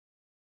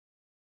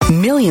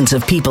Millions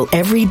of people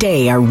every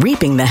day are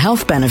reaping the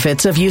health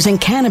benefits of using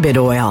cannabis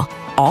oil,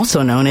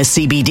 also known as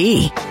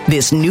CBD.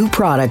 This new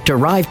product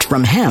derived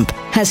from hemp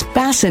has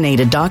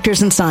fascinated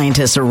doctors and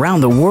scientists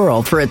around the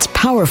world for its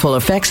powerful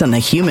effects on the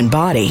human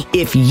body.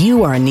 If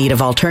you are in need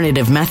of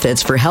alternative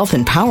methods for health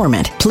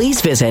empowerment, please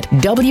visit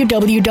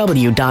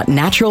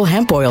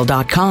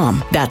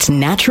www.naturalhempoil.com. That's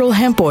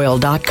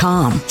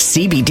naturalhempoil.com.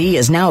 CBD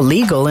is now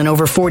legal in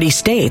over 40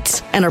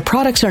 states, and our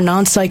products are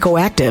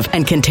non-psychoactive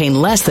and contain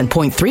less than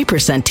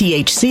 0.3%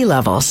 THC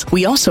levels.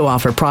 We also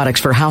offer products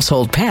for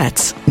household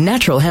pets.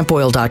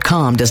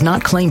 Naturalhempoil.com does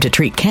not claim to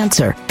treat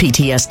cancer,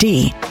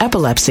 PTSD,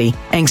 epilepsy,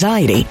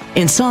 anxiety,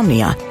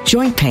 insomnia,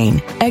 joint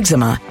pain,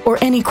 eczema, or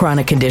any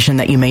chronic condition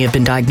that you may have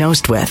been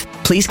diagnosed with.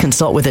 Please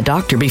consult with a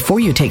doctor before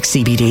you take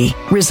CBD.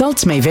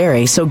 Results may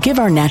vary, so give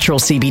our natural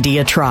CBD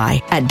a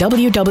try at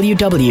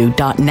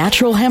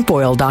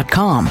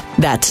www.naturalhempoil.com.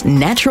 That's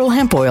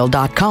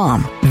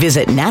naturalhempoil.com.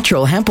 Visit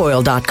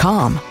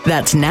naturalhempoil.com.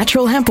 That's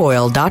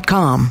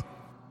naturalhempoil.com.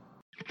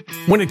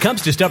 When it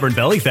comes to stubborn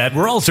belly fat,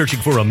 we're all searching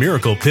for a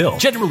miracle pill.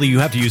 Generally, you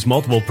have to use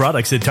multiple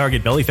products that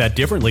target belly fat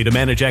differently to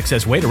manage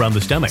excess weight around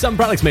the stomach. Some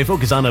products may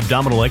focus on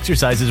abdominal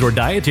exercises or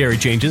dietary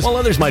changes, while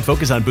others might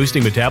focus on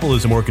boosting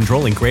metabolism or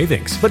controlling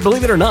cravings. But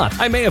believe it or not,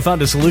 I may have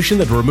found a solution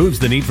that removes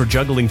the need for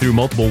juggling through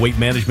multiple weight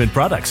management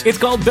products. It's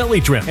called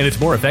Belly Trim, and it's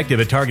more effective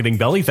at targeting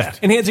belly fat,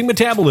 enhancing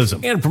metabolism,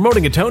 and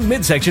promoting a toned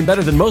midsection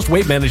better than most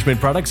weight management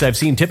products I've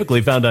seen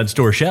typically found on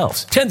store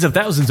shelves. Tens of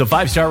thousands of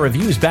 5-star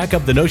reviews back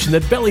up the notion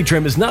that Belly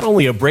Trim is not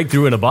only a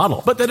breakthrough in a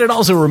bottle, but that it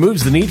also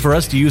removes the need for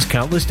us to use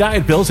countless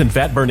diet pills and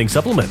fat-burning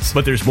supplements.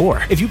 But there's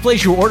more. If you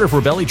place your order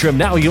for Belly Trim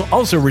now, you'll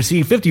also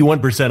receive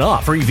 51%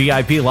 off, free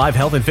VIP live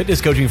health and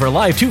fitness coaching for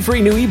life, 2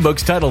 free new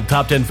ebooks titled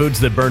Top 10 Foods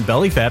That Burn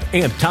Belly Fat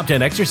and Top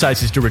 10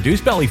 Exercises to Reduce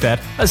Belly Fat,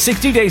 a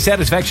 60-day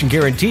satisfaction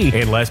guarantee,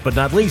 and last but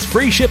not least,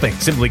 free shipping.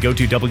 Simply go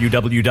to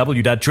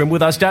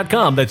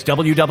www.trimwithus.com. That's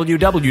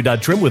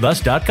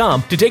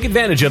www.trimwithus.com to take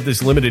advantage of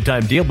this limited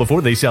time deal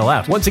before they sell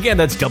out. Once again,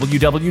 that's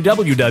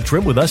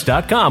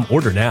www.trimwithus.com.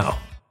 Order now.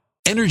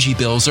 Energy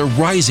bills are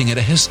rising at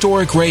a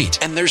historic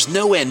rate, and there's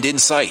no end in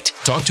sight.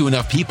 Talk to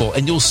enough people,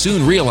 and you'll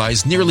soon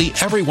realize nearly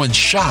everyone's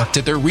shocked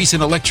at their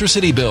recent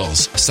electricity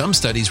bills. Some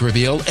studies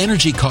reveal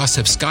energy costs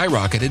have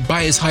skyrocketed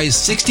by as high as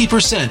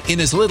 60%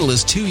 in as little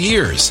as 2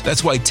 years.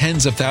 That's why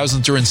tens of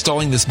thousands are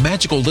installing this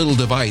magical little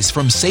device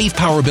from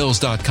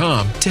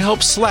SavePowerBills.com to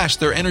help slash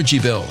their energy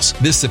bills.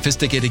 This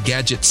sophisticated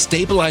gadget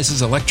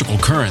stabilizes electrical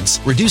currents,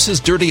 reduces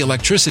dirty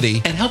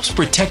electricity, and helps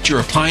protect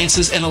your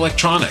appliances and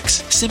electronics.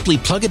 Simply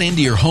plug it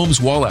into your home's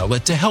wall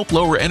outlet to help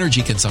lower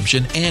energy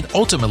consumption and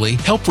ultimately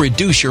help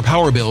reduce your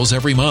power bills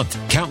every month.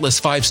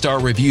 Countless 5-star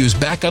reviews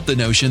back up the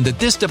notion that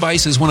this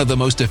device is one of the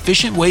most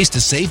efficient ways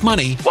to save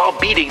money while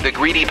beating the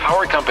greedy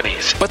power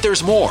companies. But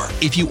there's more.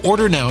 If you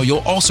order now, you'll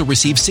also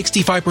receive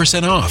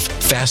 65% off,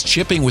 fast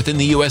shipping within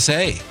the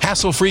USA,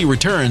 hassle-free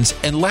returns,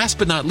 and last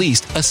but not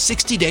least, a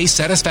 60-day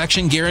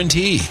satisfaction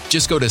guarantee.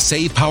 Just go to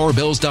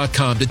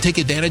SavePowerBills.com to take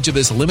advantage of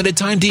this limited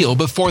time deal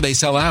before they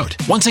sell out.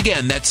 Once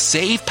again, that's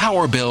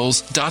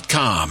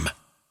SavePowerBills.com.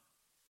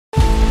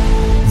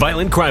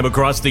 Violent crime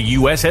across the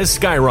U.S. has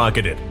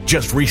skyrocketed.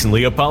 Just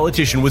recently, a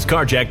politician was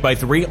carjacked by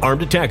 3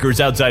 armed attackers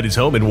outside his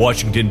home in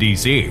Washington,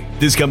 D.C.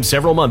 This comes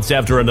several months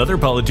after another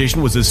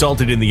politician was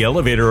assaulted in the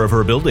elevator of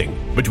her building.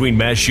 Between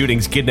mass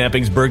shootings,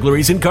 kidnappings,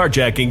 burglaries, and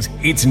carjackings,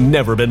 it's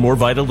never been more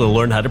vital to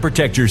learn how to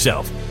protect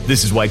yourself.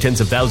 This is why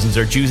tens of thousands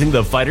are choosing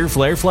the Fighter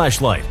Flare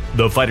flashlight.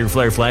 The Fighter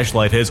Flare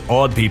flashlight has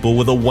awed people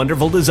with a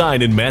wonderful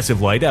design and massive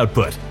light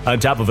output. On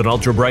top of an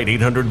ultra-bright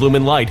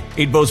 800-lumen light,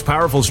 it boasts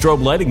powerful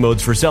strobe lighting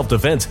modes for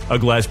self-defense, a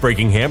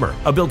glass-breaking hammer,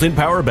 a built-in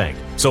power bank,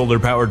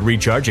 solar-powered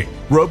recharging,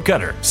 rope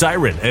cutter,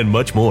 siren, and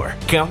much more.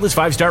 Countless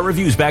 5-star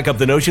reviews back up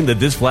the notion that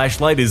this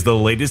flashlight is the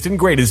latest and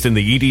greatest in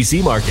the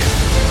EDC market.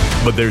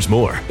 But there's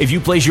more. If you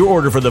place your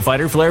order for the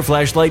Fighter Flare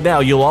flashlight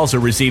now, you'll also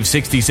receive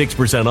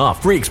 66%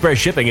 off, free express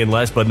shipping, and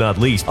last but not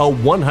least, a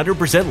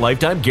 100%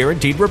 lifetime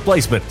guaranteed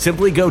replacement.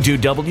 Simply go to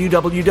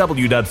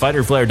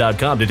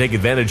www.fighterflare.com to take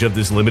advantage of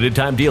this limited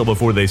time deal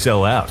before they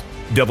sell out.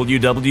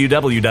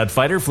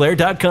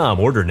 www.fighterflare.com.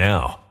 Order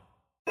now.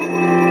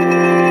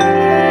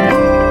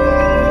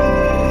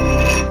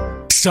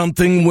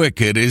 Something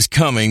wicked is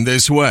coming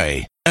this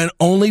way, and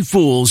only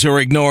fools are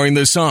ignoring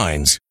the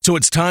signs. So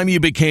it's time you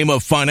became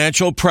a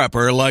financial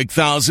prepper like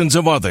thousands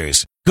of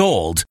others.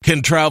 Gold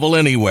can travel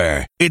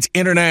anywhere. It's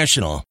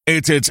international.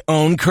 It's its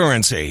own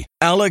currency.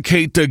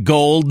 Allocate to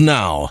gold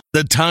now,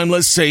 the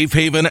timeless safe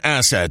haven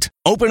asset.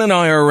 Open an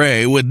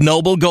IRA with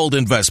Noble Gold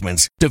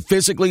Investments to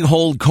physically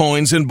hold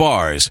coins and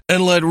bars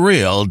and let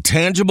real,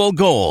 tangible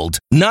gold,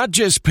 not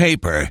just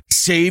paper,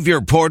 Save your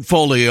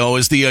portfolio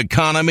as the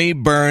economy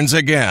burns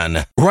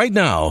again. Right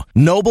now,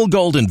 Noble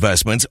Gold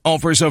Investments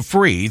offers a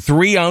free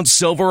 3-ounce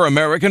silver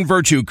American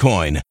Virtue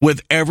coin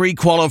with every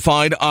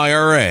qualified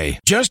IRA.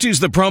 Just use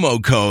the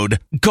promo code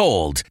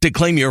GOLD to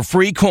claim your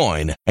free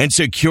coin and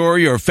secure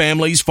your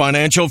family's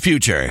financial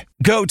future.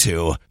 Go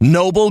to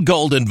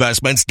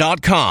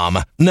noblegoldinvestments.com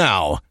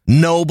now.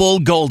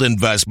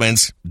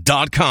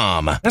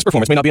 noblegoldinvestments.com. Past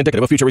performance may not be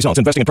indicative of future results.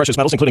 Investing in precious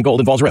metals, including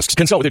gold, involves risks.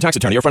 Consult with your tax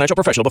attorney or financial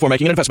professional before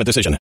making an investment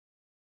decision.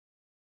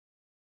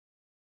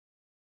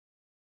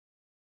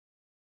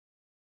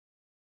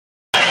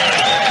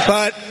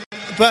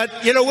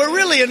 But you know, we're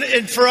really,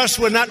 for us,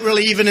 we're not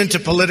really even into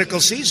political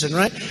season,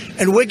 right?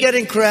 And we're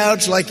getting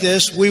crowds like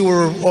this. We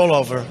were all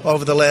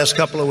over the last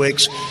couple of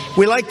weeks.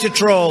 We like to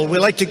troll. We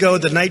like to go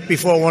the night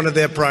before one of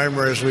their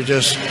primaries. We do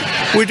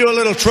a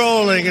little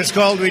trolling. It's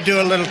called we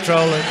do a little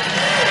trolling.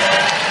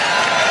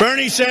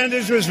 Bernie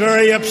Sanders was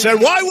very upset.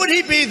 Why would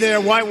he be there?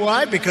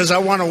 Why? Because I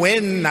want to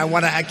win. I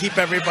want to keep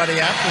everybody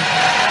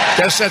happy.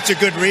 Guess that's a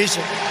good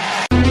reason.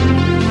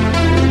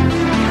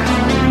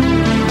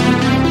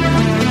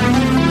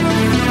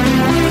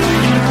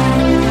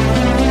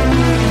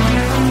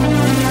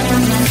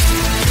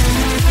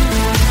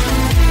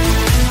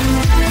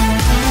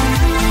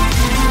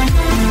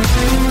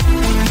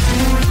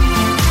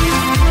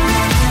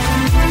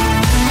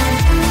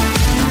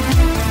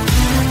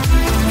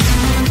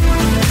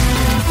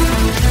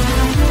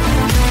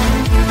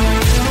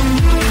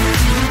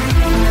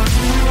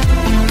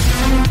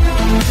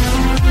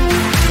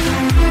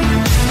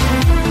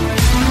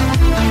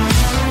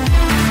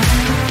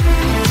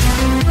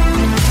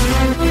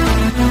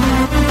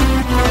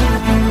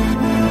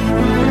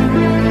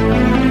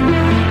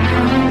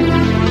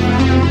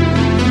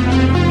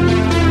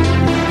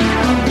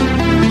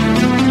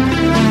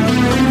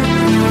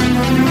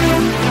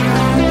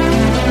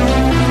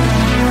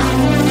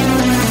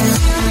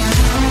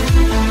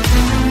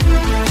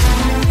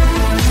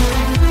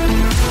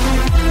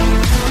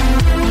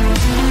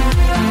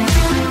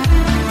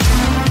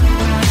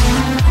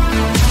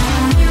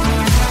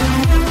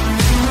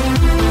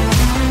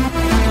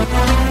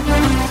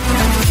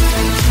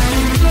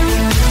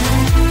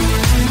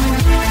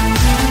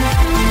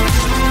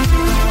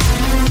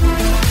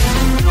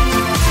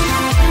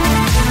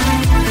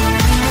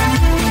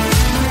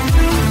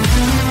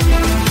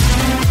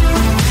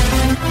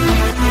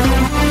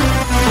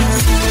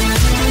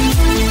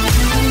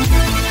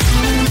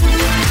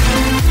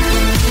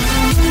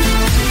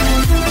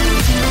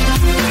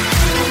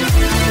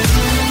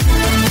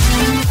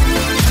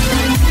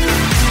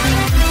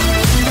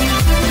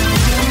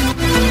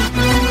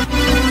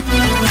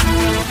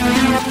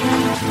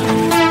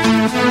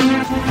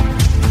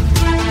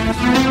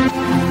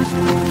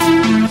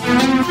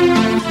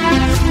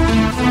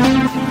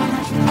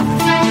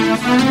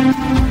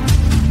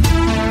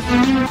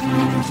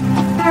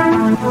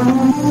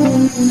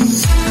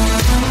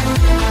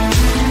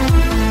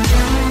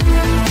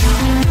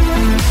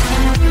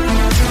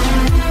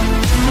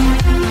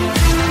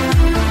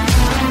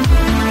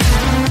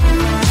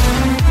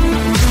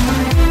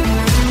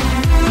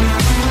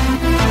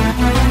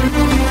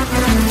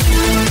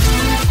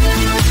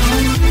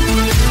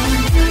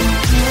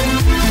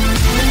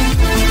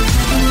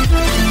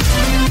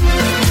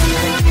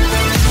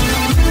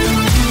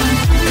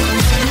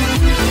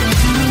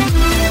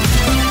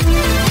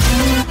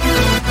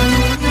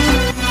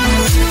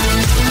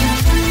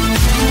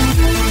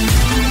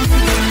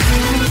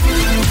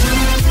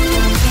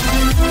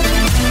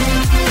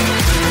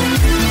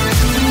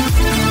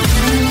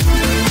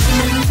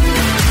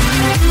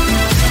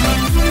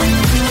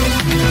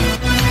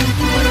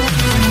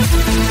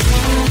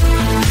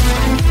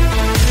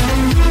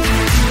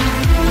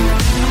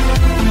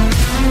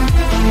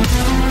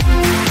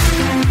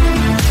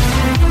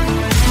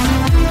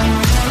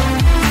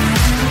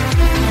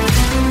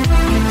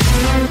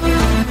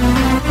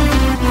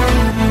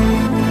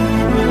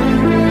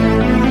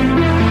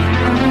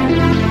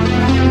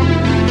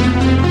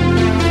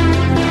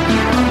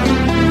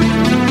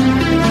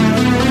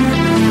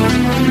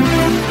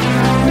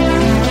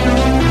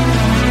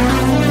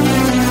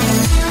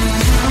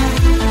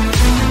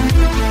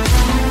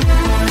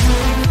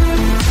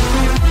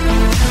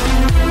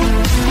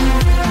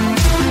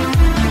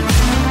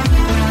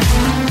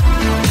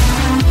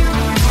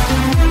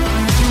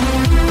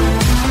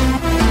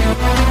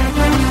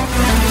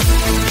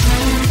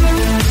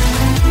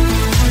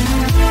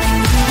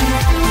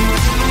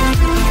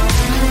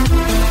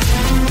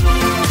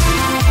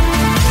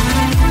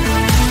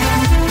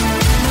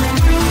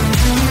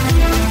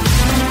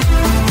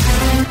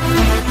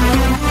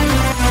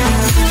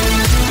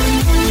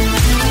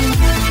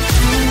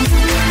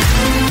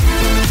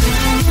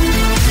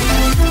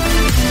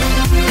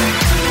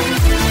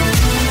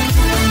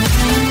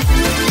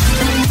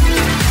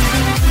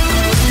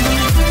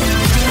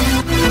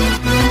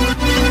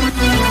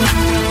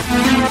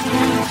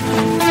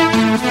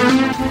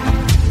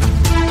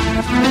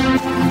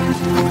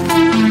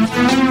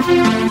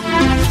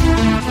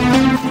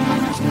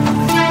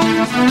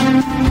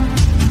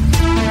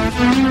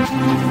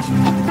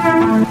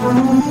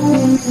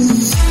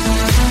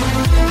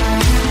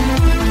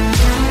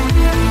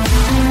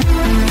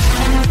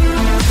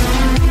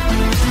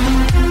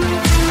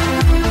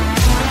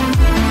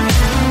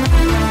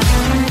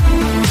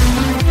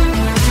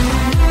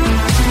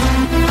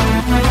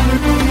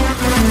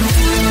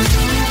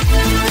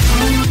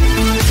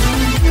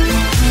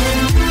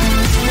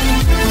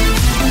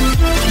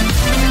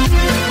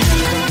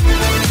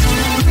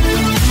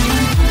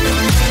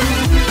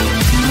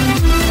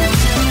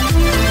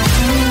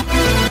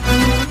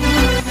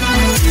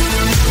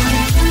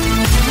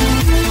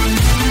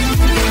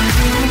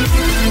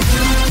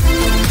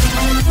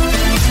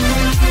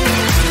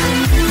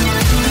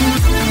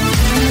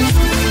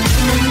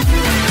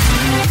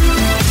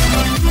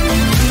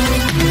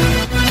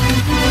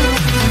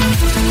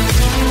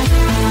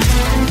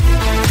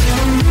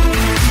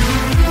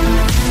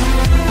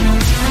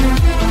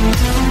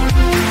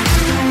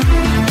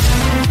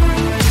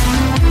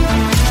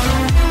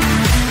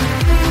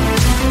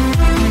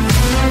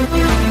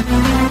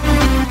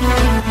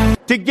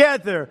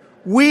 Together,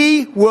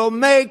 we will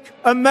make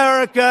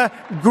America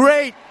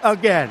great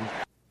again.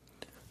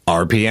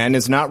 RPN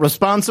is not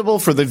responsible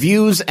for the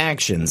views,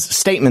 actions,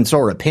 statements,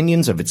 or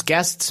opinions of its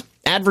guests,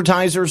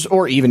 advertisers,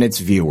 or even its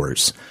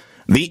viewers.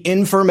 The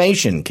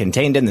information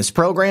contained in this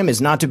program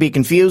is not to be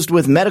confused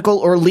with medical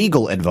or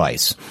legal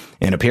advice.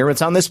 An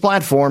appearance on this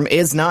platform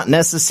is not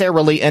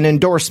necessarily an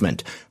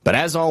endorsement, but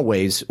as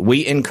always,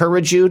 we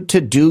encourage you to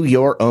do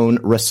your own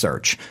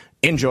research.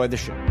 Enjoy the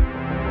show.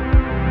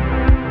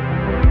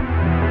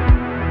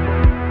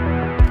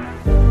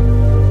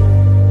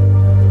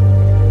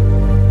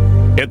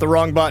 Hit the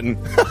wrong button.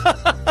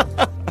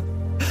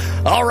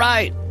 All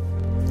right.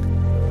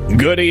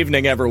 Good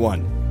evening,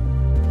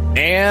 everyone.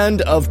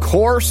 And, of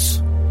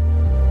course,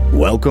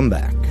 welcome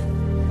back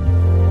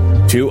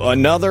to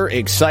another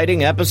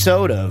exciting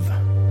episode of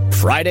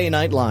Friday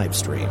Night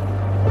Livestream.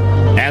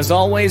 As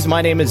always,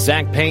 my name is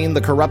Zach Payne,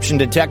 the Corruption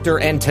Detector,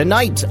 and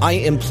tonight I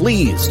am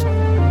pleased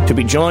to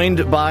be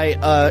joined by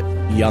a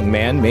young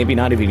man, maybe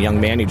not even a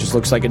young man, he just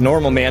looks like a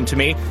normal man to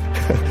me,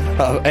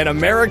 an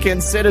American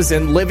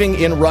citizen living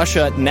in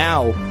Russia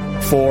now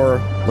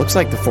for, looks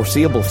like, the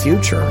foreseeable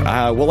future.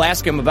 We'll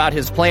ask him about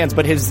his plans,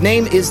 but his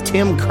name is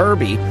Tim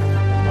Kirby,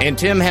 and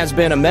Tim has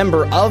been a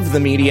member of the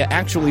media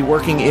actually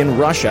working in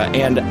Russia,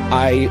 and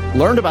I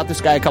learned about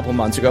this guy a couple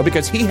months ago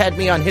because he had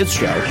me on his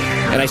show,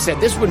 and I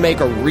said this would make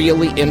a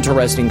really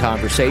interesting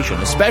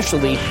conversation,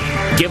 especially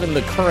given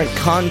the current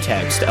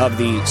context of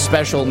the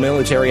special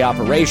military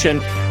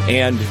operation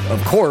and,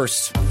 of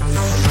course,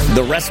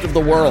 the rest of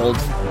the world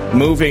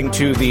moving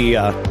to the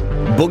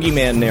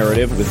boogeyman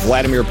narrative with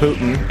Vladimir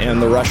Putin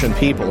and the Russian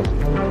people.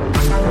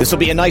 This will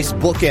be a nice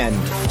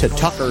bookend to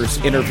Tucker's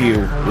interview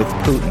with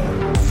Putin.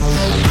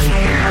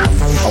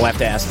 I'll have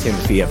to ask Tim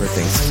if he ever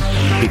thinks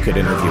he could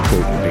interview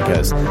Putin,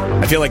 because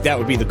I feel like that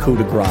would be the coup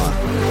de grace.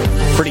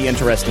 Pretty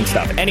interesting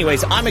stuff.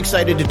 Anyways, I'm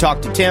excited to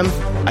talk to Tim.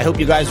 I hope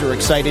you guys are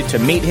excited to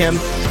meet him.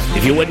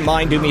 If you wouldn't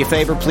mind, do me a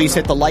favor, please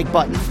hit the like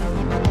button.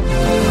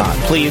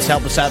 Please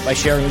help us out by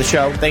sharing the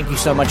show. Thank you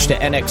so much to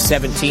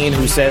NX17,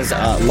 who says,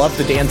 love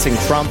the dancing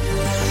Trump.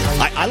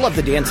 I love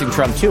the dancing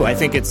Trump, too. I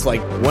think it's,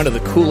 like, one of the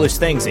coolest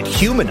things. It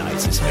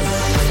humanizes him.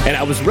 And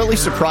I was really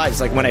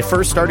surprised. Like, when I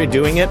first started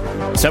doing it,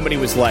 somebody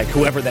was like,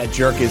 whoever that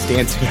jerk is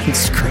dancing on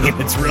screen,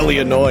 it's really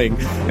annoying.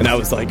 And I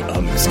was like,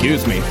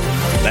 excuse me,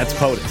 that's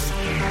POTUS.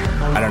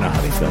 I don't know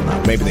how they feel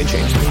now. Maybe they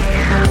changed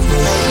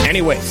it.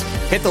 Anyways,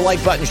 hit the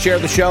like button, share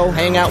the show,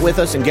 hang out with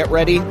us, and get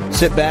ready.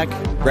 Sit back,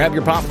 grab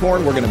your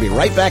popcorn. We're going to be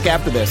right back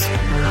after this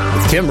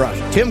with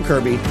Tim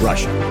Kirby,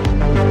 Russia.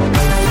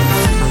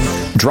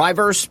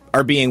 Drivers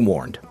are being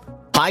warned.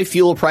 High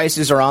fuel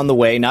prices are on the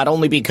way, not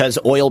only because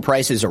oil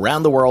prices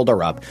around the world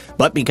are up,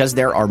 but because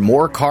there are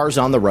more cars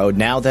on the road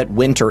now that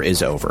winter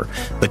is over.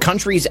 The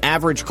country's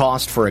average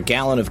cost for a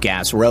gallon of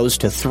gas rose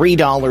to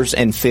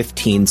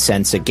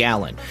 $3.15 a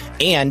gallon,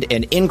 and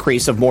an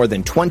increase of more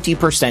than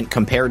 20%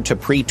 compared to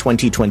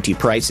pre-2020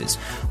 prices.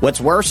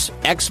 What's worse,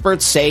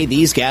 experts say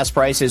these gas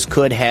prices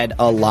could head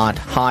a lot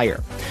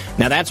higher.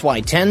 Now that's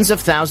why tens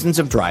of thousands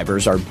of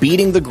drivers are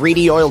beating the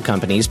greedy oil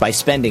companies by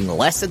spending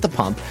less at the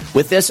pump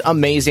with this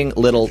amazing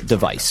little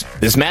device.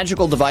 This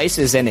magical device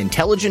is an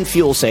intelligent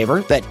fuel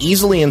saver that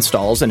easily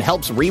installs and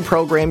helps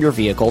reprogram your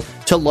vehicle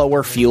to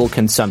lower fuel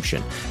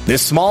consumption.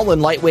 This small and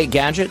lightweight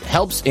gadget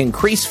helps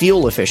increase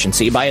fuel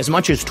efficiency by as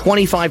much as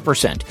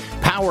 25%,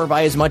 power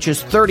by as much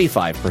as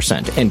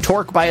 35%, and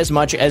torque by as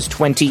much as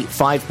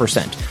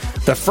 25%.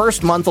 The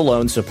first month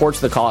alone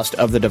supports the cost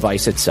of the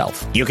device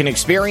itself. You can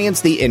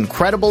experience the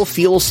incredible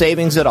fuel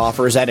savings it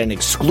offers at an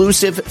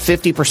exclusive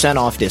 50%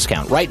 off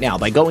discount right now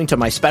by going to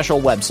my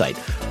special website,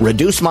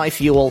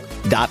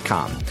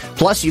 reducemyfuel.com.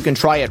 Plus, you can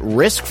try it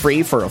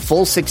risk-free for a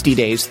full 60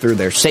 days through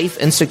their safe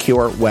and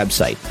secure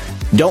website.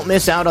 Don't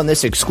miss out on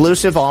this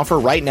exclusive offer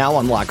right now.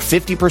 Unlock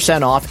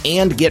 50% off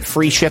and get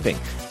free shipping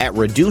at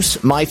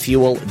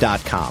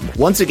reducemyfuel.com.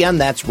 Once again,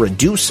 that's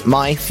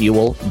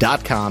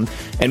reducemyfuel.com.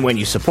 And when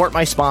you support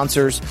my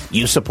sponsors,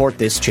 you support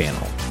this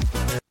channel.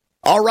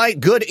 All right.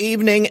 Good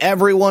evening,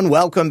 everyone.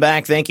 Welcome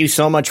back. Thank you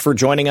so much for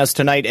joining us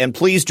tonight. And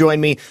please join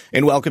me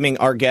in welcoming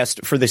our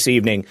guest for this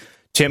evening,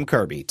 Tim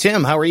Kirby.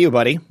 Tim, how are you,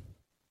 buddy?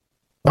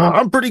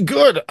 I'm pretty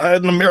good. I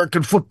had an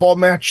American football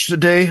match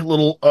today, a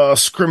little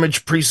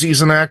scrimmage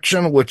preseason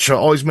action, which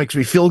always makes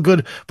me feel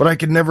good, but I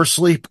can never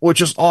sleep,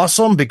 which is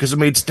awesome because it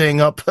made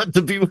staying up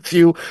to be with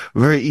you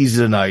very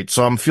easy tonight.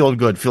 So I'm feeling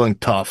good, feeling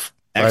tough.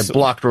 Excellent. I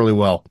blocked really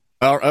well.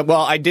 Well,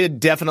 I did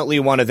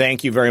definitely want to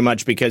thank you very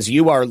much because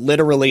you are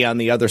literally on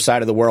the other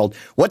side of the world.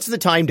 What's the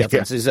time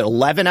difference? Yeah. Is it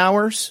 11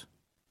 hours?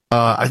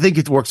 I think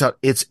it works out.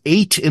 It's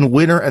 8 in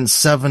winter and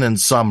 7 in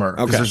summer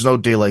because there's no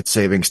daylight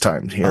savings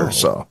time here.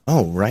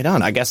 Right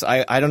on. I guess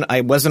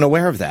I wasn't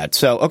aware of that.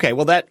 So, okay.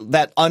 Well, that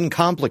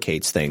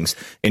uncomplicates things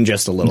in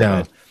just a little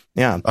bit.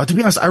 Yeah. To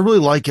be honest, I really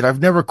like it. I've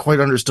never quite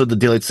understood the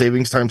daylight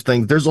savings time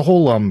thing. There's a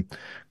whole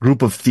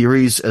group of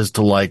theories as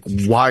to like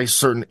why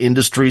certain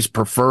industries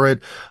prefer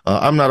it.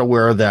 I'm not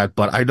aware of that,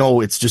 but I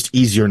know it's just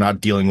easier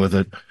not dealing with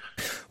it.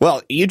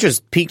 Well, you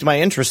just piqued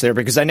my interest there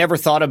because I never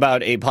thought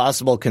about a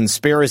possible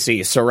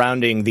conspiracy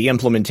surrounding the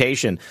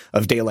implementation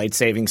of daylight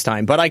savings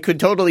time, but I could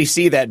totally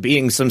see that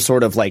being some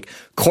sort of like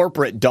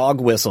corporate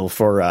dog whistle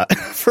for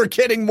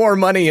getting more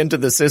money into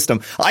the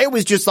system. I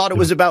always just thought it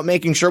was about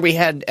making sure we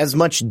had as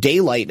much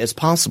daylight as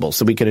possible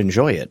so we could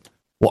enjoy it.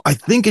 Well, I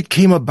think it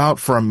came about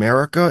for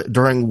America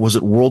during, was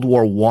it World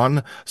War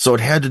I? So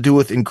it had to do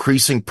with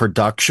increasing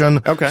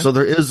production. Okay. So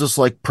there is this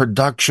like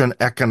production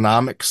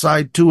economic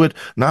side to it.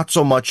 Not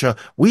so much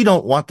we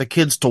don't want the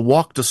kids to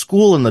walk to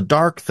school in the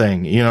dark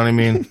thing. You know what I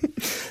mean?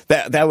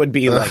 That would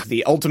be like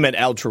the ultimate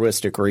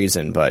altruistic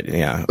reason. But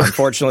yeah,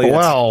 unfortunately,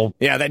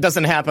 that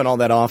doesn't happen all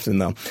that often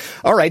though.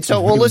 All right.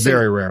 So, well, listen,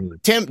 very rarely.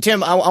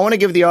 Tim, I want to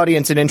give the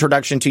audience an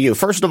introduction to you.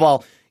 First of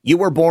all, you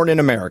were born in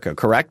America,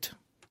 correct?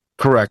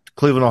 Correct.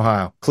 Cleveland,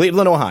 Ohio.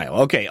 Cleveland, Ohio.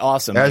 Okay,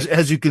 awesome.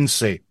 As you can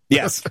see.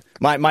 Yes.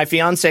 My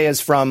fiance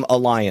is from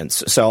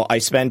Alliance, so I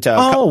spent a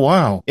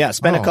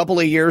couple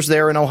of years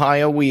there in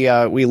Ohio.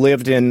 We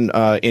lived in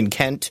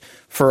Kent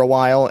for a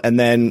while, and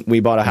then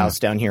we bought a house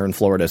down here in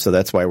Florida, so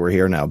that's why we're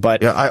here now.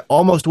 But yeah, I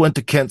almost went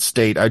to Kent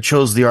State. I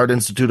chose the Art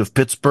Institute of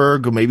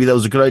Pittsburgh. Maybe that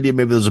was a good idea.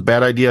 Maybe that was a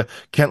bad idea.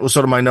 Kent was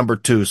sort of my number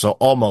 2, so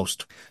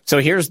almost. So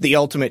here's the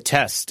ultimate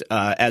test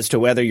as to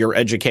whether your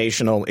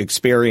educational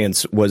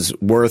experience was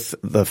worth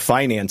the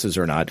finances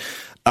or not.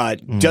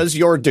 Does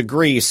your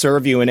degree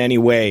serve you in any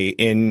way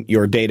in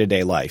your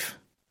day-to-day life?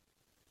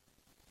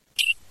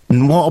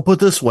 Well, I'll put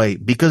it this way,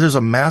 because there's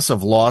a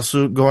massive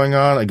lawsuit going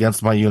on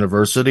against my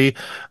university,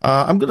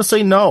 I'm going to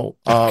say no,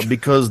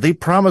 because they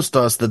promised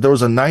us that there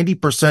was a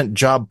 90%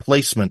 job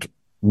placement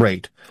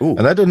rate, and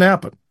that didn't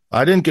happen.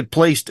 I didn't get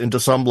placed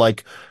into some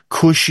like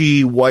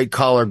cushy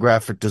white-collar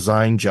graphic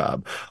design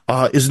job.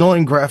 Is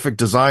knowing graphic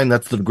design,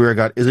 that's the degree I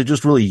got, is it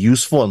just really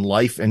useful in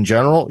life in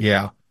general?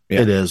 Yeah.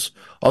 It is.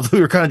 Although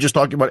we were kind of just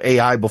talking about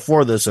AI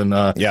before this, and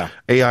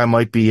AI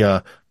might be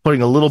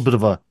putting a little bit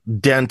of a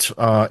dent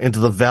into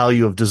the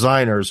value of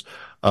designers,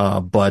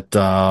 but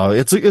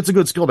it's a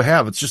good skill to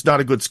have. It's just not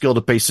a good skill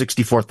to pay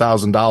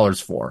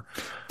 $64,000 for.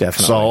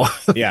 Definitely. So,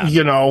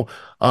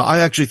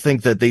 I actually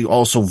think that they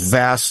also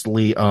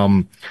vastly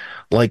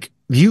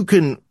you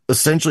can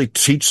essentially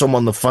teach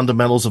someone the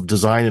fundamentals of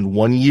design in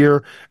 1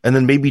 year and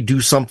then maybe do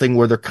something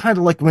where they're kind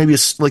of like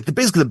basically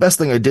the best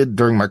thing I did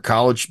during my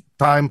college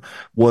time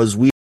was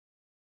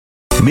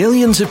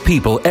Millions of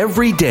people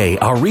every day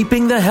are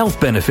reaping the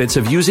health benefits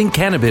of using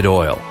cannabis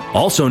oil,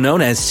 also known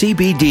as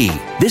CBD.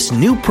 This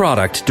new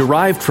product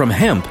derived from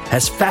hemp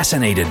has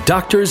fascinated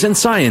doctors and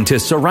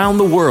scientists around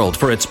the world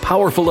for its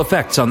powerful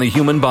effects on the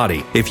human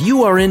body. If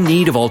you are in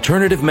need of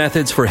alternative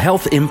methods for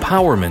health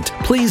empowerment,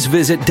 please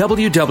visit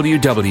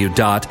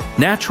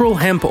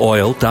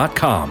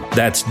www.naturalhempoil.com.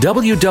 That's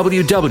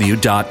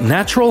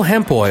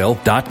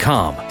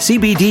www.naturalhempoil.com.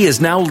 CBD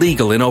is now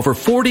legal in over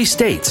 40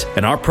 states,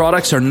 and our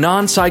products are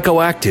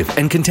non-psychoactive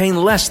and contain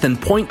less than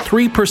 0.3%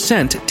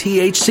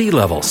 THC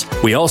levels.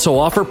 We also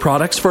offer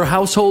products for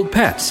household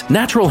pets.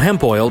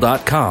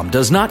 NaturalHempOil.com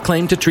does not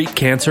claim to treat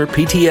cancer,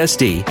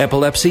 PTSD,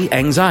 epilepsy,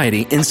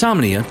 anxiety,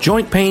 insomnia,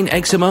 joint pain,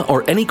 eczema,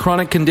 or any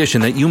chronic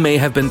condition that you may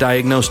have been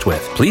diagnosed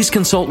with. Please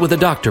consult with a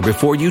doctor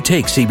before you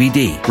take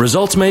CBD.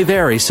 Results may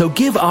vary, so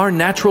give our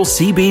natural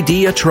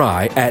CBD a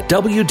try at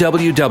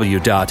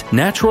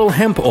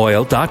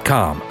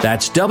www.naturalhempoil.com.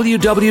 That's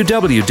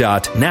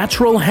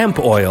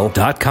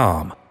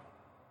www.naturalhempoil.com.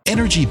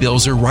 Energy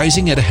bills are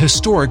rising at a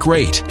historic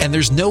rate, and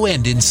there's no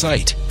end in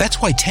sight. That's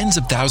why tens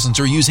of thousands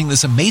are using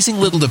this amazing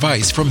little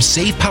device from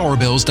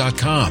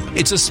SavePowerBills.com.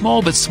 It's a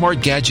small but smart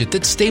gadget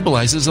that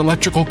stabilizes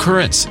electrical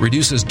currents,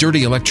 reduces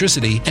dirty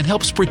electricity, and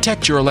helps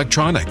protect your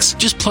electronics.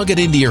 Just plug it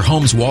into your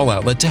home's wall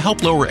outlet to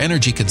help lower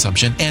energy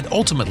consumption and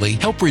ultimately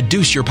help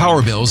reduce your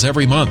power bills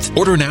every month.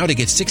 Order now to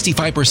get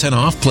 65%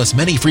 off plus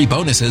many free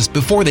bonuses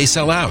before they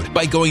sell out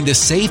by going to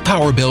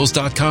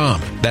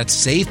SavePowerBills.com.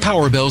 That's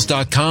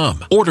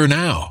SavePowerBills.com. Order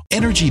now.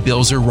 Energy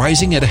bills are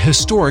rising at a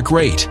historic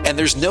rate, and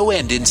there's no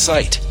end in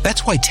sight. That's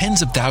That's why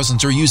tens of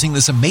thousands are using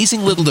this amazing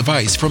little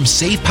device from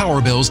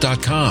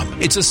SavePowerBills.com.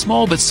 It's a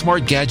small but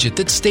smart gadget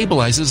that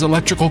stabilizes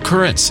electrical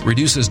currents,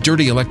 reduces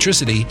dirty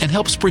electricity, and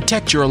helps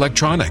protect your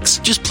electronics.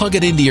 Just plug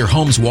it into your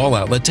home's wall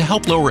outlet to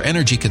help lower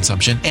energy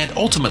consumption and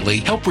ultimately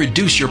help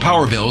reduce your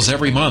power bills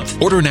every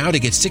month. Order now to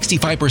get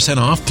 65%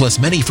 off plus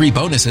many free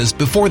bonuses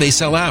before they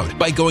sell out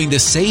by going to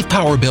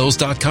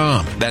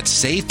SavePowerBills.com.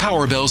 That's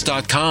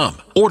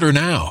SavePowerBills.com. Order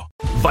now.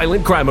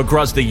 Violent crime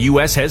across the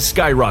U.S. has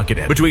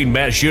skyrocketed. Between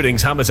mass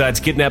shootings, homicides,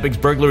 kidnappings,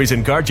 burglaries,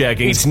 and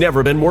carjackings, it's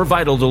never been more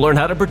vital to learn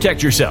how to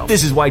protect yourself.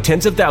 This is why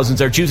tens of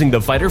thousands are choosing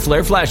the Fighter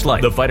Flare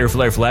flashlight. The Fighter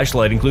Flare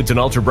flashlight includes an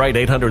ultra-bright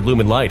 800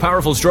 lumen light,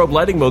 powerful strobe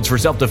lighting modes for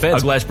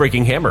self-defense, a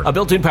glass-breaking hammer, a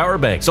built-in power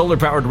bank,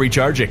 solar-powered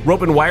recharging,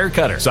 rope and wire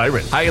cutter,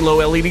 siren, high and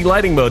low LED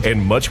lighting mode,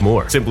 and much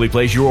more. Simply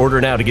place your order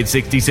now to get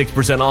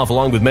 66% off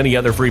along with many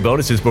other free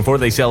bonuses before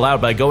they sell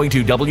out by going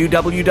to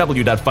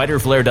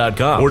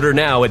www.fighterflare.com. Order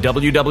now at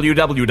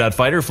www.fighterflare.com.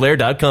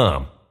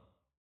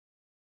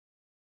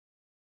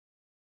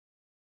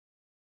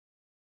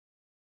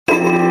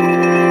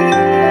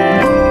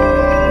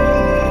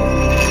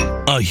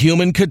 A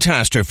human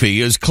catastrophe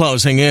is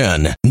closing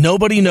in.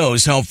 Nobody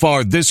knows how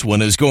far this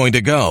one is going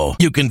to go.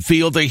 You can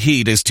feel the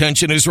heat as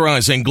tension is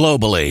rising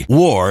globally.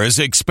 War is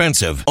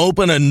expensive.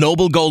 Open a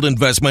Noble Gold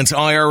Investments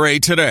IRA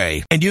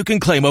today, and you can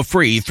claim a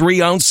free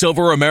 3-ounce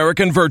silver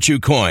American Virtue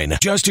coin.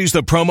 Just use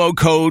the promo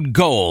code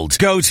GOLD.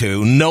 Go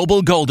to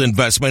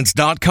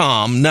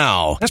noblegoldinvestments.com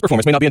now. Past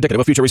performance may not be indicative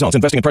of future results.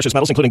 Investing in precious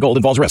metals, including gold,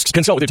 involves risks.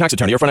 Consult with your tax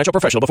attorney or financial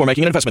professional before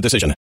making an investment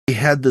decision. We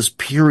had this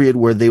period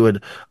where they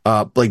would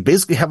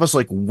basically have us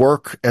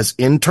work as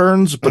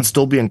interns but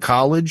still be in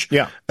college.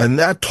 Yeah. And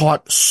that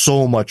taught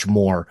so much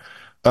more.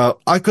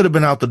 I could have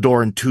been out the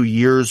door in 2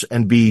 years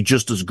and be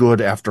just as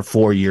good after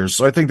 4 years.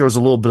 So I think there was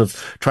a little bit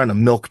of trying to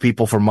milk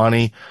people for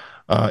money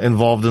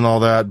involved in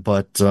all that.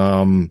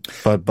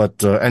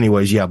 But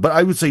anyways, yeah. But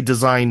I would say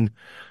design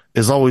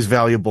is always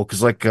valuable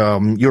because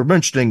you were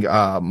mentioning,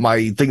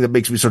 my thing that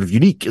makes me sort of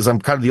unique is I'm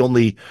kind of the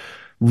only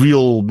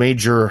real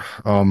major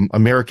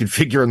American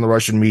figure in the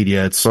Russian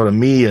media. It's sort of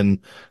me, and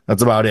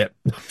that's about it.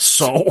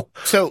 So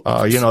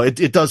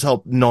it does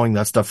help knowing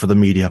that stuff for the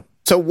media.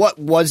 So what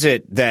was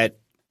it that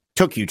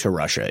took you to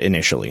Russia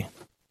initially?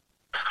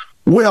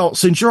 Well,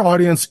 since your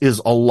audience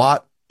is a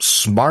lot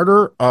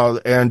smarter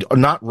and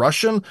not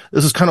Russian,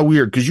 this is kind of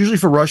weird because usually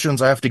for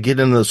Russians, I have to get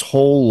in this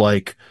whole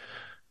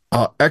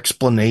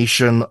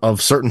explanation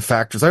of certain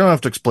factors. I don't have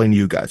to explain to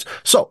you guys.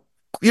 So,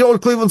 you know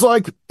what Cleveland's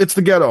like? It's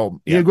the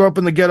ghetto. Yeah. You grow up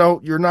in the ghetto,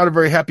 you're not a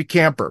very happy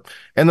camper.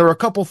 And there are a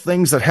couple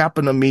things that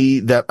happened to me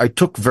that I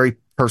took very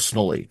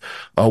personally.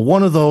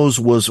 One of those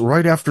was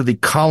right after the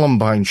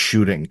Columbine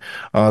shooting.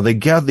 They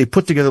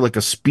put together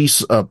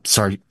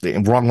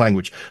wrong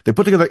language. They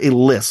put together a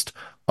list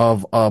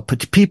of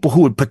people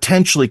who would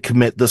potentially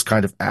commit this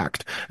kind of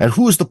act. And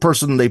who is the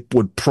person they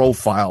would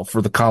profile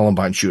for the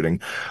Columbine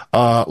shooting?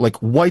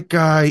 White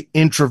guy,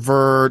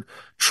 introvert,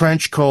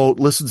 trench coat,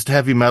 listens to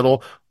heavy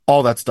metal,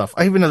 all that stuff.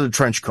 I even had a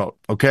trench coat,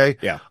 okay?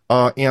 Yeah.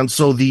 And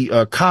so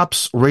the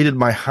cops raided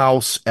my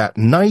house at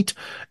night,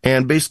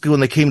 and basically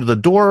when they came to the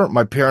door,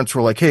 my parents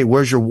were like, "Hey,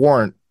 where's your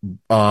warrant,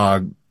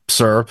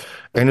 sir?"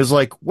 And he's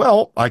like,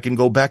 "Well, I can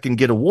go back and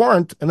get a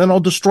warrant, and then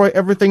I'll destroy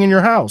everything in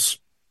your house.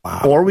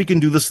 Wow. Or we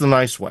can do this the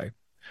nice way."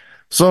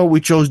 So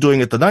we chose doing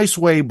it the nice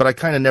way, but I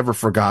kind of never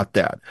forgot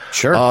that.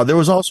 Sure. There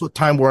was also a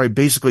time where I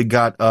basically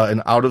got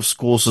an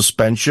out-of-school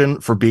suspension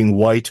for being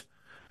white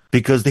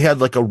because they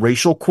had a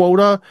racial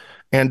quota.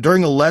 And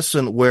during a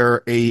lesson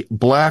where a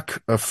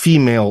black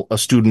female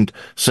student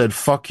said,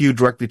 "fuck you,"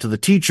 directly to the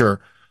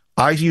teacher,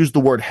 I used the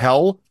word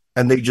hell,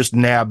 and they just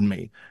nabbed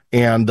me.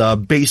 And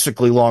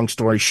basically, long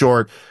story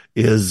short,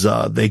 is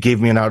they gave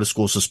me an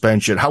out-of-school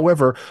suspension.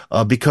 However,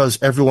 because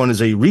everyone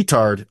is a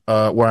retard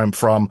where I'm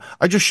from,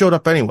 I just showed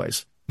up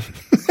anyways.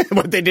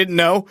 What, they didn't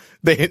know?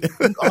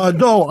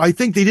 No, I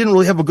think they didn't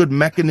really have a good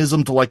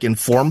mechanism to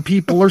inform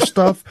people or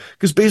stuff.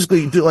 Because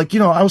basically, I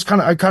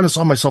kind of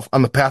saw myself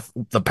on the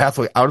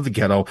pathway out of the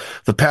ghetto,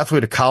 the pathway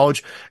to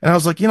college, and I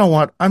was like, you know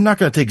what? I'm not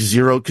going to take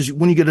zero, because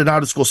when you get an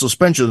out of school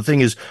suspension, the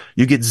thing is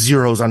you get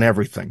zeros on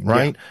everything,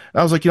 right? Yeah.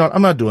 And I was like, you know what?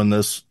 I'm not doing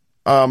this.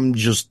 I'm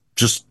just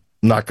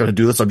not going to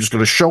do this. I'm just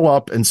going to show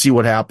up and see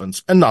what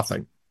happens, and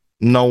nothing.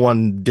 No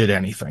one did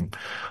anything.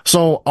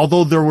 So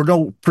although there were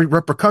no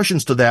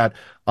repercussions to that,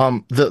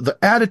 the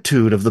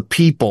attitude of the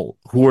people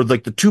who were the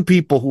two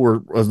people who were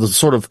the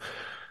sort of,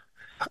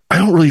 I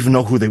don't really even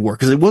know who they were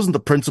because it wasn't the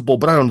principal,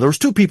 but I don't know. There was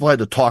two people I had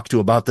to talk to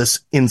about this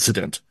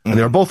incident, and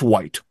they were both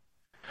white.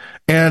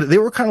 And they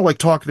were kind of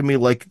talking to me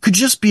could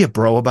you just be a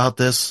bro about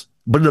this?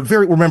 But in a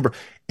very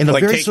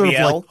sort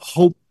of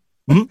hope.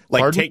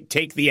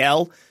 Take the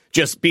L,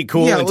 just be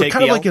cool and take the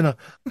L? Yeah, kind of in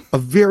a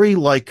very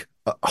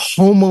a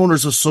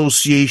homeowners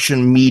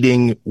association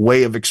meeting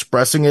way of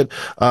expressing it.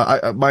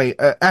 My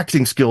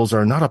acting skills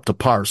are not up to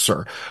par,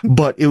 sir.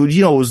 But it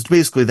was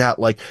basically that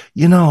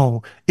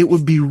it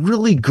would be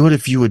really good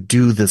if you would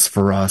do this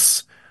for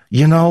us.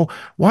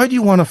 why do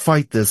you want to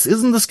fight this?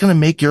 Isn't this going to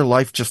make your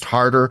life just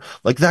harder?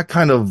 Like that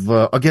kind of,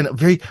 again,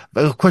 very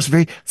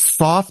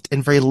soft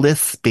and very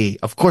lispy.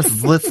 Of course,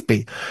 it's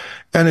lispy.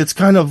 And it's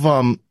kind of,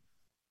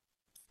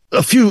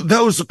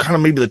 those are kind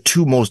of maybe the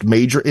two most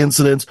major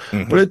incidents,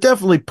 but it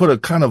definitely put a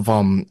kind of,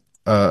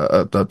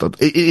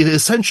 it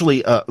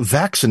essentially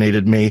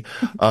vaccinated me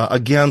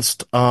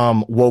against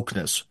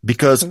wokeness,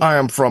 because I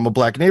am from a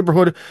black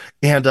neighborhood,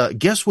 and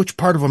guess which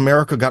part of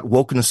America got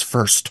wokeness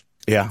first?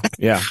 Yeah.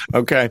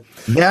 Okay.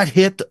 That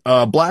hit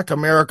black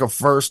America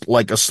first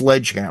like a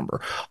sledgehammer.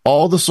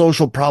 All the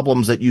social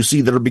problems that you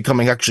see that are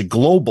becoming actually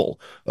global,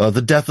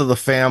 the death of the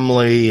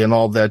family and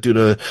all that due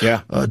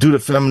to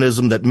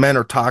feminism, that men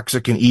are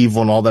toxic and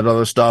evil and all that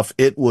other stuff.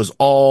 It was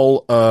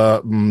all I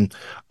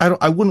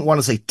wouldn't want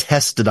to say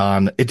tested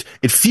on.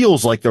 It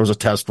feels like there was a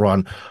test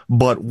run,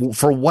 but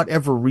for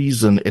whatever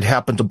reason, it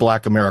happened to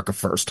black America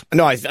first.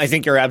 No, I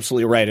think you're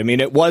absolutely right. I mean,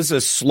 it was a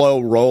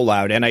slow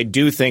rollout, and I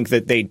do think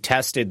that they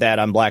tested that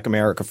on black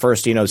America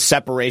first.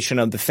 Separation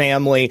of the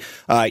family,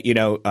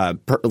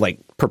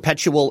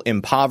 perpetual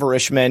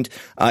impoverishment,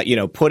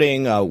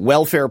 putting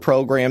welfare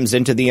programs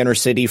into the inner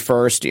city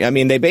first. I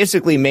mean, they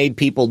basically made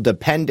people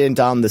dependent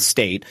on the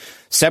state,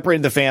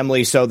 separated the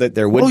family so that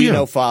there would be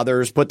no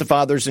fathers, put the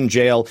fathers in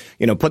jail,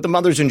 put the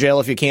mothers in jail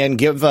if you can,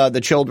 give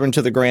the children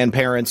to the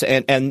grandparents.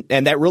 And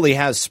that really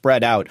has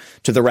spread out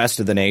to the rest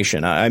of the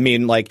nation. I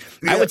mean,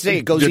 I would say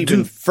it goes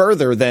even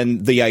further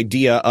than the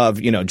idea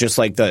of, just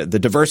like the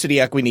diversity,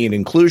 equity, and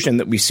inclusion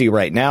that we see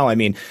right now. I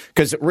mean,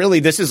 because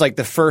really this is like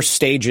the first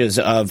stages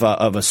of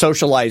a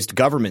socialized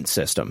government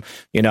system.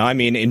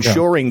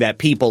 Ensuring that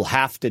people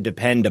have to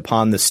depend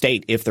upon the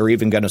state if they're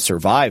even going to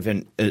survive.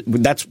 And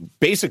that's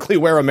basically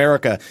where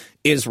America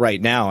is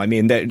right now. I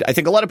mean, I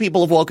think a lot of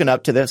people have woken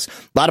up to this.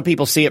 A lot of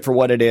people see it for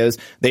what it is.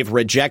 They've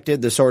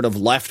rejected the sort of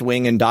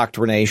left-wing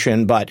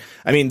indoctrination. But,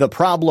 I mean, the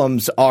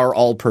problems are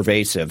all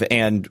pervasive.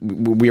 And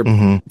we're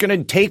going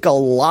to take a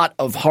lot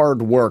of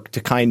hard work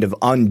to kind of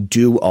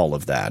undo all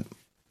of that.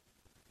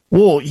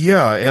 Well,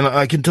 yeah, and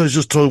I can tell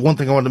you one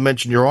thing I wanted to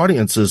mention to your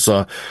audience is,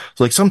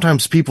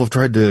 sometimes people have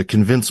tried to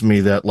convince me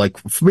that,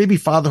 maybe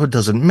fatherhood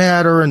doesn't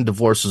matter and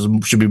divorces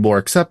should be more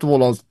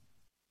acceptable.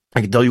 I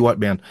can tell you what,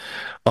 man,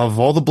 of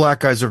all the black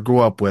guys I grew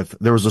up with,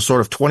 there was a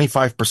sort of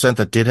 25%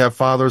 that did have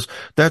fathers.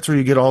 That's where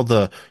you get all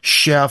the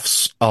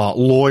chefs,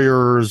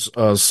 lawyers,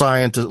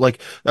 scientists.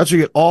 That's where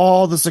you get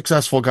all the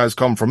successful guys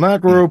come from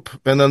that group.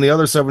 And then the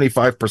other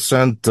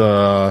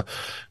 75%,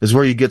 is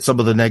where you get some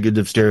of the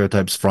negative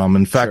stereotypes from.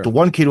 In fact, the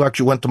one kid who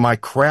actually went to my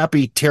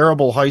crappy,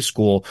 terrible high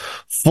school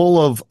full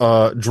of,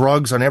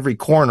 drugs on every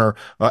corner,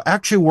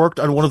 actually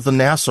worked on one of the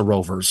NASA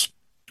rovers.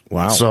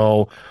 Wow.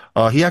 So,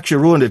 he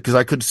actually ruined it because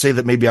I could say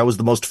that maybe I was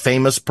the most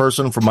famous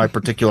person from my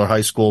particular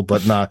high school,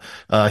 but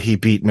he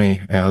beat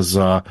me as,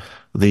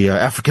 the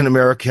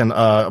African-American,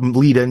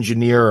 lead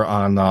engineer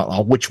on,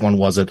 which one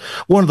was it?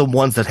 One of the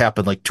ones that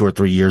happened 2 or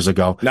 3 years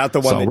ago. Not the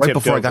one that right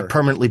before I got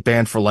permanently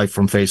banned for life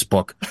from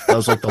Facebook. That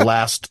was the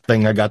last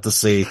thing I got to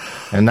see.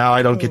 And now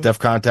I don't get to have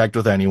contact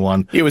with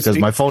anyone because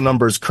my phone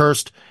number is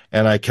cursed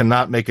and I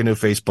cannot make a new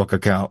Facebook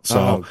account. So,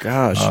 oh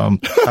gosh.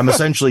 I'm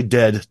essentially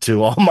dead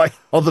to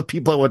all the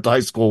people I went to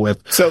high school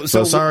with. So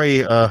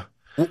sorry.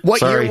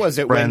 What year was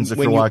it friends, if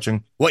you're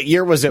watching? What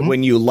year was it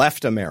when you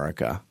left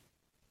America?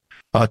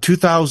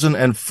 2000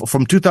 and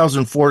from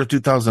 2004 to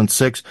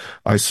 2006,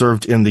 I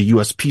served in the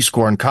U.S. Peace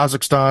Corps in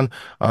Kazakhstan,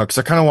 because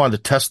I kind of wanted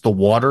to test the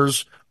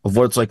waters of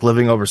what it's like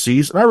living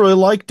overseas, and I really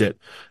liked it.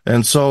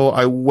 And so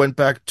I went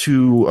back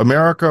to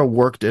America,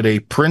 worked at a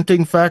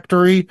printing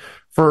factory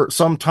for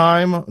some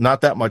time, not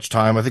that much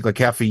time, I think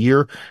half a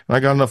year, and I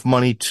got enough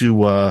money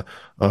to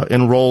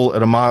enroll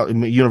at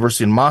a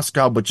university in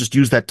Moscow, but just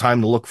use that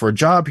time to look for a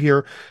job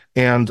here.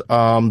 And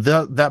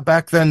that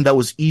back then, that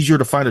was easier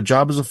to find a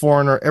job as a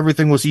foreigner.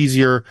 Everything was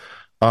easier.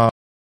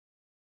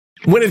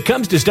 When it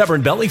comes to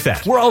stubborn belly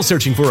fat, we're all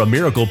searching for a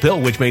miracle pill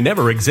which may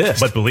never exist.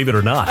 But believe it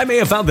or not, I may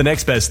have found the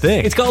next best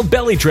thing. It's called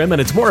Belly Trim, and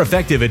it's more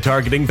effective at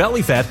targeting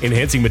belly fat,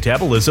 enhancing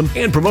metabolism,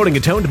 and promoting a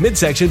toned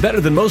midsection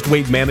better than most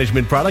weight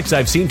management products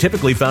I've seen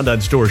typically found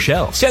on store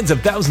shelves. Tens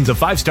of thousands of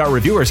 5-star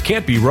reviewers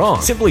can't be wrong.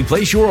 Simply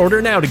place your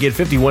order now to get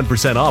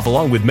 51% off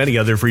along with many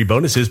other free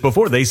bonuses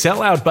before they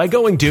sell out by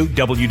going to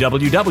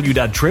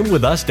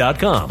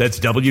www.trimwithus.com. That's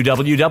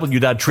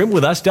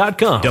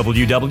www.trimwithus.com.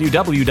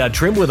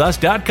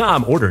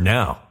 www.trimwithus.com. Order now.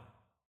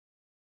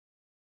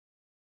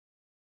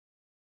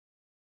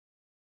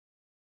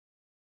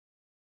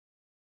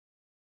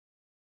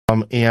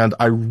 And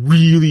I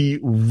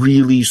really,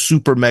 really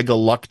super mega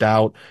lucked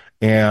out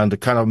and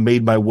kind of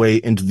made my way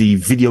into the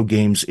video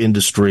games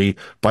industry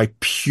by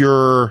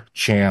pure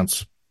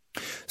chance.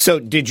 So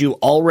did you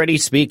already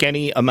speak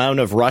any amount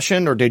of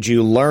Russian, or did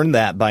you learn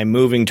that by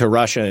moving to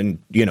Russia and,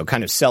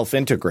 kind of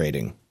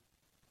self-integrating?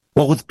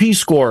 Well, with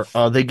Peace Corps,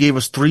 they gave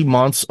us 3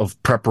 months of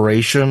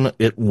preparation.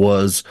 It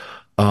was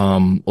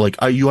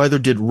You either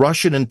did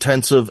Russian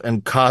intensive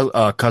and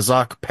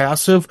Kazakh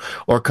passive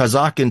or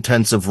Kazakh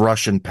intensive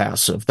Russian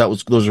passive.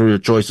 Those were your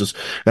choices.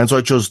 And so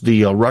I chose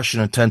the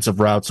Russian intensive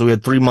route. So we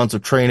had 3 months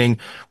of training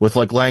with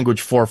like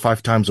language 4 or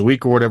 5 times a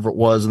week or whatever it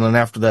was. And then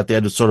after that, they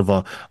had a sort of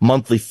a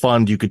monthly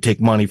fund you could take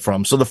money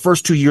from. So the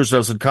first 2 years that I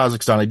was in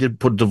Kazakhstan, I did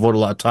devote a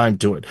lot of time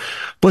to it.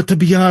 But to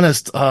be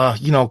honest,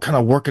 kind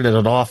of working at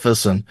an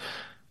office and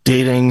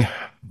dating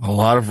a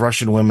lot of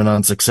Russian women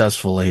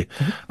unsuccessfully,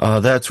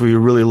 that's where you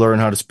really learn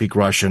how to speak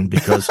Russian,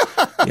 because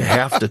you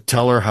have to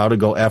tell her how to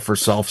go F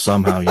herself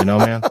somehow,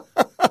 man?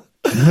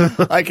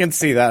 I can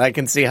see that. I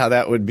can see how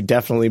that would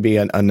definitely be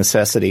a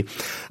necessity.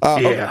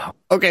 Yeah.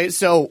 Okay,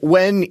 so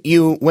when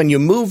you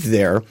moved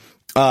there,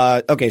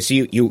 so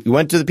you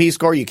went to the Peace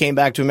Corps, you came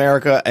back to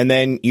America, and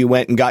then you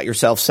went and got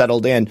yourself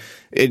settled in.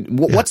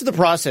 What's the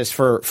process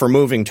for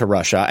moving to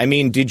Russia? I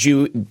mean, did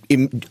you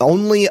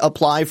only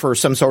apply for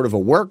some sort of a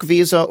work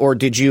visa, or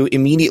did you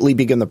immediately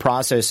begin the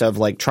process of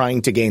like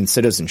trying to gain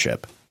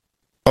citizenship?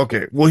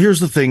 Okay, well, here's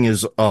the thing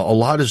is, a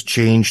lot has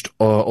changed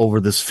over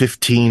this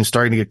 15,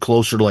 starting to get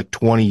closer to like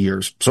 20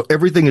 years. So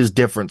everything is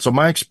different. So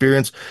my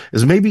experience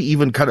is maybe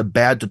even kind of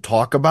bad to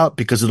talk about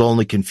because it'll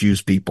only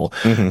confuse people.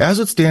 Mm-hmm. As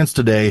it stands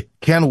today,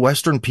 can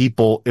Western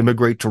people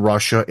immigrate to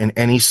Russia in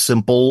any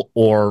simple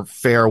or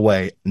fair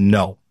way?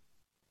 No.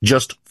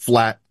 Just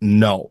flat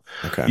no.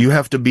 Okay. You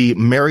have to be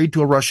married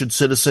to a Russian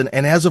citizen,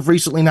 and as of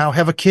recently now,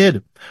 have a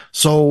kid.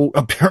 So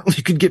apparently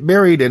you could get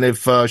married, and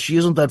if she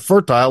isn't that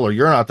fertile, or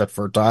you're not that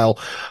fertile,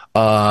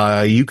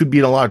 you could be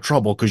in a lot of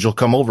trouble, because you'll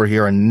come over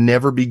here and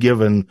never be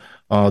given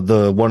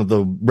one of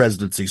the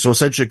residency. So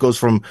essentially it goes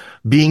from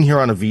being here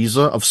on a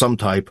visa of some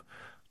type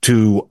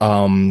to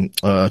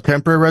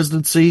temporary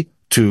residency,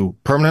 to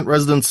permanent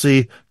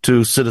residency,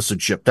 to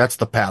citizenship. That's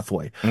the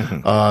pathway.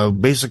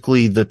 Mm-hmm.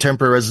 Basically, the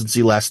temporary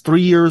residency lasts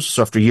 3 years.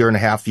 So after a year and a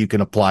half, you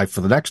can apply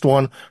for the next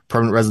one.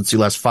 Permanent residency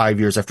lasts 5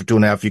 years. After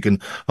 2.5, you can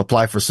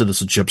apply for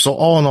citizenship. So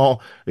all in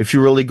all, if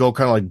you really go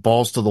kind of like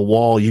balls to the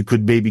wall, you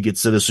could maybe get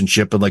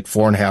citizenship in like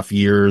 4.5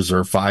 years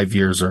or 5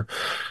 years or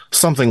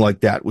something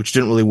like that, which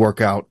didn't really work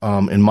out.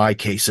 In my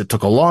case, it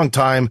took a long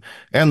time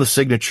and the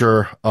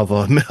signature of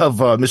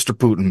Mr.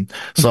 Putin.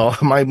 So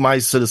my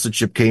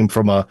citizenship came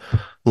from a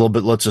little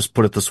bit, let's just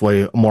put it this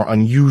way, a more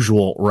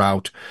unusual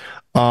route.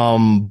 So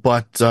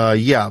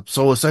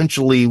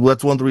essentially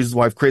that's one of the reasons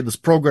why I've created this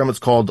program. It's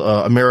called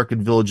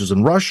American Villages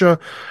in Russia,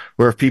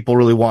 where if people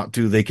really want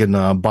to, they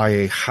can buy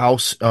a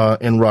house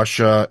in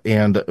Russia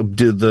and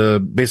do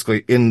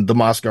basically in the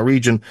Moscow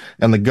region.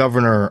 And the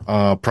governor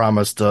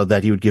promised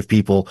that he would give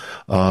people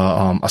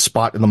a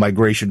spot in the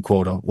migration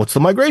quota. What's the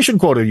migration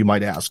quota, you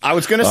might ask? I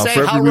was going to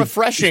say, how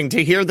refreshing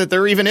to hear that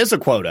there even is a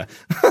quota.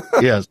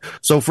 Yes.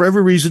 So for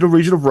every region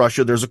of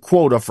Russia, there's a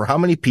quota for how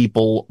many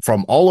people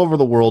from all over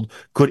the world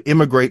could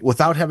immigrate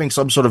without having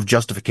some sort of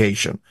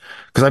justification.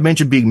 Because I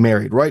mentioned being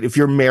married, right? If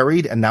you're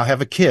married and now have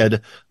a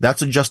kid,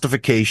 that's a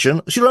justification.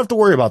 So you don't have to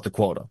worry about the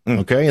quota.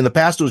 Okay. In the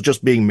past, it was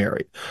just being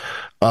married.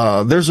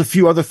 There's a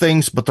few other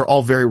things, but they're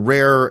all very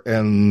rare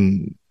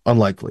and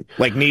unlikely.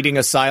 Like needing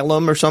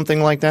asylum or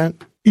something like that?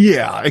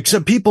 Yeah,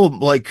 except people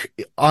like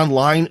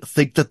online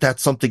think that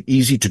that's something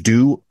easy to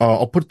do.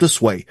 I'll put it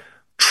this way.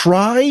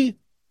 Try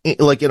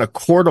like in a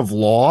court of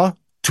law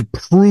to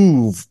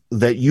prove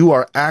that you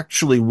are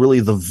actually really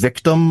the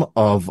victim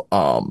of,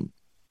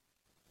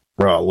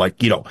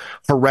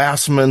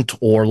 harassment,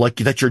 or like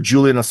that you're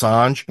Julian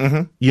Assange.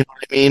 Mm-hmm. You know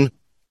what I mean?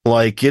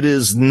 Like, it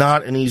is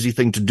not an easy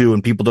thing to do,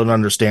 and people don't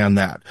understand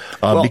that.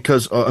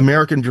 Because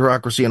American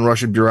bureaucracy and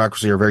Russian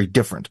bureaucracy are very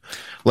different.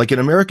 Like in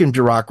American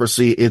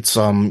bureaucracy, it's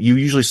you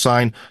usually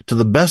sign to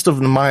the best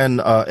of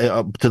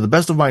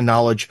my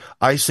knowledge,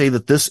 I say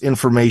that this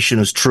information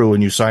is true,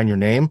 and you sign your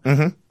name.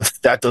 Mm-hmm.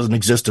 That doesn't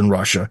exist in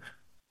Russia.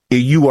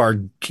 You're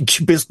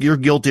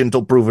guilty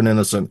until proven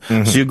innocent.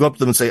 Mm-hmm. So you go up to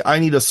them and say, I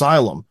need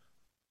asylum.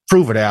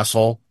 Prove it,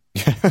 asshole.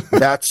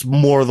 That's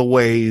more the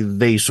way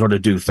they sort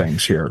of do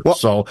things here. Well,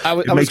 so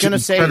it makes it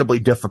incredibly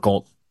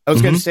difficult. I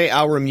was going to say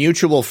our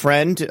mutual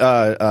friend,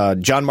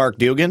 John Mark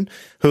Dugan,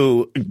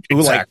 who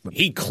exactly.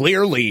 He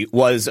clearly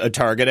was a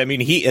target. I mean,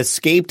 he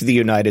escaped the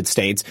United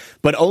States,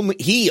 but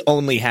he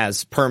only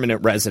has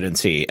permanent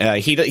residency.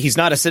 He's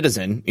not a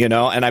citizen,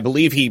 and I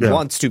believe he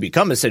wants to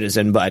become a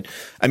citizen. But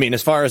I mean,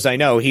 as far as I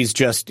know, he's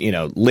just,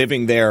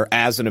 living there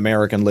as an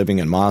American living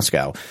in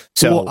Moscow.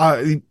 So.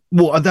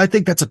 Well, I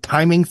think that's a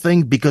timing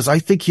thing, because I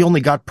think he only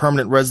got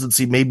permanent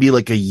residency maybe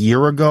like a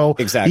year ago.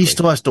 Exactly. He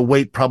still has to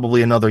wait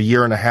probably another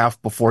year and a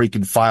half before he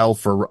can file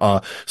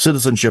for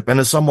citizenship. And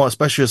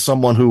especially as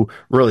someone who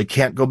really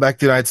can't go back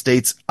to the United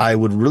States, I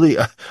would really,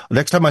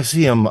 next time I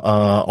see him,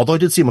 although I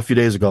did see him a few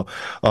days ago,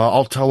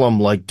 I'll tell him,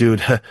 like,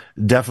 dude,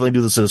 definitely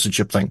do the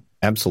citizenship thing.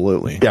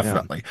 Absolutely.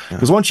 Definitely.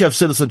 Because once you have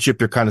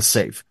citizenship, you're kind of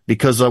safe.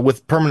 Because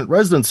with permanent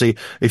residency,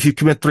 if you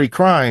commit 3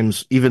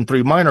 crimes, even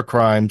 3 minor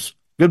crimes,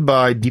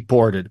 goodbye,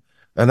 deported.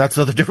 And that's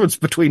another difference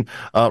between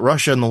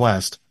Russia and the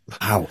West.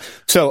 Wow.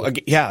 So,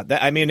 yeah,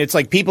 it's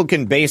like people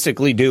can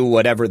basically do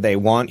whatever they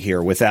want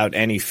here without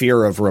any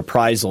fear of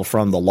reprisal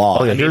from the law.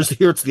 Oh, yeah,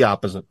 here it's the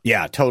opposite.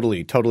 Yeah,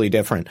 totally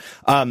different.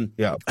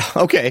 Yeah.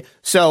 Okay.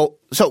 So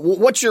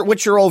what's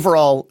your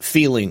overall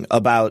feeling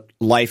about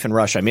life in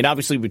Russia? I mean,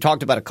 obviously we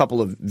talked about a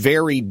couple of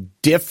very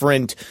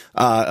different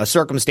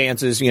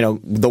circumstances,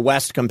 the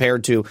West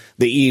compared to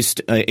the East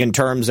in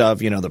terms of,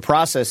 the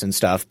process and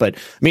stuff. But I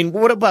mean,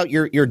 what about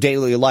your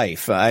daily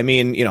life? I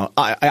mean,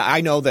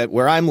 I know that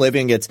where I'm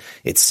living, it's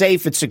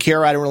safe, it's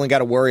secure. I don't really got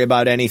to worry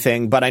about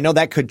anything, but I know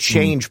that could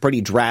change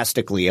pretty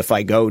drastically if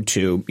I go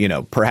to,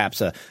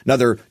 perhaps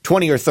another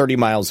 20 or 30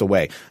 miles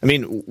away. I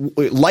mean,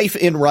 life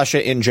in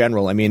Russia in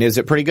general, I mean, is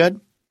it pretty good?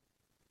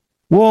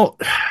 Well,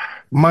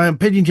 my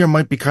opinion here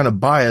might be kind of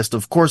biased.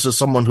 Of course, as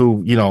someone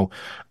who,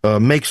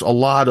 makes a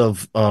lot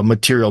of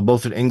material,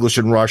 both in English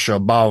and Russia,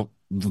 about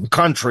the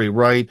country,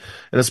 right?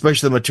 And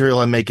especially the material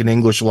I make in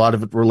English, a lot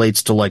of it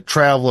relates to like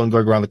travel and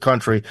going around the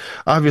country.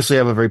 Obviously, I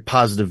have a very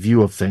positive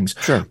view of things.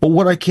 Sure. But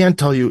what I can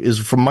tell you is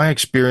from my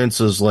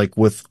experiences, like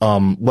with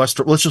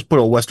Western, let's just put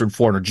a Western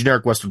foreigner,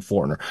 generic Western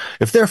foreigner.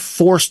 If they're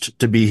forced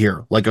to be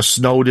here, like a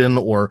Snowden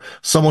or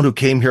someone who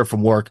came here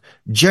from work,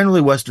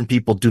 generally Western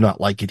people do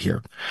not like it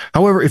here.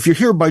 However, if you're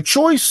here by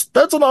choice,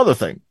 that's another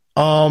thing.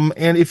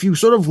 And if you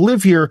sort of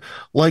live here,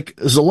 like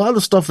there's a lot of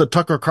the stuff that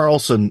Tucker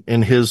Carlson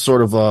in his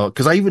sort of,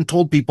 cause I even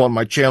told people on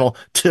my channel,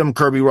 Tim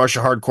Kirby, Russia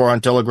Hardcore on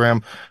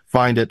Telegram,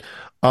 find it.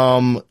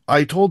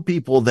 I told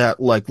people that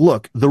like,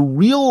 look, the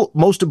real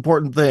most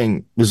important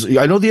thing is,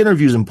 I know the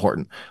interview is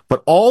important,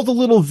 but all the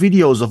little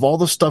videos of all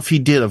the stuff he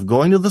did of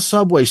going to the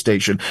subway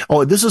station.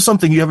 Oh, this is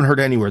something you haven't heard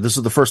anywhere. This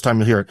is the first time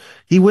you'll hear it.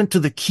 He went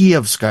to the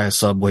Kievskaya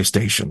subway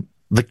station,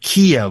 the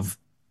Kiev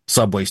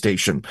subway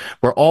station,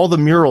 where all the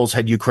murals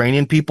had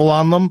Ukrainian people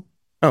on them.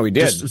 Oh, he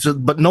did.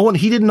 But no one,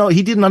 he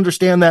didn't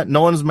understand that.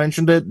 No one's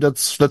mentioned it.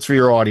 That's for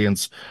your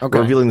audience. Okay.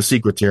 We're revealing the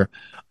secrets here.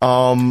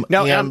 I'm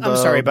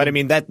sorry, but I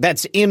mean,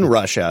 that's in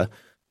Russia,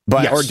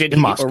 but,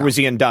 yes, or was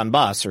he in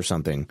Donbass or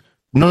something?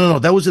 No.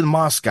 That was in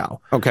Moscow.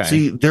 Okay.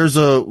 See, that's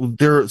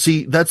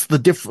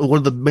one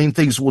of the main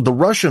things. Well, the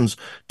Russians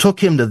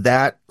took him to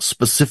that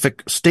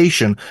specific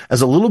station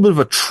as a little bit of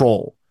a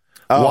troll.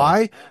 Oh.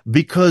 Why?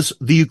 Because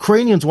the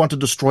Ukrainians want to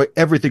destroy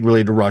everything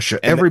related to Russia.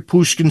 Every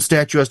Pushkin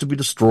statue has to be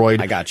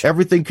destroyed. I got you.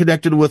 Everything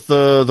connected with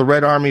the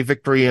Red Army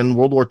victory in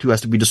World War II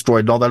has to be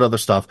destroyed and all that other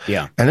stuff.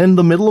 Yeah. And in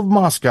the middle of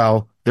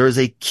Moscow, there is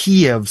a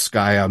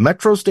Kievskaya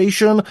metro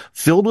station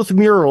filled with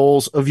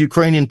murals of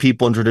Ukrainian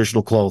people in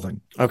traditional clothing.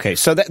 Okay,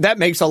 so that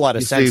makes a lot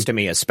of sense to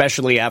me,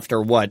 especially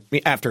after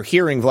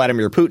hearing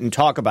Vladimir Putin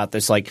talk about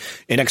this like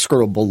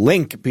inexorable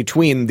link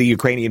between the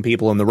Ukrainian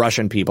people and the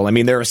Russian people. I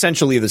mean, they're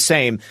essentially the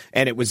same,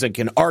 and it was like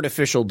an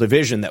artificial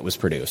division that was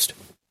produced.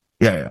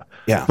 Yeah.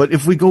 But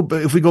if we go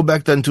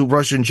back then to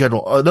Russia in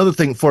general, another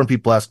thing foreign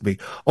people ask me,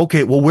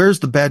 okay, well,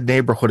 where's the bad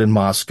neighborhood in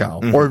Moscow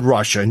or in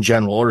Russia in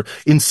general or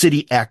in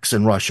city X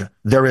in Russia?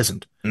 There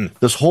isn't.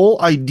 This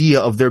whole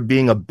idea of there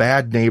being a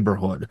bad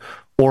neighborhood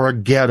or a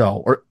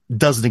ghetto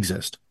doesn't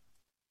exist.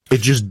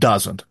 It just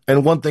doesn't.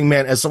 And one thing,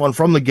 man, as someone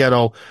from the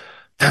ghetto,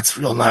 that's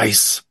real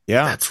nice.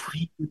 Yeah. That's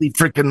really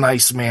freaking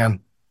nice,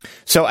 man.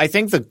 So I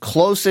think the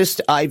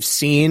closest I've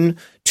seen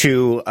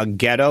to a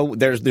ghetto,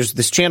 there's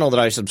this channel that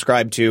I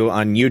subscribe to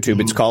on YouTube.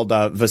 It's called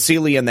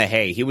Vasily in the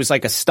Hay. He was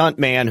like a stunt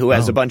man who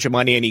has a bunch of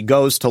money, and he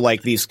goes to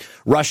like these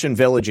Russian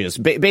villages,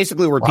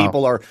 basically where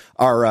people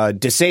are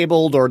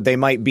disabled, or they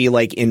might be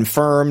like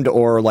infirmed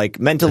or like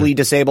mentally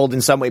disabled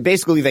in some way.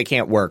 Basically, they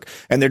can't work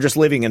and they're just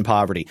living in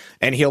poverty.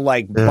 And he'll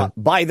like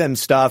buy them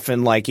stuff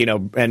and like,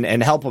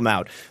 and help them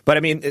out. But I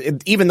mean,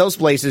 even those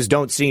places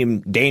don't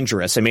seem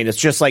dangerous. I mean, it's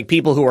just like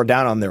people who are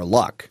down on their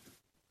luck.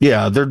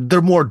 Yeah,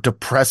 they're more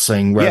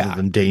depressing rather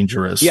than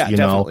dangerous. Yeah, you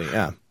definitely.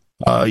 know?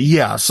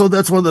 Yeah. So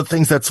that's one of the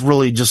ththings that's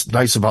really just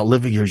nice about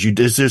living here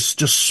is there's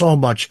just so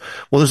much.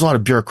 Well, there's a lot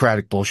of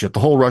bureaucratic bullshit. The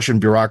whole Russian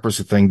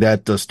bureaucracy thing,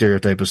 that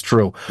stereotype is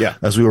true. Yeah.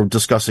 As we were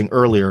discussing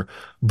earlier.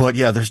 But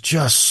yeah, there's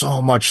just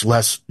so much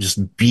less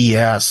just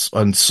BS.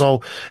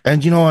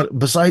 And you know what?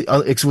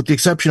 Besides, with the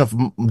exception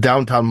of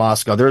downtown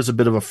Moscow, there is a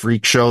bit of a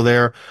freak show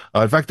there.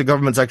 In fact, the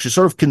government's actually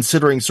sort of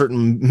considering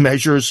certain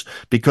measures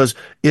because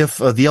if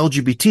the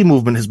LGBT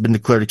movement has been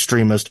declared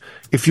extremist,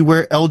 if you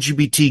wear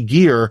LGBT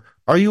gear,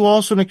 are you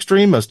also an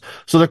extremist?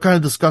 So they're kind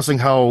of discussing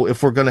how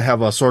if we're going to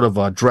have a sort of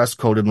a dress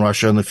code in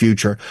Russia in the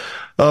future.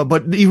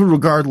 But even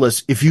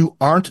regardless, if you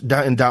aren't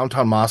in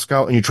downtown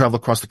Moscow and you travel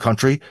across the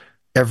country,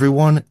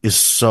 everyone is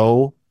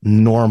so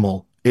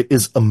normal. It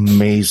is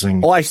amazing.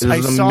 Oh,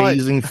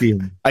 amazing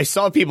feeling. I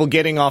saw people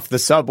getting off the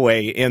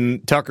subway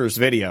in Tucker's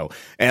video,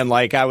 and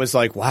like I was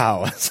like,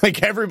 wow, it's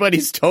like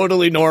everybody's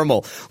totally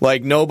normal.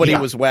 Like nobody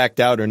was whacked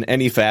out in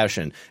any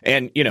fashion.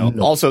 And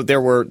also there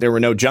were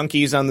no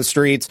junkies on the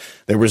streets.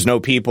 There was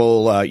no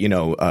people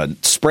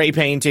spray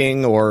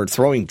painting or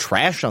throwing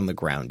trash on the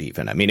ground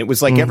even. I mean, it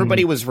was like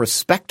everybody was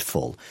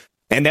respectful.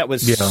 And that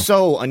was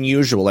so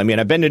unusual. I mean,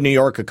 I've been to New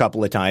York a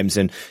couple of times,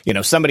 and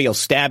somebody will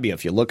stab you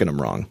if you look at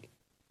them wrong.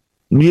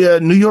 Yeah,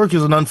 New York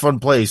is an unfun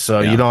place.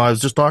 I was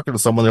just talking to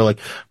someone. They're like,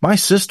 my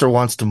sister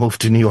wants to move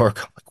to New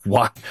York. I'm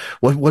like,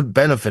 why? What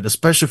benefit?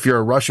 Especially if you're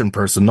a Russian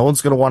person. No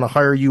one's going to want to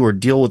hire you or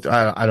deal with.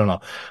 I don't know.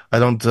 I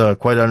don't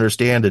quite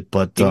understand it,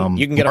 but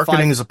you can get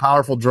marketing is a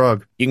powerful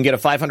drug. You can get a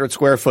 500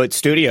 square foot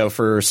studio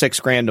for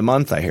 $6,000 a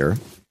month, I hear.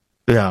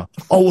 Yeah.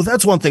 Oh, well,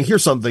 that's one thing.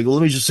 Here's something.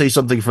 Let me just say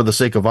something for the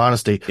sake of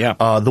honesty. Yeah.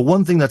 The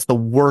one thing that's the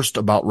worst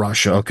about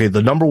Russia, okay,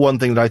 the number one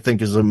thing that I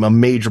think is a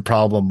major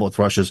problem with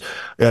Russia is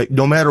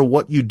no matter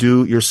what you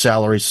do, your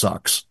salary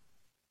sucks.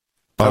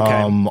 Okay.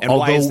 And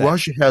although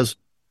Russia has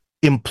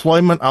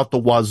employment out the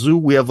wazoo,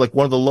 we have like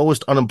one of the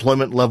lowest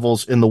unemployment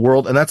levels in the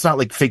world, and that's not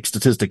like fake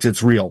statistics.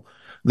 It's real.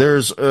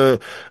 There's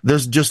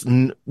just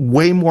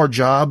way more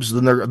jobs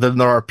than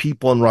there are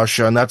people in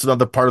Russia, and that's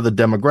another part of the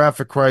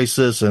demographic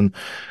crisis and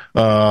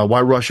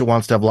why Russia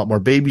wants to have a lot more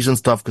babies and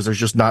stuff, because there's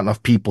just not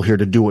enough people here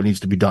to do what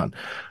needs to be done.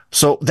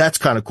 So that's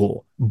kind of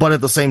cool. But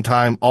at the same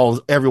time,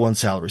 everyone's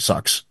salary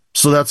sucks.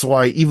 So that's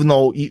why, even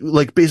though,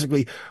 like,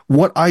 basically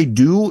what I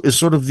do is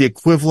sort of the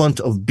equivalent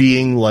of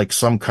being like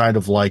some kind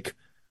of like,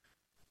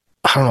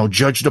 I don't know,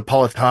 Judge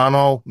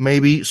Napolitano,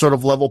 maybe sort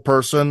of level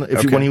person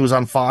when he was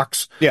on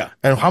Fox. Yeah.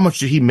 And how much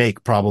did he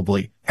make?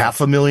 Probably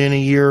 $500,000 a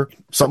year,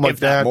 something if like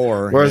that.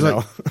 More, whereas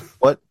like,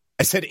 what?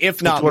 I said,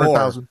 if not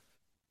more.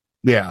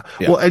 Yeah.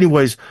 Well,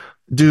 anyways,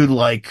 dude,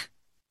 like,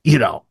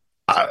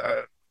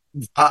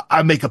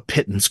 I make a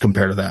pittance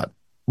compared to that,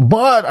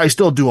 but I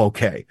still do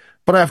okay.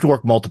 But I have to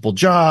work multiple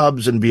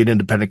jobs and be an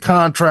independent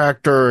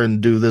contractor and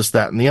do this,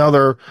 that, and the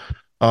other.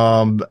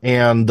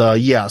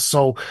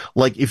 So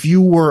like if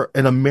you were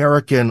an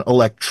American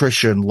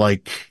electrician,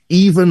 like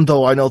even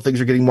though I know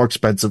things are getting more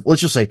expensive,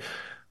 let's just say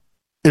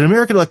an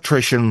American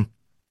electrician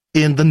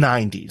in the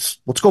 90s,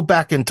 let's go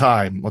back in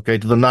time, okay,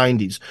 to the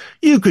 90s,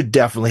 you could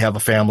definitely have a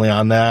family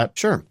on that.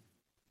 Sure.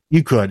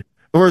 You could.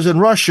 Whereas in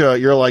Russia,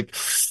 you're like,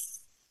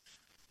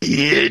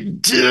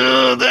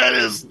 that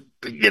is,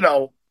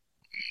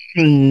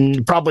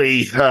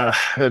 probably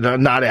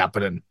not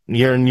happening.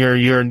 You're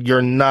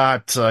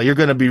not you're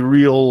going to be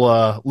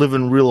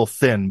living real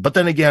thin. But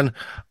then again,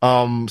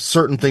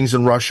 certain things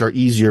in Russia are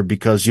easier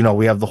because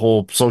we have the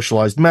whole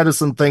socialized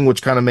medicine thing,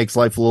 which kind of makes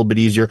life a little bit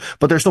easier.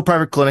 But there's still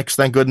private clinics,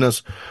 thank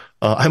goodness.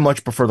 I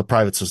much prefer the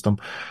private system.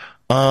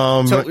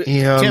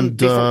 Tim,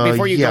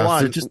 before you go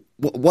on,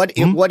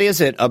 what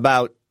is it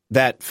about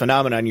that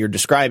phenomenon you're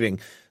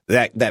describing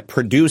that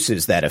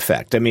produces that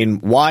effect? I mean,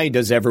 why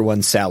does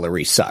everyone's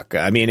salary suck?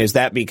 I mean, is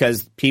that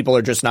because people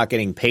are just not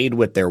getting paid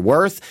what they're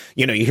worth?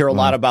 You hear a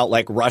lot about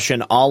like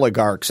Russian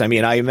oligarchs. I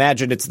mean, I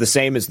imagine it's the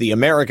same as the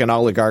American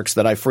oligarchs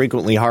that I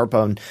frequently harp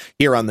on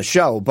here on the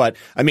show. But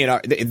I mean,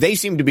 they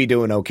seem to be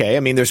doing okay.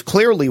 I mean, there's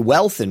clearly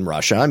wealth in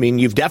Russia. I mean,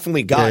 you've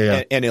definitely got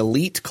an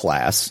elite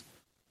class.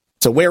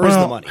 So where is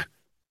the money?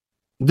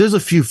 There's a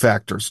few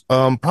factors.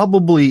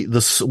 Probably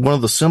one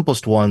of the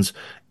simplest ones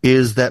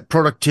is that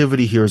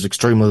productivity here is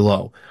extremely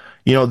low.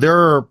 There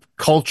are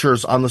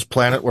cultures on this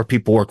planet where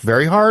people work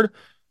very hard,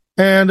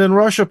 and in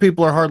Russia,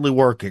 people are hardly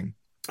working.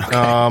 Okay.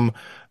 And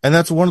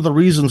that's one of the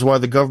reasons why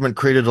the government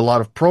created a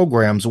lot of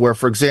programs where,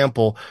 for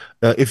example,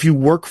 if you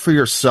work for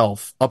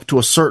yourself up to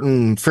a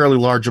certain fairly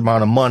large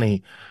amount of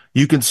money,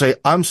 you can say,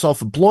 I'm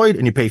self-employed,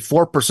 and you pay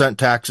 4%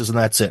 taxes, and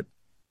that's it.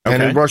 Okay.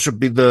 And in Russia,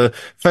 the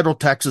federal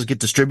taxes get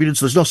distributed,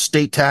 so there's no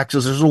state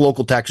taxes, there's no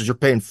local taxes. You're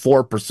paying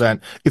 4%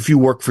 if you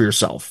work for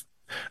yourself.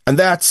 And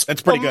that's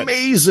pretty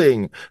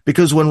amazing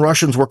because when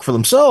Russians work for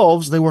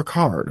themselves, they work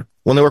hard.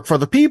 When they work for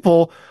other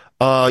people,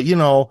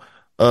 the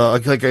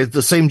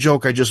same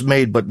joke I just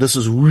made, but this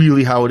is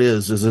really how it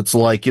is it's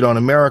like, in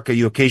America,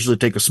 you occasionally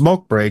take a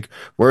smoke break,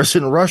 whereas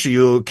in Russia,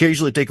 you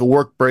occasionally take a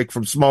work break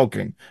from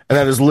smoking. And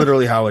that is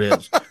literally how it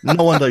is.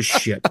 No one does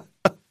shit.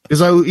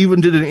 Because I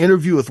even did an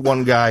interview with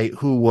one guy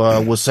who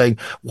was saying,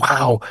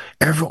 wow,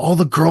 all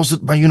the girls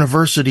at my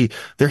university,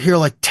 they're here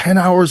like 10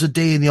 hours a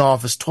day in the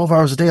office, 12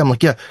 hours a day. I'm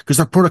like, yeah, because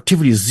their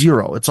productivity is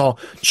zero. It's all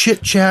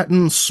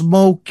chit-chatting,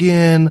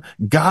 smoking,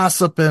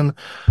 gossiping.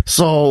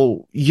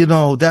 So,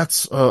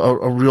 that's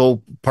a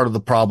real part of the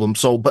problem.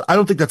 So, but I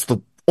don't think that's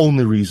the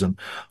only reason.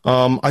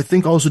 I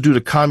think also due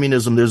to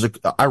communism,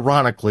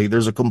 ironically,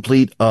 there's a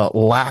complete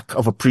lack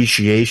of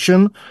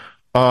appreciation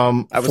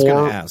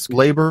for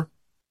labor.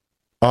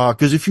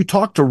 Because if you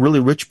talk to really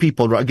rich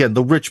people, again,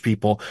 the rich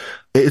people,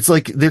 it's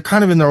like they're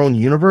kind of in their own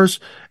universe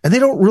and they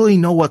don't really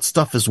know what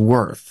stuff is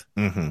worth,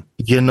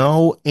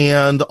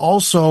 and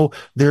also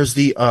there's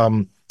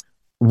the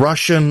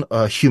Russian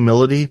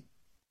humility,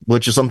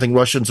 which is something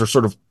Russians are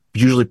sort of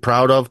usually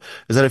proud of,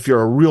 is that if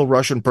you're a real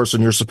Russian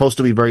person, you're supposed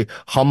to be very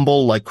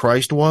humble like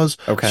Christ was.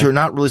 Okay. So you're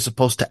not really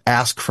supposed to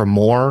ask for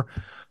more.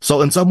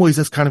 So in some ways,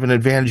 that's kind of an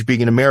advantage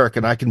being an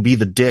American. I can be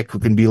the dick who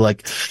can be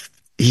like,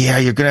 yeah,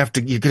 you're gonna have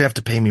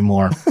to pay me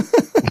more,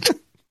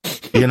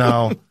 and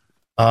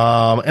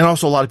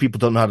also a lot of people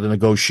don't know how to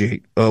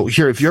negotiate.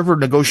 Here, if you're ever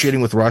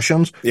negotiating with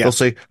Russians, they'll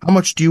say, "How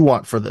much do you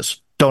want for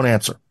this?" Don't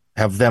answer.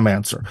 have them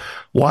answer.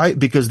 Why?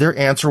 Because their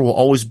answer will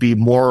always be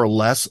more or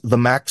less the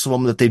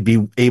maximum that they'd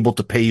be able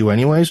to pay you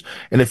anyways.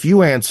 And if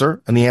you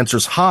answer and the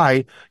answer's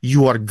high,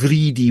 you are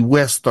greedy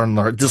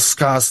Westerner,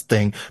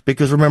 disgusting.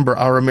 Because remember,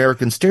 our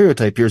American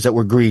stereotype here is that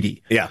we're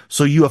greedy. Yeah.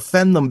 So you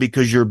offend them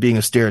because you're being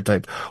a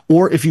stereotype.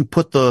 Or if you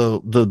put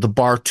the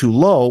bar too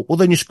low, well,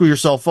 then you screw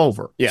yourself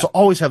over. Yeah. So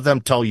always have them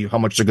tell you how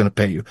much they're going to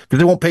pay you, because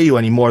they won't pay you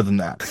any more than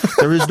that.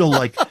 There is no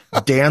like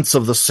dance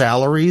of the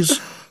salaries.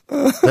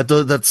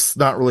 That's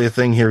not really a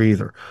thing here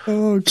either.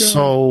 Oh, God.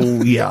 So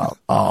yeah,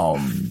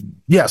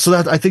 so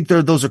that I think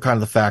those are kind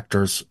of the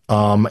factors.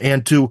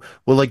 And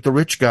like the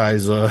rich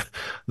guys,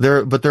 they're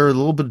a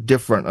little bit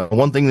different.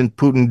 One thing that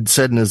Putin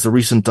said in his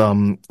recent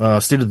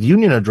State of the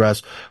Union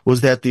address was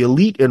that the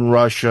elite in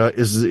Russia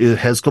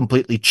has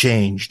completely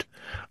changed.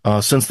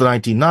 Since the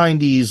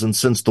 1990s and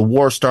since the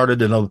war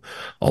started and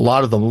a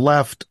lot of them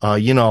left, a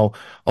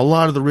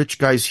lot of the rich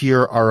guys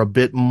here are a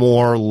bit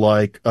more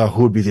like,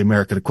 who would be the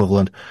American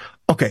equivalent?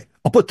 Okay,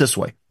 I'll put it this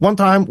way. One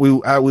time we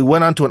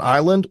went onto an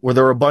island where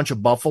there were a bunch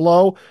of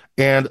buffalo,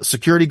 and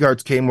security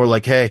guards came and were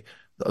like, hey,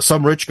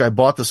 some rich guy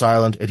bought this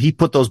island and he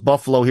put those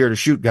buffalo here to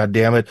shoot,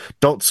 goddammit.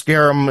 Don't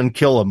scare them and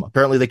kill them.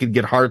 Apparently they could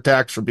get heart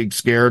attacks from being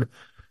scared.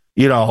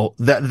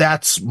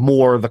 That's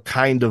more the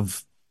kind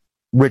of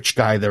rich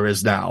guy there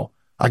is now.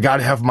 I got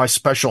to have my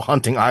special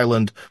hunting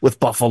island with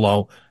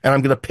buffalo, and I'm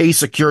going to pay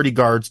security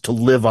guards to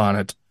live on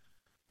it.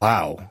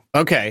 Wow.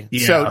 Okay.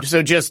 Yeah.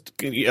 So just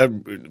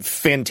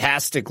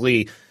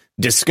fantastically,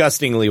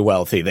 disgustingly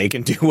wealthy. They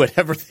can do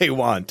whatever they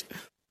want.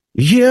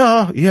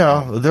 Yeah.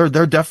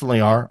 There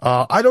definitely are.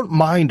 I don't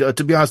mind,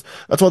 to be honest.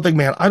 That's one thing,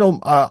 man. I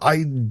don't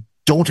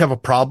have a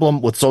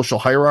problem with social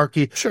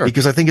hierarchy. Sure.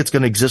 Because I think it's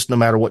going to exist no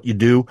matter what you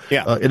do.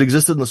 Yeah. It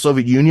existed in the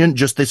Soviet Union,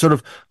 just they sort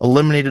of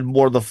eliminated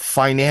more the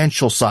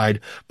financial side,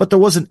 but there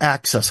was an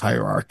access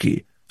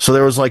hierarchy. So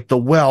there was like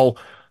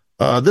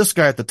this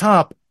guy at the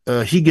top,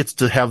 he gets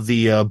to have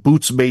the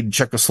boots made in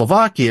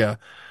Czechoslovakia.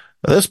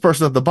 This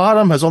person at the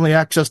bottom has only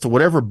access to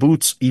whatever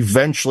boots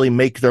eventually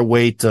make their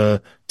way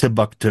to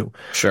Timbuktu.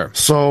 Sure.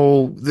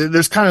 So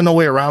there's kind of no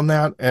way around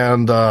that.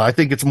 And I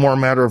think it's more a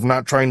matter of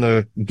not trying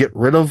to get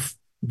rid of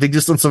the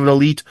existence of an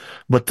elite,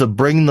 but to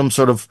bring them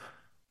sort of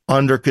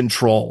under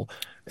control.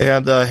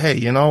 And,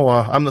 hey,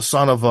 I'm the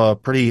son of a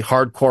pretty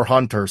hardcore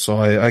hunter, so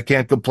I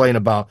can't complain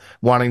about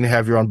wanting to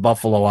have your own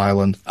Buffalo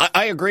Island.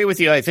 I agree with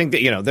you. I think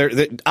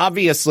that,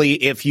 obviously,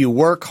 if you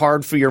work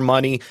hard for your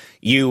money,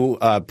 you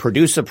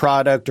produce a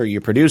product or you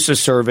produce a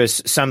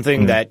service,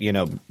 something that,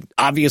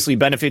 obviously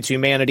benefits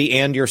humanity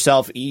and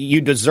yourself,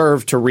 you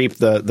deserve to reap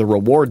the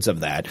rewards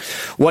of that.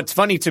 What's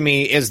funny to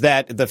me is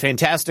that the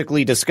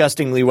fantastically,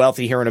 disgustingly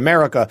wealthy here in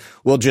America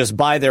will just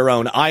buy their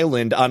own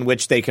island on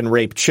which they can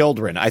rape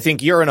children. I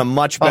think you're in a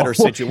much better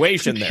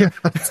situation there.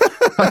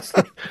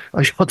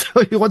 I'll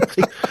tell you one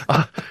thing.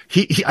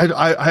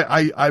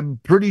 I'm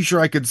pretty sure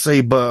I could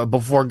say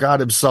before God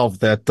himself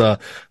that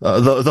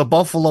the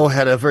buffalo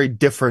had a very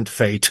different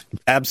fate.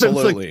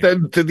 Absolutely.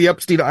 Than to the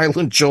Epstein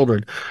Island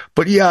children.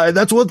 But yeah,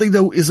 that's one thing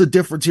that is a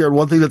difference here. And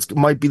one thing that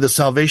might be the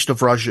salvation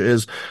of Russia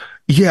is,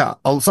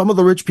 some of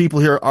the rich people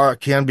here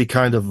can be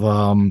kind of,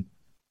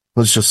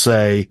 let's just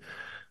say,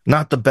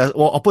 not the best.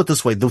 Well, I'll put it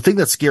this way. The thing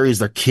that's scary is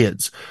their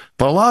kids.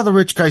 But a lot of the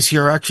rich guys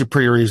here are actually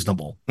pretty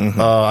reasonable. Mm-hmm.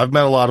 I've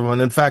met a lot of them.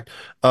 And in fact,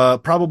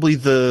 probably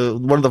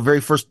one of the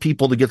very first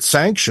people to get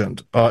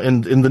sanctioned,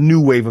 in the new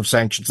wave of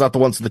sanctions, not the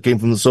ones that came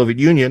from the Soviet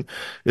Union,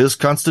 is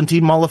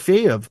Konstantin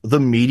Malafeyev, the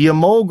media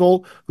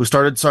mogul who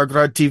started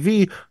Tsargrad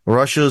TV,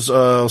 Russia's,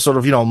 sort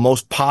of,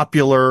 most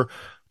popular,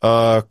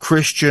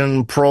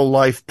 Christian,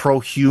 pro-life,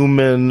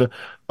 pro-human,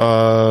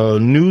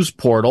 news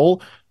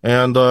portal.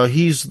 And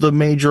he's the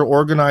major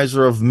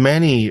organizer of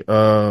many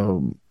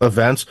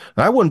events.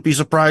 And I wouldn't be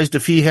surprised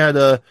if he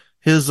had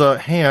his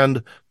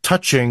hand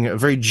touching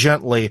very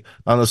gently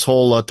on this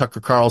whole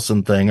Tucker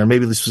Carlson thing, or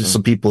maybe there's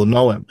some people who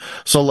know him.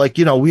 So,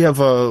 we have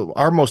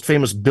our most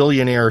famous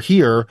billionaire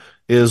here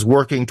is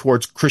working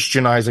towards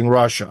Christianizing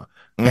Russia.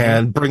 Mm-hmm.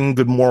 And bringing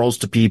good morals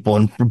to people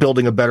and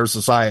building a better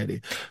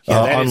society.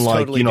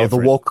 Unlike, totally the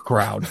woke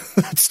crowd.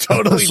 That's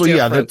totally so, different.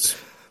 Yeah, that's...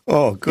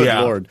 Oh, good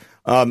Lord.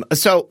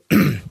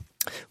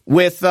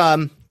 With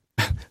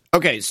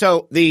okay,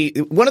 so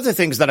one of the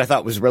things that I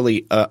thought was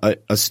really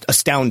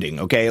astounding,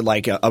 okay,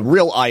 like a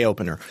real eye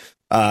opener,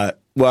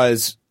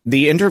 was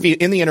the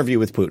interview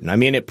with Putin. I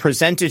mean, it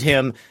presented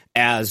him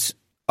as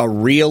a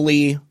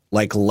really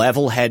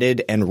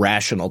level-headed and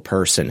rational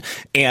person,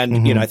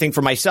 and I think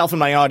for myself and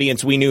my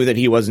audience, we knew that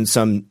he wasn't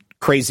some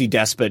crazy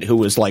despot who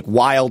was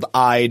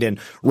wild-eyed and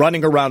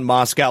running around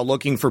Moscow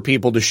looking for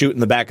people to shoot in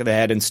the back of the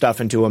head and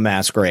stuff into a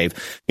mass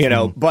grave,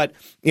 But,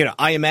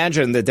 I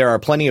imagine that there are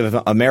plenty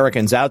of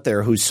Americans out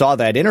there who saw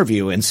that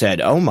interview and said,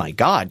 oh, my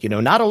God,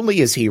 not only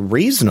is he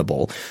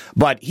reasonable,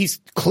 but he's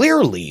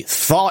clearly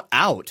thought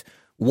out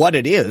what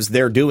it is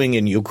they're doing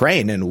in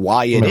Ukraine and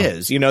why it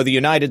is. You know, the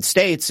United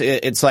States,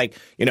 it's like,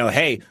 you know,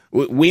 hey,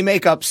 we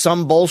make up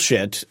some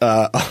bullshit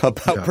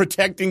about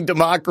protecting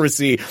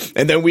democracy,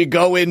 and then we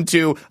go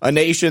into a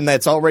nation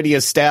that's already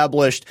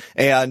established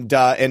and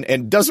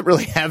doesn't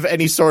really have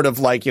any sort of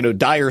like, you know,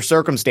 dire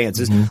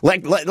circumstances.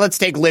 Like let's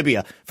take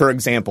Libya for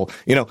example.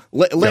 You know,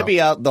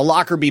 Libya, the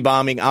Lockerbie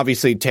bombing,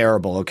 obviously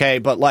terrible. Okay,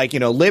 but like, you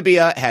know,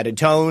 Libya had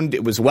atoned;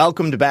 it was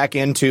welcomed back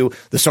into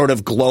the sort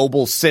of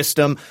global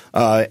system,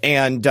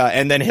 and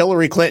then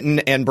Hillary Clinton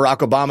and Barack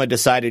Obama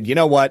decided, you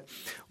know what?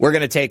 We're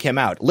going to take him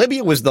out.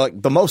 Libya was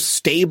the most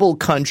stable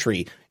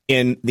country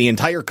in the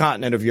entire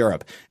continent of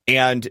Europe.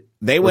 And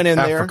they went in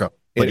Africa.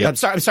 there. I'm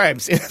sorry. I'm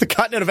the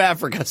continent of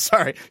Africa.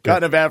 Sorry.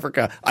 Continent of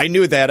Africa. I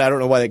knew that. I don't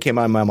know why that came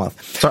out of my mouth.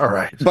 It's all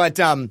right. But,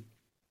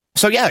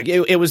 so yeah,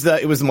 it was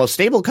the most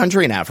stable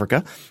country in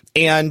Africa,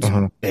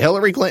 and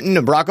Hillary Clinton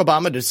and Barack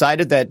Obama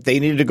decided that they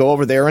needed to go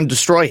over there and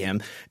destroy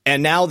him.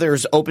 And now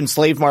there's open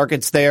slave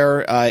markets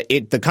there.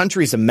 The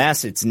country's a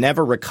mess. It's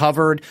never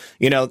recovered.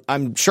 You know,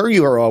 I'm sure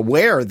you are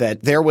aware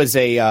that there was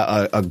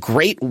a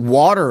great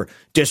water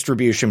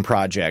distribution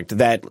project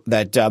that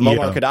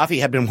Muammar Gaddafi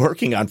had been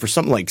working on for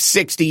something like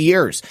 60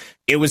 years.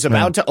 It was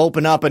about to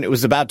open up, and it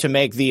was about to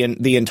make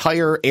the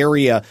entire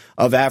area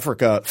of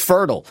Africa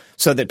fertile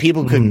so that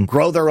people could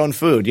grow their own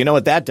food. You know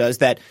what that does?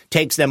 That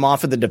takes them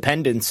off of the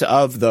dependence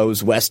of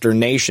those Western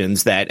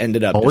nations that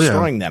ended up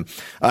destroying them.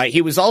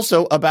 He was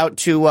also about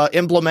to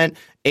implement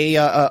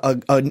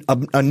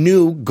a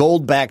new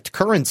gold-backed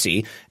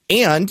currency,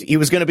 and he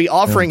was going to be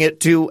offering it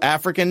to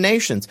African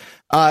nations.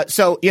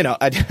 So, you know,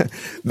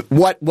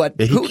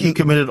 he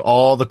committed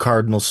all the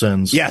cardinal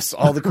sins. Yes,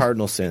 all the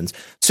cardinal sins.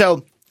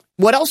 So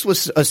what else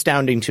was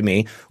astounding to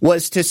me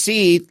was to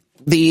see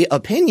the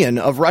opinion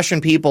of Russian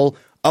people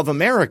of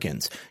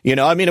Americans. You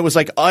know, I mean, it was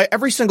like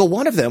every single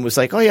one of them was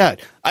like, oh, yeah,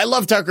 I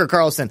love Tucker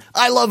Carlson.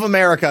 I love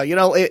America. You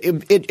know,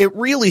 it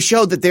really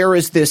showed that there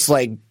is this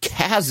like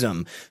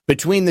chasm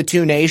between the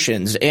two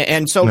nations.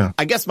 And so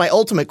I guess my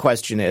ultimate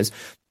question is,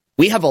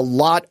 we have a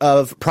lot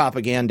of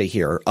propaganda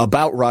here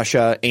about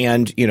Russia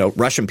and, you know,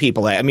 Russian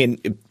people. I mean,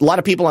 a lot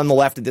of people on the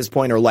left at this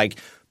point are like,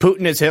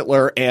 Putin is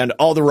Hitler and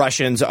all the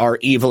Russians are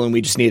evil and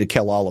we just need to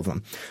kill all of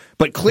them.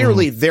 But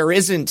clearly there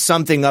isn't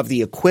something of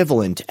the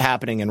equivalent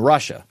happening in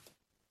Russia.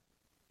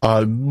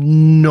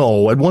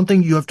 No. And one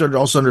thing you have to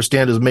also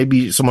understand is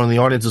maybe someone in the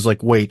audience is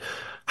like, wait,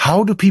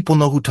 how do people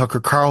know who Tucker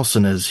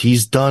Carlson is?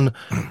 He's done,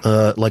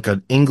 like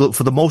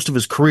for the most of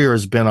his career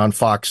has been on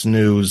Fox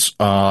News,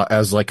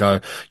 as like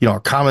a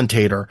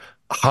commentator.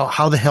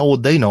 How the hell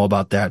would they know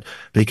about that?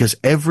 Because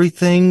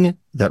everything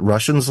that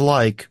Russians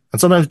like, and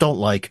sometimes don't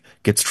like,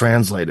 gets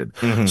translated.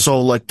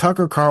 So like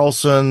Tucker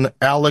Carlson,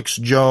 Alex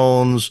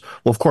Jones,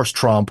 well, of course,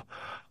 Trump,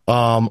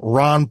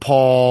 Ron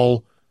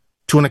Paul,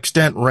 to an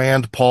extent,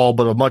 Rand Paul,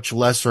 but a much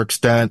lesser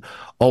extent.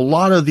 A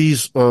lot of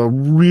these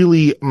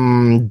really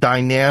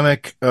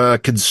dynamic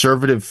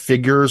conservative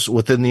figures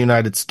within the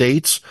United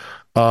States,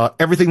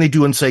 everything they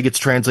do and say gets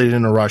translated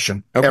into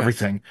Russian. Okay.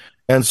 Everything.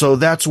 And so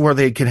that's where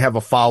they can have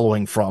a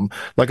following from.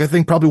 Like, I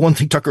think probably one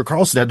thing Tucker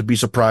Carlson had to be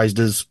surprised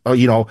is,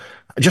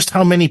 just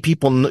how many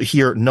people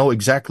here know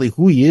exactly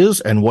who he is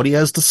and what he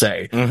has to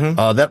say.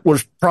 That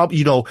was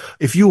probably,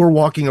 if you were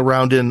walking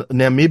around in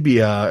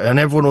Namibia and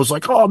everyone was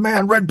like, oh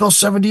man, Red Pill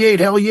 78,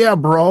 hell yeah,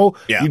 bro.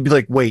 Yeah. You'd be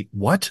like, wait,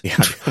 what?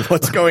 Yeah.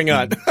 What's going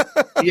on?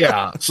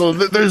 Yeah. So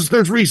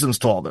there's reasons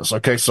to all this.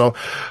 Okay. So,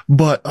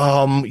 but,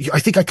 I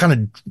think I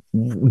kind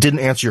of didn't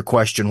answer your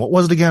question. What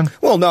was it again?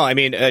 Well, no, I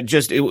mean,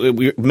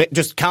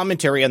 just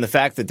commentary on the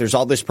fact that there's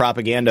all this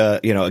propaganda,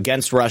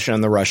 against Russia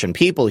and the Russian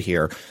people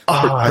here,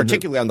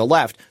 particularly on the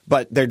left.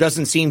 But there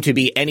doesn't seem to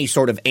be any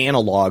sort of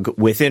analog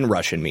within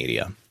Russian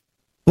media.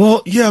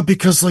 Well, yeah,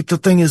 because like the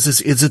thing is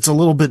it's a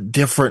little bit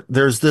different.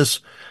 There's this,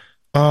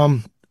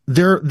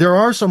 there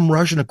are some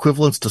Russian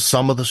equivalents to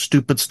some of the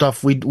stupid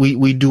stuff we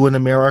do in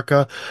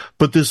America,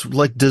 but this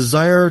like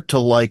desire to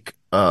like,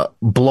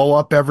 blow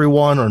up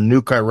everyone or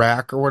nuke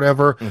Iraq or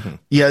whatever.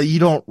 Yeah, you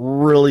don't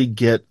really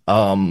get,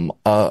 a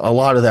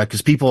lot of that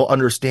because people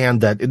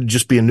understand that it'd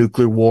just be a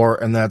nuclear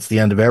war and that's the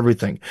end of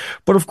everything.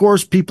 But of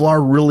course, people are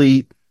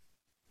really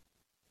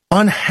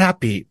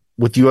unhappy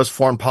with U.S.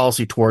 foreign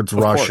policy towards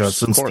Russia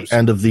since the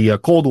end of the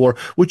Cold War,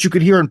 which you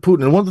could hear in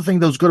Putin. And one of the things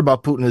that was good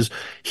about Putin is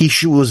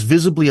he was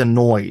visibly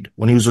annoyed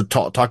when he was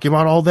talking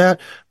about all that,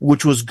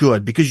 which was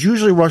good because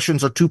usually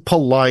Russians are too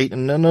polite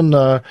and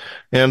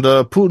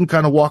Putin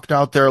kind of walked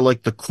out there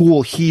like the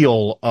cool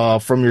heel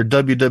from your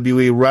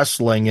WWE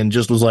wrestling and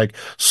just was like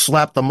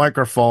slapped the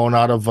microphone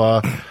out of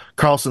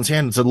Carlson's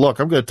hand and said, look,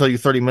 I'm going to tell you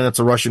 30 minutes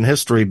of Russian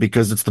history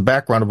because it's the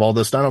background of all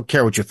this. And I don't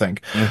care what you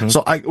think.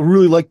 So I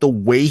really like the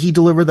way he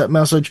delivered that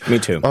message. Me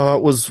too.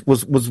 Was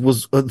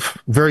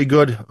very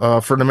good,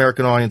 for an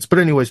American audience. But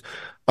anyways,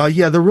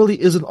 yeah, there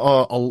really isn't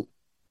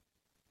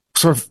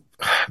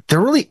there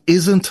really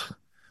isn't,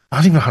 I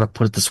don't even know how to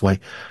put it this way.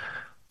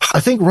 I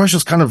think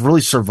Russia's kind of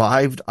really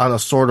survived on a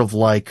sort of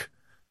like,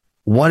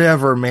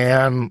 whatever,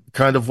 man,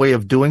 kind of way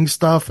of doing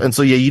stuff. And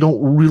so, yeah, you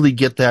don't really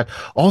get that.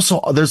 Also,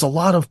 there's a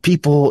lot of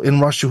people in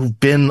Russia who've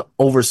been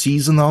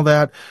overseas and all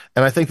that.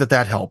 And I think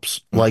that helps.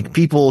 Mm-hmm. Like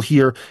people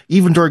here,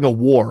 even during a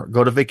war,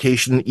 go to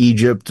vacation in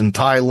Egypt and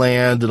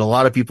Thailand. And a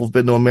lot of people have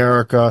been to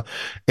America.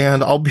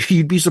 And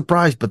you'd be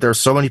surprised, but there are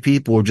so many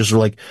people who are just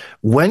like,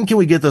 when can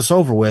we get this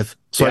over with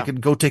so I can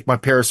go take my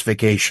Paris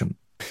vacation?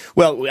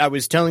 Well, I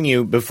was telling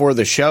you before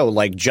the show,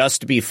 like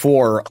just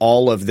before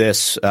all of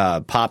this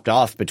popped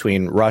off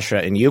between Russia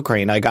and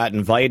Ukraine, I got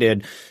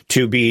invited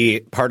to be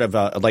part of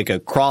a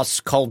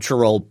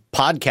cross-cultural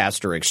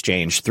podcaster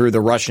exchange through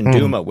the Russian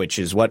Duma, which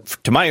is what,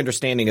 to my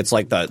understanding, it's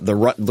like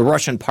the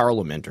Russian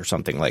parliament or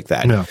something like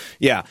that.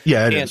 Yeah,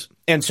 it is.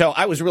 And so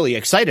I was really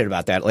excited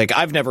about that. Like,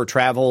 I've never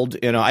traveled,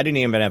 I didn't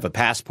even have a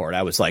passport.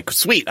 I was like,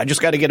 sweet, I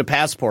just got to get a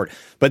passport.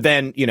 But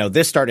then,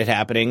 this started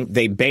happening.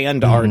 They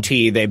banned RT,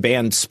 they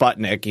banned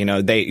Sputnik,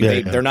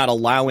 they're not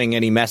allowing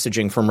any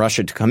messaging from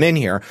Russia to come in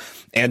here.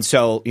 And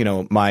so,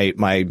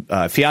 my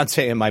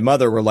fiance and my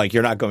mother were like,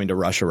 you're not going to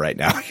Russia right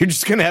now. You're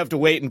just going to have to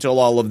wait until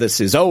all of this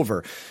is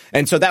over.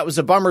 And so that was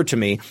a bummer to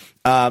me.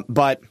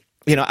 But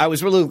I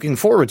was really looking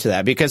forward to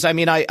that because,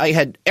 I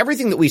had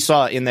everything that we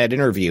saw in that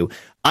interview,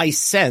 I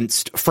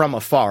sensed from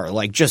afar,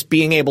 like just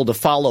being able to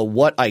follow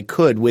what I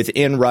could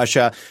within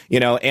Russia,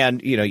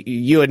 and,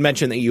 you had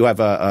mentioned that you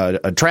have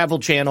a travel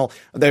channel.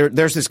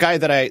 There's this guy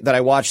that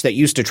I watched that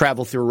used to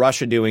travel through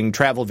Russia doing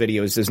travel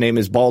videos. His name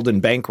is Bald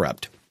and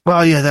Bankrupt.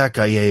 Well, yeah, that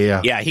guy,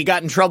 yeah. Yeah, he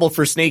got in trouble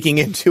for sneaking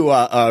into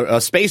a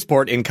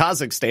spaceport in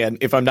Kazakhstan,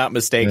 if I'm not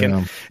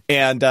mistaken,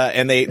 and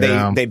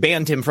they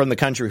banned him from the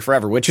country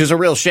forever, which is a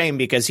real shame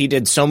because he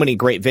did so many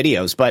great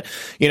videos. But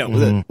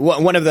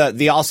one of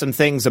the awesome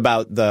things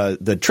about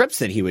the trips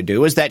that he would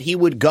do is that he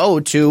would go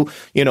to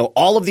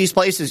all of these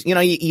places.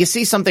 You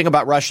see something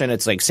about Russia, and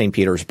it's like St.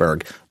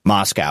 Petersburg,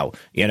 Moscow.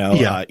 You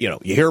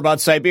hear about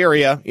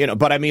Siberia.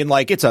 But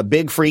it's a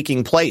big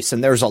freaking place,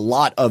 and there's a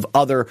lot of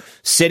other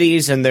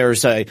cities, and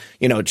there's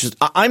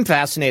I'm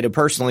fascinated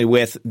personally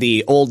with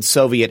the old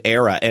Soviet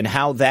era and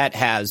how that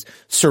has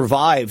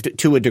survived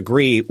to a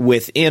degree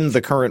within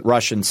the current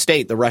Russian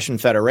state, the Russian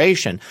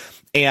Federation.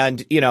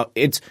 And,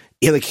 it's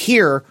like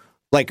here,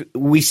 like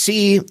we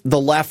see the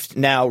left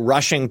now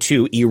rushing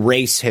to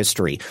erase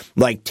history,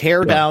 like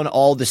tear down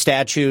all the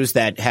statues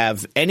that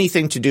have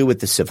anything to do with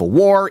the Civil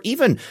War,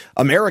 even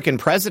American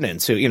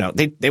presidents who,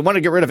 they want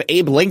to get rid of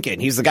Abe Lincoln.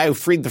 He's the guy who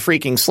freed the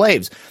freaking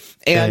slaves.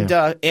 And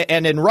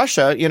and in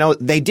Russia,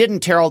 they didn't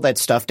tear all that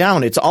stuff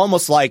down. It's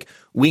almost like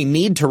we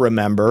need to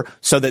remember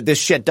so that this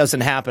shit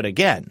doesn't happen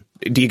again.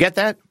 Do you get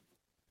that?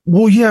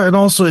 Well, yeah, and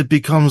also it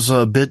becomes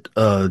a bit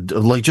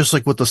just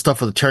like with the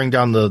stuff of the tearing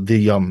down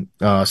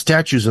the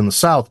statues in the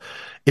South,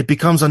 it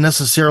becomes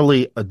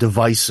unnecessarily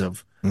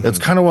divisive. Mm-hmm. It's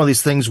kind of one of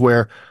these things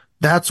where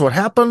that's what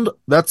happened.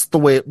 That's the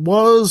way it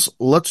was.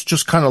 Let's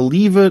just kind of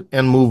leave it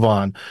and move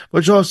on.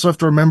 But you also have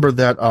to remember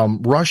that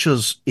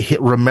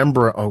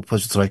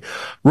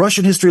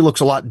Russian history looks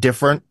a lot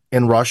different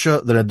in Russia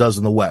than it does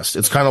in the West.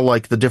 It's kind of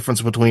like the difference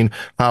between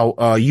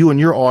how you and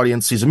your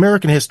audience sees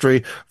American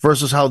history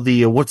versus how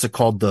the what's it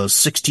called, the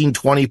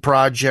 1620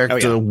 Project,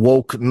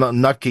 woke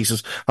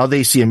nutcases, how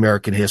they see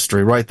American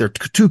history. Right? They're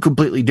two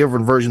completely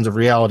different versions of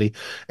reality,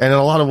 and in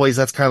a lot of ways,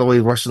 that's kind of the way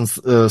Russians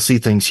see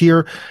things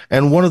here.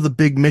 And one of the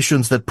big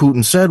missions that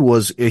Putin said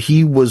was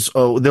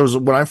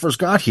when I first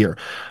got here.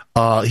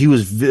 He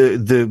was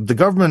the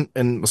government,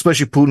 and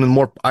especially Putin, and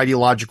more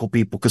ideological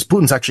people, because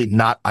Putin's actually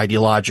not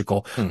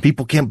ideological.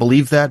 People can't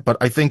believe that, but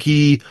I think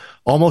he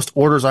almost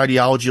orders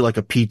ideology like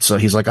a pizza.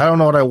 He's like, I don't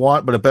know what I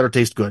want, but it better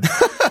taste good.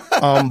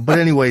 But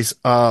anyways,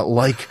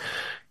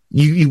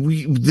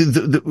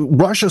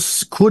 Russia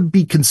could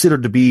be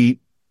considered to be,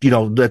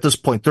 at this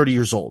point, 30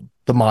 years old.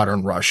 The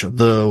modern Russia,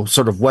 the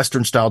sort of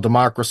Western style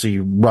democracy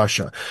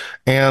Russia.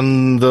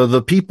 And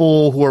the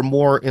people who are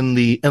more in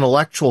the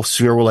intellectual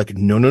sphere were like,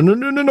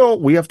 no.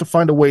 We have to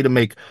find a way to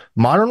make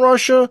modern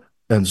Russia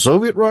and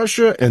Soviet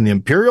Russia and the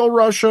Imperial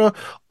Russia,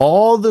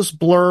 all this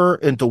blur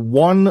into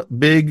one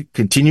big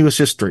continuous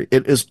history.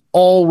 It is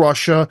all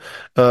Russia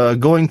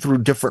going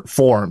through different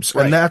forms.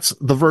 Right. And that's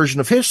the version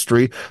of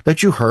history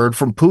that you heard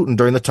from Putin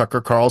during the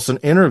Tucker Carlson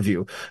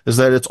interview, is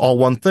that it's all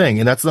one thing.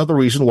 And that's another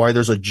reason why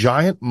there's a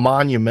giant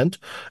monument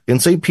in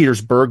St.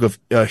 Petersburg of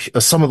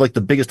some of like the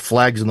biggest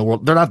flags in the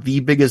world. They're not the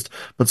biggest,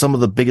 but some of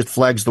the biggest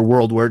flags in the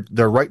world, where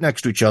they're right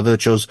next to each other.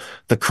 That shows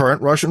the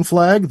current Russian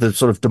flag, the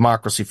sort of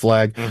democracy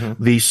flag,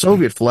 the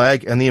Soviet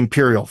flag, and the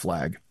imperial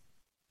flag.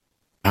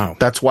 Wow.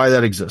 That's why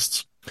that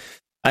exists.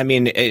 I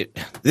mean,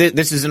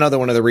 this is another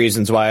one of the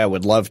reasons why I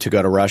would love to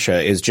go to Russia,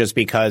 is just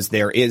because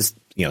there is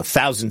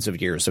thousands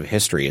of years of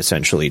history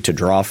essentially to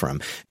draw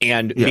from.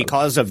 And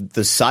because of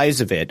the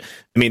size of it,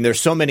 I mean,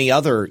 there's so many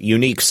other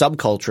unique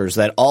subcultures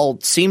that all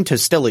seem to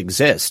still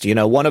exist.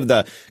 One of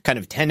the kind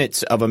of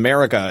tenets of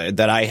America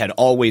that I had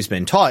always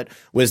been taught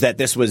was that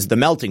this was the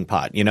melting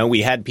pot.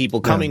 We had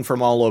people coming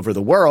from all over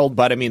the world,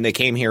 but I mean, they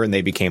came here and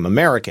they became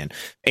American.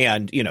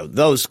 And,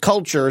 those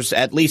cultures,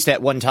 at least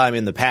at one time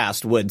in the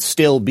past, would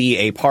still be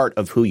a part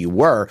of who you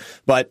were,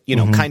 but,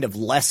 kind of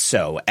less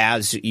so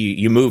as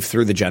you move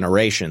through the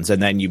generations,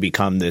 and then you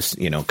become this,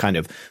 kind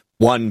of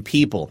one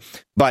people.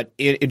 But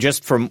it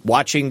just from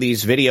watching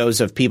these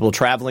videos of people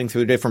traveling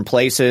through different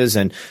places,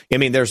 and I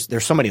mean,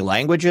 there's so many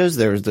languages,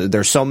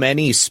 there's so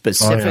many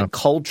specific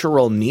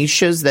cultural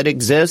niches that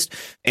exist,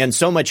 and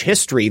so much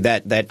history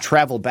that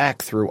travel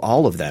back through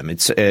all of them.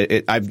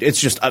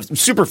 It's just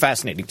super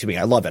fascinating to me.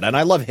 I love it, and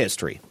I love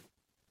history.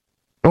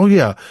 Oh,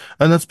 yeah.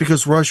 And that's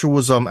because Russia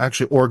was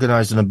actually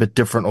organized in a bit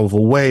different of a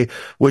way,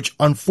 which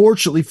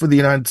unfortunately for the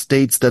United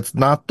States, that's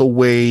not the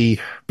way,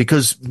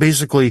 because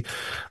basically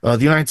the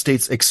United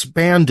States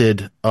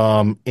expanded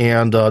and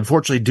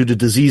unfortunately due to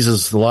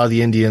diseases, a lot of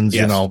the Indians,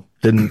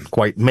 didn't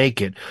quite make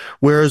it.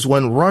 Whereas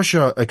when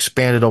Russia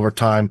expanded over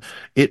time,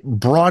 it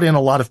brought in a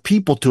lot of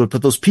people to it,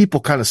 but those people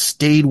kind of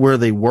stayed where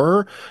they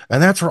were.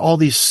 And that's where all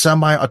these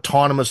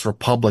semi-autonomous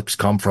republics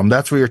come from.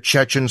 That's where your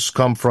Chechens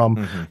come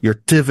from, your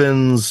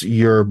Tivans,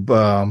 your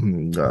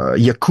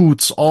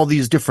Yakuts, all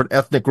these different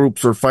ethnic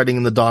groups are fighting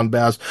in the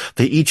Donbass.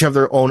 They each have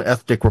their own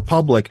ethnic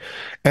republic.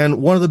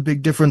 And one of the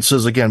big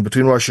differences, again,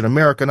 between Russia and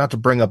America, not to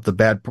bring up the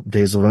bad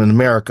days of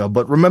America,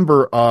 but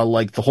remember,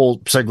 like the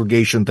whole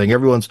segregation thing,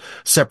 everyone's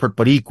separate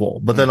but equal.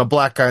 But then a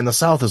black guy in the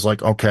South is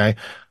like, okay,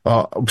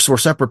 so we're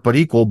separate but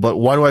equal, but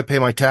why do I pay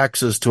my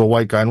taxes to a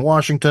white guy in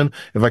Washington?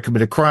 If I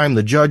commit a crime,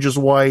 the judge is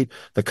white,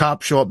 the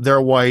cops show up, they're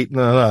white.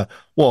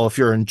 Well, if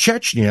you're in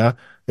Chechnya,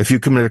 if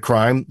you commit a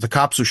crime, the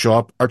cops who show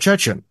up are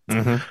Chechen.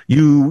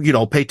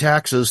 You pay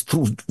taxes,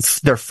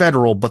 they're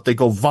federal, but they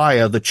go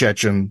via the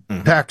Chechen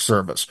tax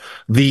service.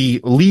 The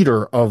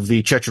leader of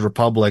the Chechen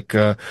Republic,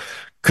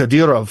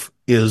 Kadyrov,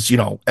 is,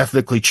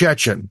 ethnically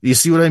Chechen. You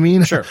see what I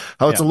mean? Sure.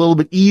 How it's a little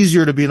bit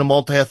easier to be in a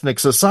multi-ethnic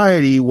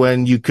society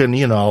when you can,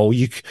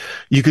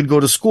 you can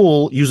go to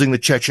school using the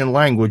Chechen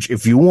language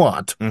if you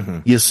want.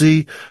 You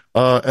see?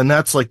 And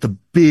that's like the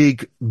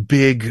big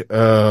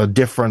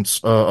difference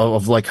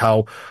of like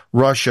how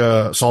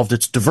Russia solved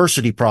its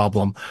diversity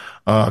problem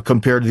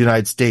compared to the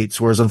United States.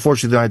 Whereas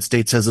unfortunately the United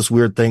States has this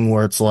weird thing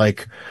where it's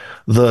like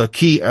the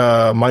key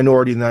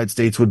minority in the United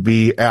States would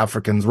be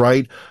Africans,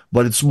 right?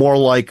 But it's more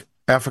like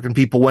African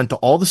people went to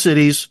all the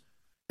cities,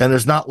 and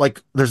there's not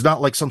like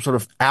some sort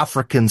of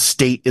African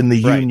state in the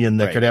union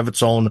that could have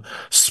its own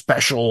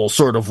special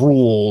sort of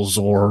rules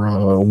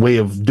or way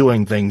of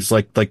doing things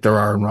like there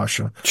are in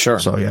Russia. Sure.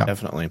 So yeah,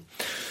 definitely.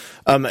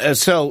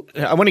 So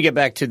I want to get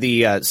back to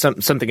the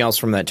something else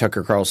from that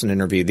Tucker Carlson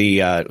interview.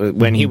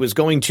 When he was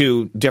going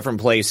to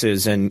different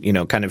places and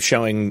kind of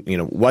showing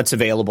what's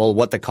available,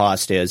 what the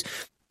cost is.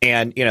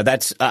 And,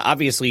 that's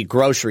obviously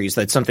groceries.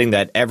 That's something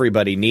that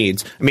everybody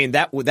needs. I mean,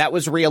 that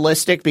was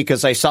realistic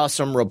because I saw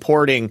some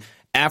reporting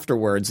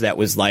afterwards that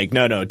was like,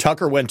 no,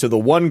 Tucker went to the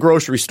one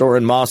grocery store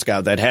in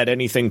Moscow that had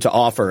anything to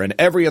offer, and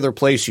every other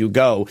place you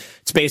go,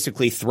 it's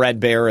basically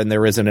threadbare and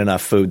there isn't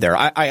enough food there.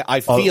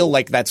 I feel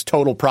like that's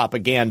total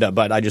propaganda,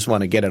 but I just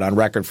want to get it on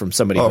record from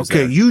somebody who's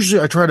there.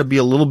 Usually I try to be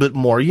a little bit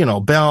more,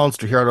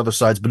 balanced or hear out other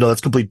sides, but no,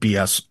 that's complete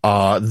BS.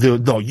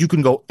 No, you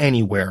can go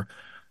anywhere.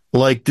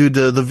 Like, dude,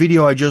 the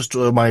video I just,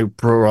 my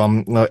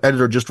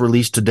editor just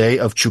released today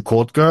of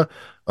Chukotka,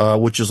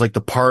 which is like the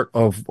part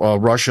of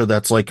Russia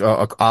that's like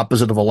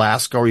opposite of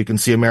Alaska, where you can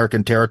see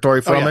American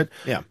territory from it.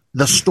 Yeah.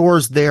 The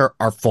stores there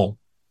are full.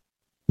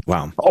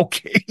 Wow.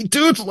 Okay,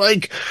 dude,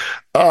 like,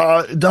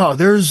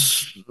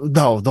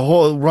 the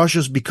whole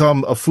Russia's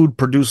become a food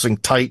producing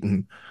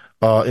titan.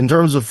 In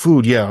terms of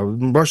food,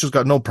 Russia's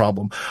got no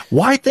problem.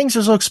 Why things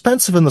are so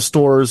expensive in the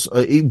stores,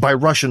 by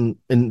Russian,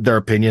 in their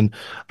opinion,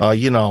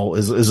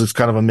 is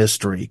kind of a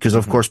mystery. Because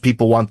of course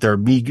people want their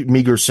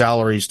meager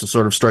salaries to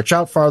sort of stretch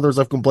out farther, as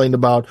I've complained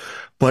about.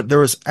 But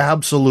there is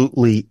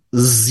absolutely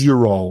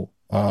zero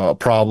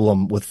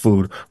problem with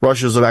food.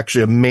 Russia's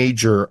actually a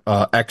major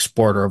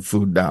exporter of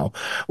food now.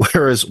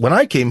 Whereas when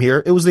I came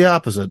here, it was the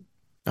opposite.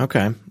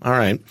 Okay. All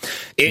right.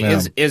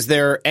 Is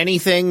there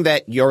anything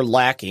that you're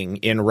lacking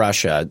in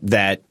Russia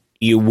that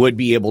you would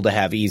be able to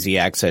have easy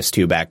access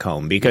to back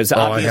home? Because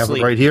obviously I have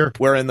it right here.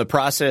 We're in the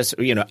process,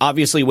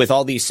 obviously with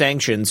all these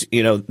sanctions,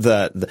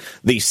 the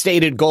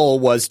stated goal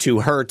was to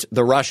hurt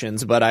the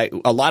Russians, but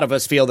a lot of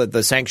us feel that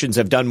the sanctions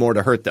have done more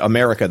to hurt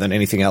America than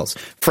anything else.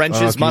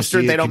 French's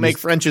mustard, they don't make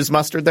French's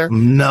mustard there?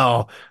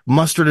 No.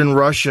 Mustard in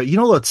Russia. You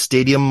know what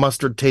stadium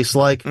mustard tastes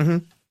like?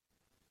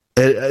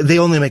 They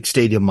only make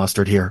stadium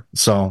mustard here,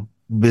 so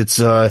it's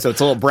so it's a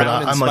little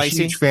brown and I'm spicy.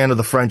 a huge fan of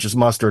the French's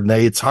mustard, and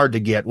it's hard to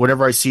get.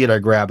 Whenever I see it, I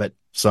grab it.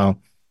 So,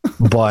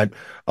 but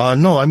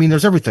no, I mean,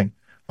 there's everything,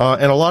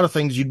 and a lot of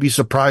things you'd be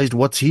surprised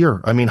what's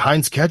here. I mean,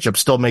 Heinz ketchup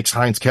still makes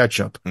Heinz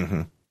ketchup.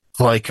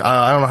 Like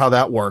I don't know how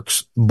that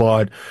works,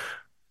 but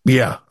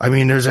Yeah, I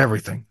mean, there's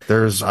everything.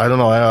 I don't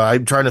know.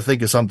 I'm trying to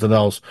think of something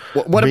else.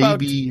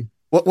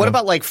 What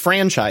about like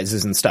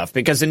franchises and stuff?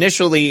 Because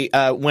initially,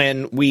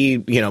 when we,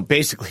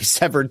 basically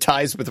severed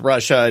ties with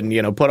Russia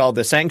and, put all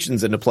the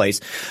sanctions into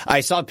place, I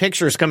saw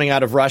pictures coming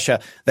out of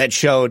Russia that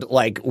showed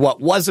like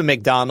what was a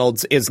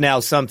McDonald's is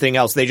now something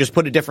else. They just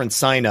put a different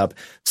sign up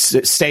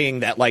saying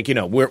that like,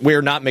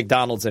 we're not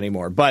McDonald's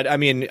anymore. But I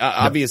mean,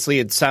 obviously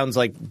it sounds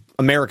like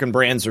American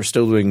brands are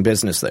still doing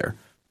business there.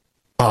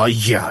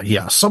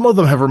 Yeah. Some of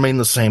them have remained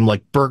the same,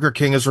 like Burger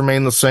King has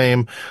remained the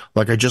same.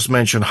 Like I just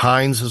mentioned,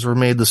 Heinz has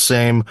remained the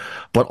same,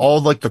 but all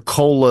like the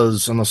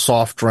colas and the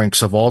soft drinks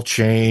have all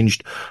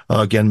changed.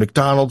 Again,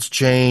 McDonald's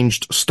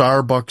changed,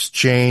 Starbucks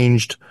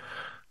changed.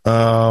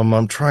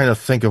 I'm trying to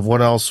think of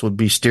what else would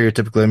be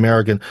stereotypically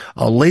American.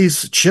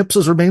 Lay's chips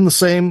has remained the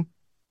same,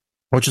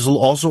 which is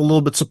also a little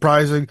bit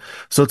surprising.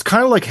 So it's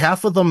kind of like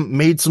half of them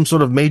made some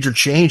sort of major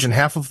change and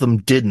half of them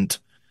didn't.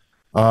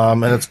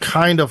 And it's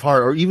kind of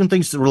hard, or even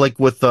things that were like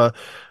with,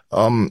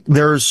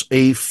 there's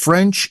a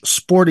French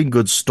sporting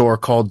goods store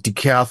called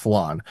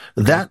Decathlon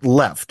that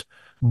left,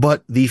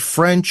 but the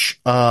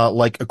French,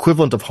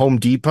 equivalent of Home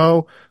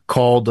Depot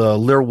called,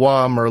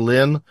 Leroy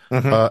Merlin,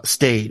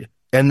 stayed.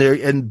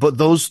 But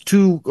those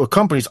two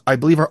companies, I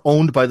believe, are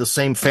owned by the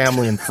same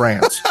family in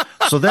France.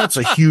 So that's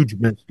a huge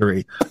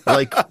mystery.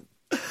 Like,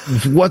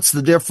 what's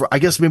the difference? I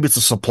guess maybe it's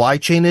a supply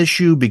chain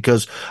issue,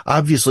 because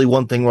obviously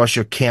one thing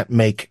Russia can't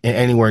make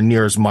anywhere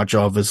near as much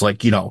of is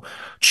like,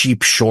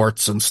 cheap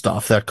shorts and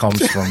stuff that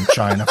comes from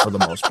China for the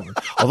most part.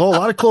 Although a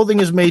lot of clothing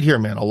is made here,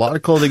 man. A lot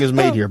of clothing is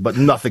made here, but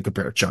nothing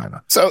compared to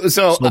China.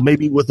 So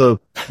maybe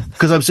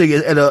because I'm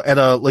saying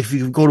like if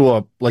you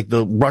go to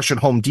the Russian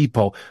Home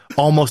Depot,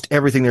 almost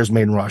everything there's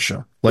made in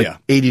Russia,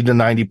 80 to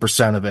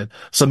 90% of it.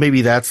 So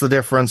maybe that's the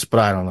difference, but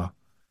I don't know.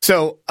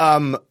 So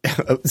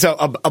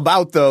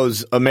about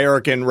those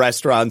American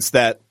restaurants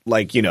that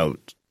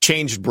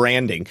changed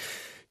branding,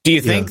 do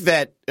you think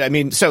that,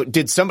 so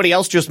did somebody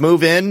else just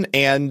move in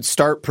and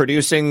start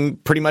producing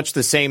pretty much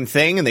the same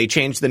thing and they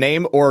changed the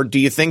name? Or do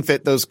you think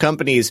that those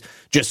companies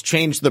just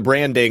changed the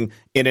branding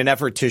in an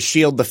effort to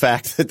shield the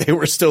fact that they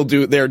were still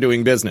there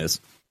doing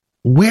business?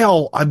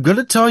 Well, I'm going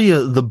to tell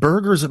you, the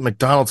burgers at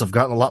McDonald's have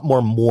gotten a lot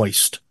more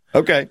moist.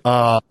 Okay.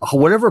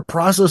 Whatever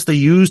process they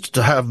used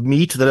to have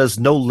meat that has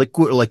no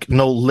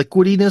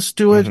liquidiness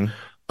to it,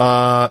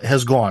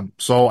 has gone.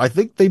 So I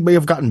think they may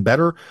have gotten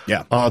better.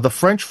 Yeah. The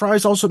French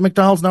fries also at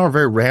McDonald's now are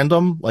very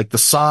random, like the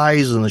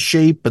size and the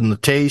shape and the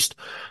taste.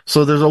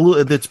 So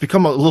it's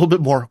become a little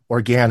bit more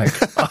organic.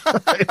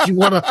 if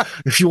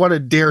you want to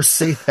dare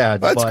say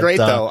that. That's great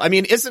though.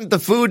 Isn't the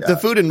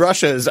food in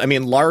Russia is,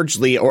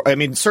 largely,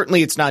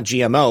 certainly it's not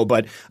GMO,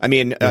 but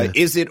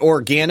is it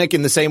organic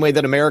in the same way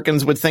that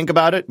Americans would think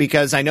about it?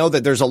 Because I know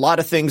that there's a lot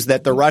of things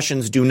that the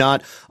Russians do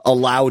not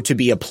allow to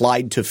be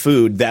applied to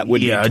food that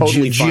would be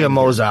totally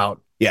GMO's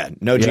out. Yeah,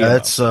 no GMO. Yeah,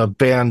 that's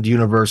banned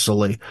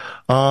universally.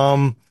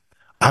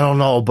 I don't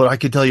know, but I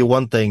can tell you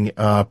one thing.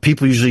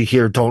 People usually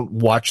here don't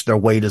watch their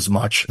weight as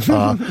much.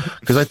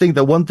 Cause I think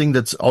the one thing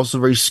that's also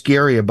very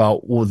scary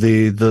about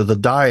the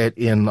diet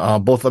in,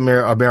 both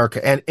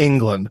America and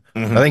England,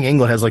 I think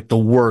England has like the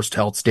worst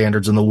health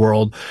standards in the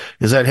world,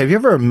 is that, have you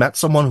ever met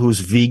someone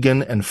who's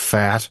vegan and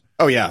fat?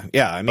 Oh yeah.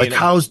 Yeah.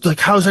 How's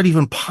that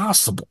even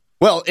possible?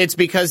 Well, it's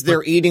because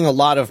they're eating a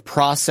lot of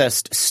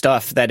processed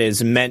stuff that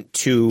is meant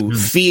to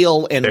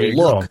feel and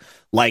look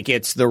like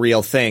it's the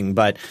real thing.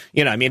 But,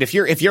 if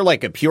you're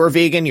like a pure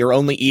vegan, you're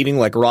only eating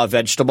like raw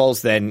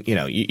vegetables, then,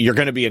 you're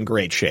going to be in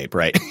great shape,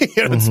 right?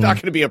 It's not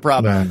going to be a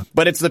problem. Man.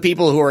 But it's the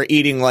people who are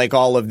eating like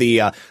all of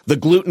the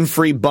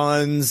gluten-free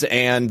buns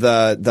and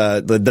the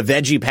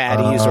veggie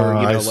patties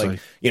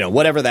or,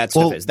 whatever that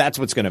stuff is. That's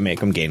what's going to make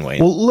them gain weight.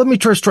 Well, let me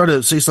try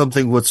to say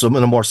something in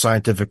a more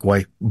scientific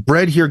way.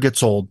 Bread here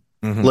gets old.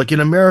 Like in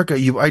America,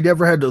 I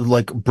never had to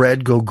like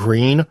bread go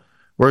green.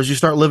 Whereas you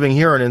start living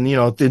here and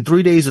in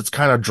 3 days it's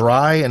kind of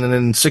dry and then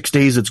in 6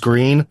 days it's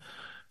green.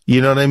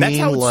 You know what I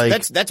mean?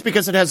 That's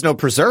because it has no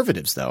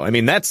preservatives though.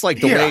 That's like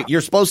the way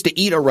you're supposed to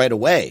eat it right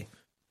away.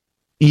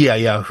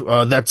 Yeah.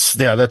 That's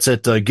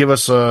it. Give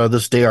us,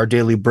 this day our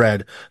daily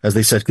bread, as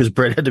they said, because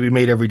bread had to be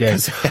made every day.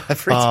 So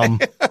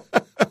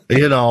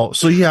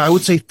yeah, I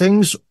would say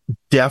things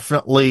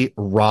definitely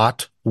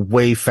rot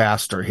way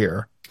faster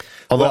here.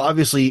 Although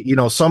obviously,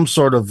 some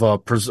sort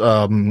of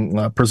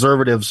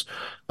preservatives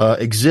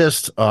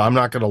exist. I'm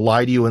not going to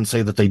lie to you and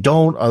say that they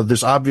don't.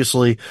 There's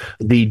obviously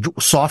the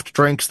soft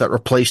drinks that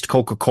replaced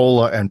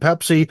Coca-Cola and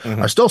Pepsi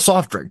are still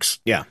soft drinks.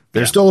 Yeah.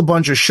 There's still a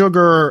bunch of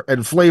sugar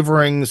and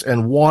flavorings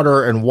and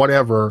water and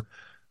whatever.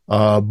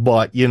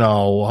 But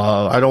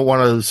I don't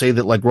want to say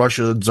that like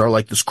Russians are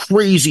like this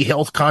crazy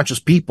health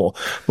conscious people,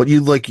 but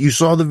you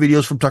saw the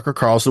videos from Tucker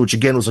Carlson, which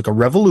again was like a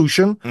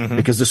revolution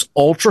because this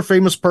ultra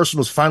famous person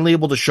was finally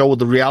able to show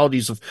the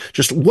realities of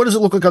just what does it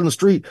look like on the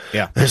street?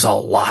 Yeah. There's a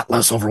lot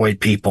less overweight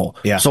people.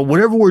 Yeah. So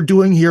whatever we're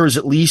doing here is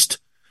at least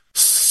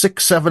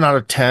 6, 7 out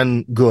of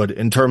 10 good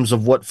in terms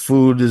of what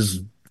food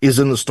is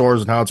in the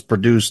stores and how it's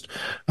produced,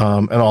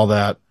 and all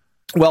that.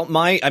 Well,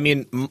 my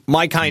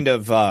kind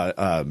of,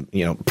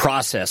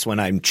 process when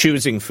I'm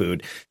choosing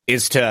food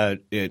is to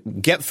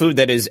get food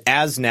that is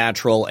as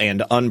natural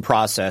and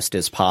unprocessed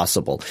as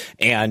possible.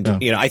 And,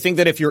 I think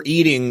that if you're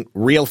eating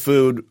real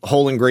food,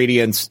 whole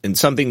ingredients, and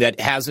something that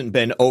hasn't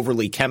been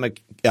overly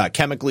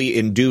chemically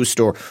induced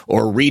or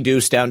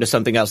reduced down to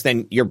something else,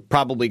 then you're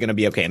probably going to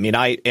be okay. I mean,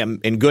 I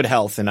am in good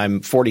health and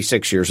I'm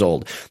 46 years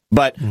old.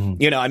 But,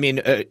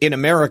 in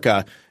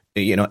America,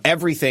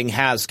 everything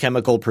has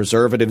chemical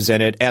preservatives in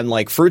it, and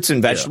like fruits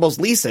and vegetables.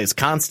 Yeah. Lisa is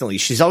constantly,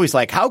 she's always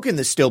like, how can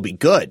this still be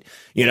good?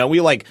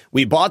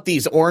 We bought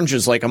these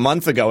oranges like a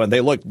month ago and they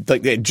look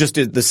like they just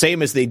the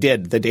same as they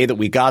did the day that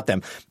we got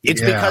them.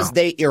 It's because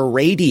they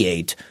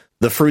irradiate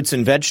the fruits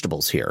and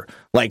vegetables here.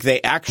 Like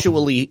they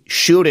actually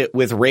shoot it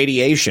with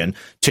radiation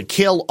to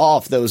kill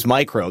off those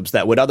microbes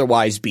that would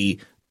otherwise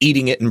be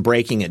eating it and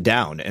breaking it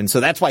down. And so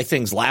that's why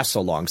things last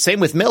so long. Same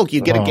with milk. You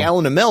get a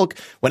gallon of milk.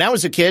 When I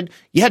was a kid,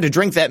 you had to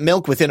drink that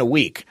milk within a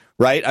week,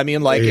 right? I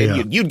mean,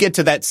 you'd get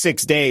to that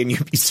 6th day and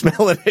you'd be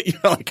smelling it.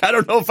 You're like, I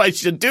don't know if I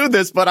should do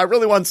this, but I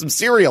really want some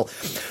cereal.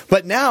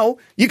 But now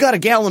you got a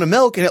gallon of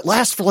milk and it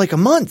lasts for like a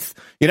month.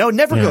 It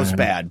never goes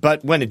bad.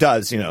 But when it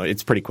does,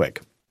 it's pretty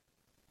quick.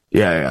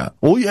 Yeah.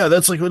 Well, yeah,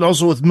 that's like, and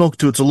also with milk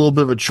too, it's a little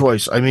bit of a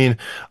choice. I mean,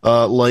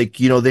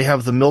 they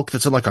have the milk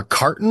that's in like a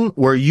carton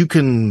where you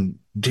could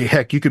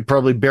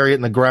probably bury it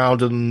in the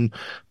ground and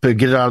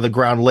get it out of the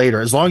ground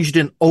later. As long as you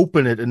didn't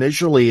open it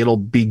initially, it'll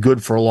be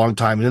good for a long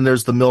time. And then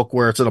there's the milk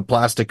where it's in a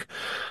plastic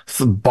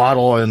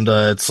bottle and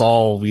it's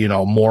all,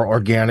 more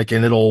organic,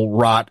 and it'll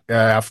rot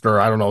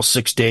after,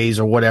 6 days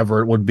or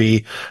whatever it would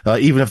be,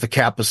 even if the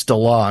cap is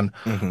still on.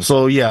 Mm-hmm.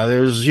 So yeah,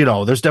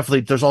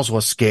 there's also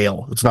a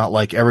scale. It's not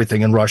like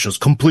everything in Russia is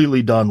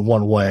completely done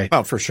one way.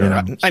 Oh, for sure.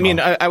 I mean,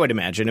 I would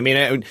imagine. I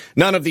mean,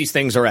 none of these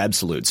things are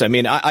absolutes. I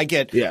mean, I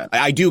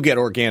do get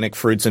organic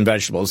fruits and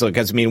vegetables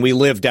because, we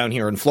live down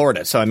here in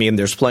Florida. So,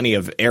 there's plenty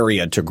of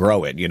area to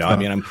grow it,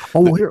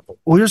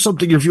 here's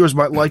something your viewers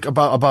might like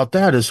about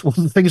that is, well,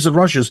 the thing is in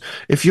Russia is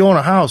if you own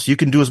a house, you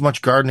can do as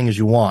much gardening as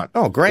you want.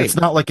 Oh, great. It's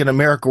not like in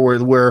America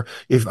where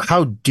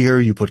how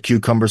dare you put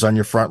cucumbers on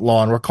your front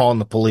lawn? We're calling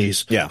the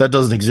police. Yeah. That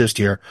doesn't exist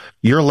here.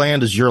 Your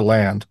land is your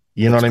land.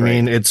 You know what I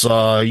mean? It's,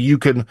 you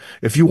can,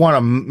 if you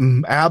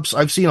want to,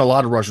 I've seen a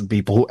lot of Russian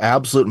people who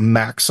absolutely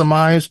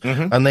maximize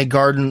and they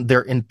garden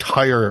their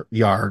entire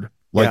yard,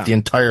 the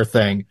entire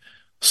thing.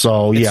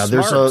 So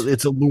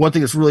it's one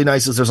thing that's really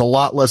nice is there's a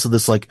lot less of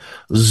this like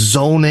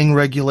zoning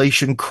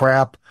regulation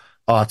crap.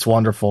 Oh, it's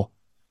wonderful.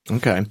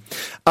 Okay.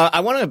 I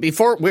want to,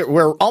 before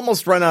we're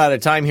almost running out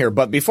of time here,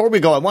 but before we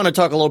go, I want to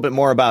talk a little bit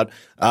more about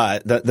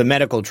the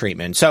medical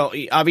treatment. So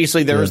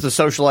obviously there is the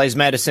socialized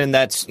medicine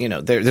that's,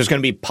 there's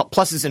going to be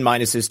pluses and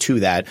minuses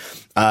to that.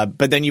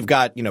 But then you've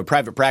got,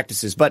 private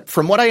practices. But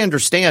from what I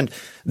understand,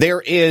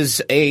 there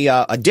is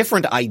a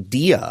different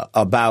idea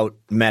about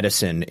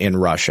medicine in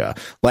Russia.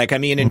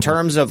 In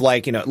terms of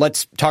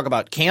let's talk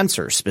about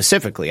cancer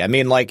specifically.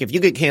 If you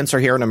get cancer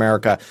here in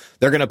America,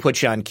 they're going to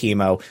put you on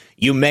chemo.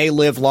 You may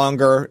live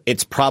longer.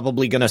 It's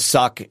probably going to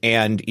suck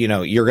and,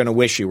 you're going to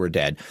wish you were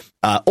dead.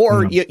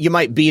 Or you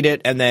might beat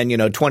it and then,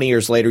 20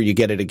 years later you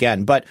get it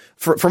again. But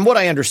from what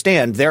I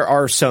understand, there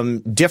are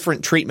some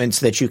different treatments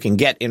that you can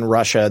get in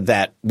Russia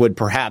that would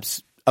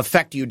perhaps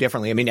affect you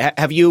differently.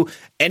 Have you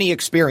any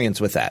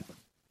experience with that?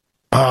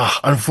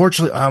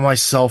 Unfortunately, I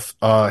myself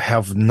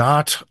have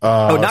not.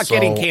 Not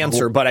getting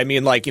cancer, but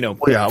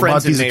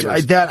friends and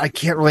neighbors. I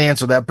can't really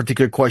answer that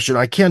particular question.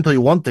 I can tell you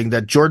one thing,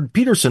 that Jordan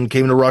Peterson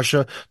came to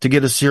Russia to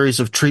get a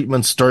series of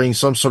treatments during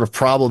some sort of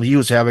problem he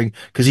was having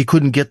because he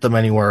couldn't get them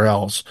anywhere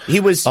else. He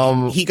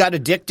got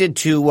addicted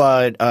to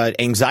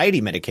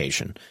anxiety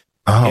medication.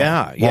 Oh,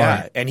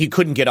 yeah. And he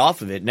couldn't get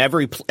off of it. And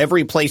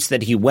every place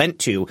that he went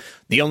to,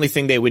 the only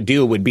thing they would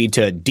do would be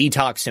to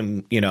detox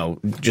him,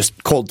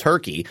 just cold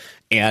turkey.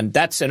 And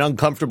that's an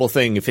uncomfortable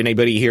thing if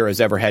anybody here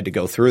has ever had to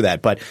go through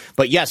that. But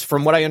yes,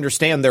 from what I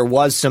understand, there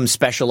was some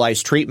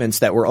specialized treatments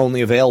that were only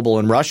available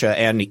in Russia.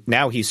 And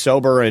now he's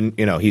sober and,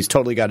 he's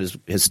totally got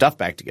his stuff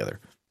back together.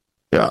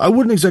 Yeah, I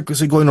wouldn't exactly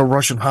say going to a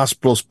Russian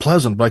hospital is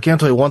pleasant, but I can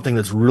tell you one thing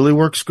that really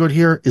works good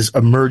here is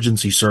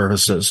emergency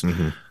services.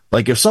 Mm-hmm.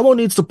 If someone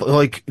needs to,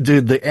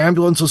 the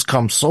ambulances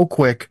come so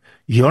quick,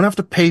 you don't have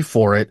to pay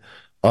for it.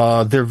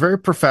 They're very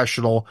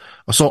professional.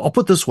 So I'll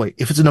put it this way.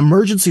 If it's an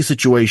emergency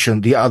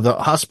situation, the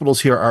hospitals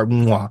here are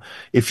mwah.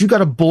 If you got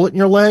a bullet in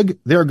your leg,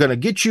 they're going to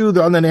get you.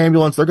 They're on an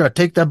ambulance. They're going to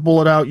take that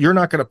bullet out. You're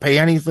not going to pay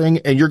anything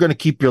and you're going to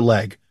keep your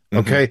leg.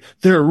 Okay. Mm-hmm.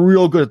 They're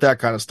real good at that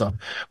kind of stuff.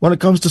 When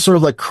it comes to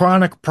sort of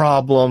chronic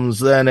problems,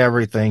 then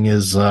everything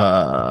is,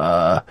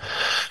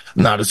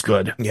 not as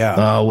good.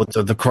 Yeah. With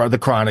the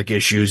chronic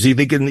issues.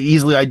 They can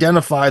easily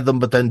identify them,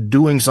 but then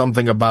doing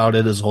something about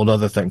it is a whole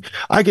other thing.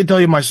 I can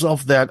tell you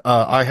myself that,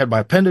 I had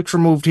my appendix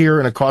removed here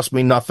and it cost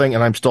me nothing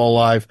and I'm still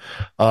alive.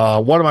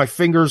 One of my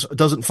fingers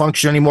doesn't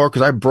function anymore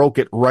because I broke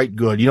it right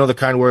good. The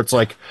kind where it's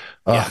I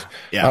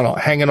don't know,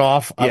 hanging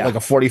off at a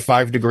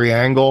 45-degree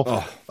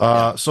angle.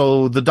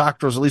 So the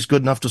doctor is at least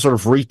good enough to sort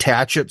of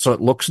retach it so it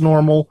looks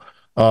normal,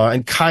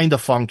 and kind of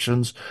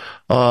functions.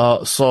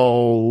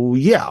 So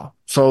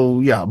So,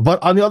 yeah.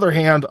 But on the other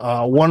hand,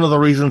 one of the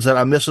reasons that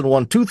I'm missing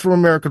one tooth from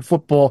American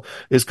football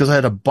is because I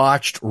had a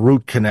botched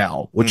root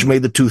canal, which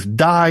made the tooth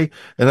die.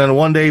 And then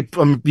one day,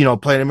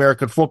 playing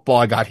American football,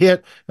 I got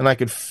hit and I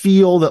could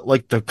feel that,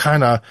 like, the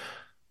kind of,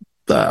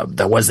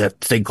 there was that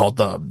thing called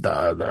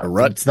the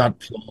rut.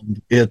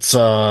 It's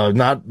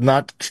not,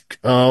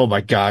 oh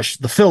my gosh,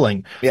 the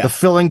filling. Yeah. The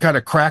filling kind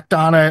of cracked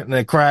on it, and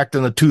it cracked,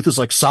 and the tooth is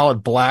like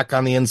solid black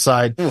on the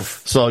inside.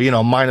 Oof. So,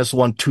 minus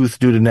one tooth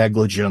due to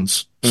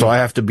negligence. So I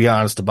have to be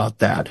honest about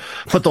that.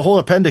 But the whole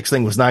appendix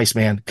thing was nice,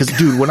 man. Because,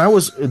 dude, when I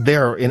was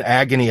there in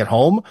agony at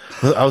home,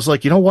 I was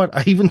like, you know what?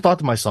 I even thought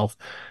to myself,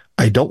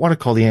 I don't want to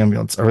call the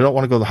ambulance, or I don't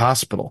want to go to the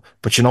hospital.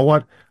 But you know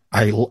what?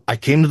 I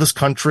came to this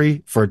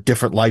country for a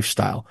different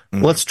lifestyle.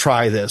 Let's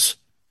try this.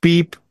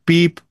 Beep,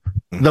 beep.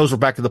 Those were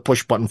back to the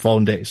push button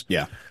phone days.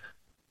 Yeah.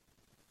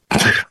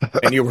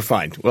 And you were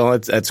fine. Well,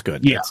 that's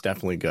good. Yeah. That's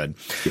definitely good.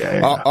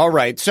 Yeah. All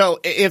right. So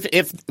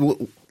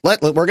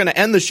we're going to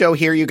end the show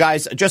here, you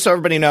guys. Just so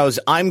everybody knows,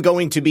 I'm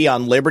going to be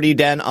on Liberty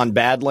Den on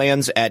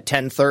Badlands at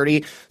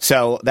 10:30.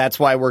 So that's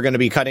why we're going to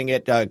be cutting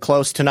it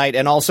close tonight.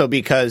 And also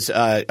because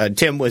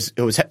Tim was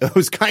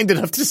kind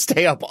enough to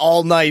stay up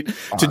all night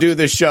to do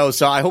this show.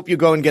 So I hope you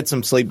go and get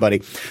some sleep,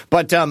 buddy.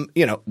 But,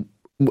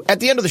 at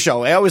the end of the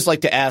show, I always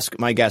like to ask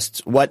my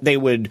guests what they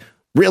would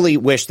really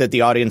wish that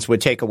the audience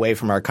would take away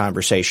from our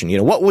conversation.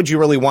 What would you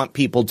really want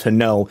people to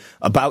know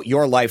about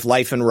your life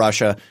in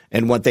Russia,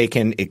 and what they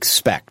can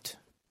expect?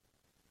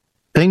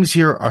 Things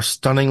here are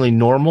stunningly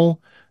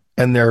normal,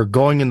 and they're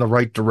going in the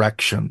right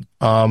direction.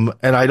 And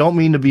I don't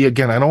mean to be,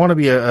 again, I don't want to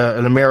be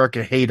an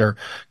America hater,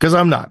 because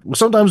I'm not.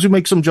 Sometimes we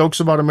make some jokes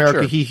about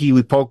America.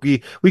 Sure.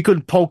 We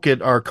could poke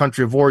at our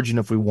country of origin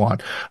if we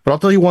want. But I'll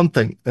tell you one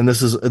thing, and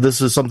this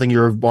is something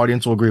your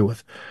audience will agree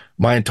with.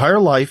 My entire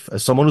life,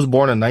 as someone who was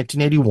born in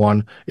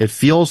 1981, it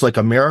feels like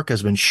America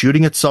has been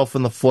shooting itself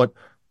in the foot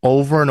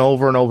over and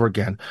over and over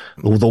again.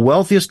 The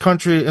wealthiest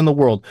country in the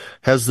world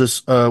has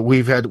this,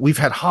 we've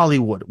had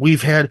Hollywood.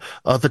 We've had,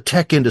 the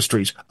tech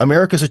industries.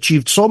 America's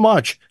achieved so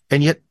much,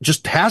 and yet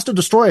just has to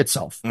destroy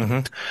itself.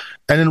 And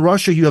in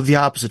Russia, you have the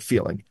opposite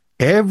feeling.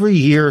 Every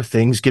year,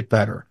 things get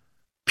better.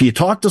 If you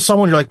talk to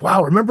someone, you're like,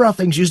 wow, remember how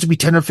things used to be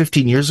 10 or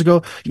 15 years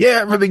ago? Yeah,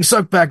 everything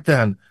sucked back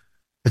then.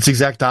 It's the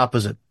exact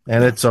opposite.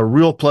 And it's a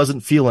real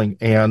pleasant feeling.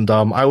 And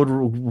I would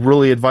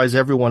really advise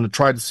everyone to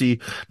try to see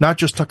not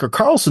just Tucker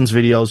Carlson's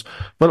videos,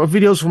 but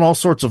videos from all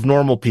sorts of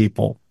normal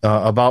people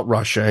about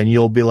Russia. And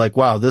you'll be like,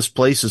 wow, this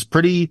place is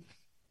pretty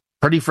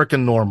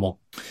freaking normal.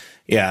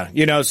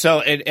 Yeah.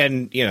 So,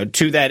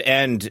 to that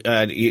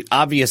end,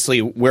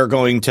 obviously we're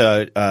going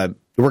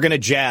to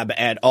jab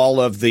at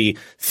all of the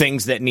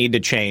things that need to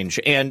change.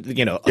 And,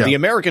 the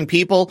American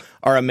people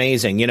are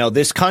amazing.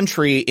 This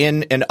country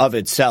in and of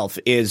itself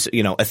is,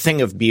 a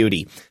thing of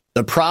beauty.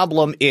 The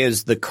problem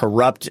is the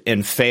corrupt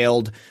and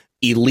failed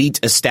elite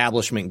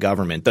establishment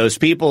government. Those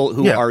people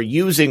who are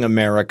using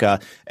America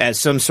as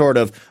some sort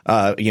of,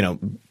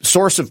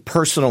 source of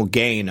personal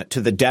gain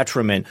to the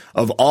detriment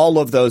of all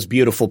of those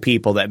beautiful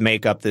people that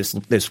make up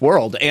this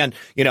world. And,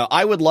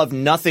 I would love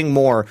nothing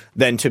more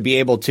than to be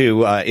able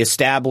to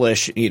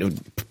establish,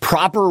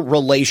 proper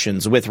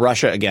relations with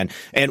Russia again.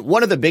 And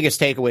one of the biggest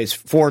takeaways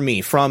for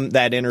me from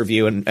that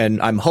interview,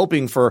 and I'm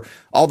hoping for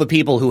all the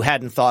people who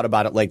hadn't thought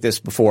about it like this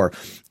before,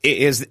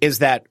 is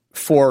that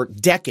for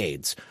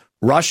decades,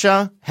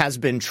 Russia has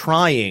been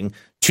trying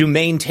to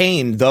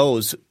maintain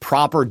those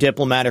proper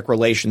diplomatic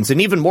relations,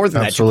 and even more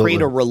than that, to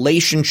create a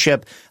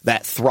relationship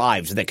that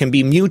thrives, that can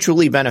be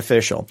mutually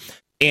beneficial.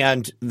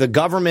 And the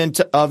governments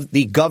of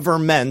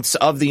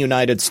the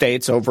United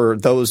States over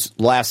those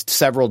last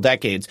several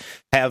decades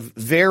have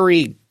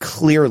very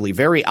clearly,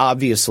 very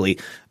obviously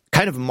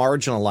kind of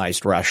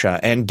marginalized Russia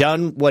and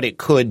done what it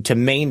could to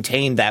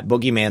maintain that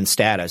boogeyman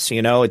status.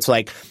 It's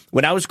like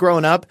when I was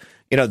growing up,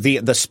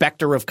 the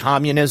specter of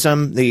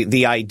communism,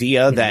 the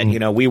idea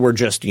that, we were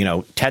just,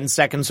 10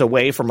 seconds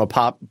away from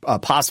a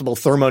possible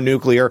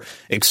thermonuclear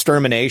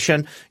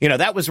extermination,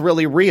 that was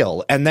really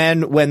real. And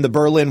then when the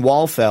Berlin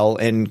Wall fell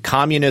and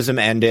communism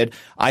ended,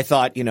 I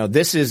thought,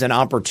 this is an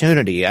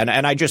opportunity. And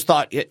I just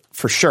thought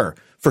for sure,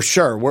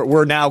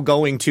 we're now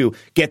going to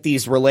get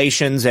these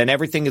relations and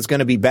everything is going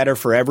to be better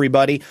for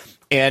everybody.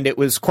 And it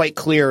was quite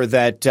clear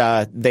that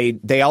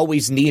they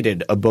always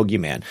needed a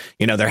boogeyman.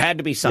 There had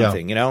to be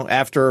something.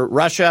 After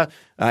Russia,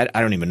 I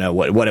don't even know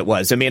what it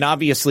was. I mean,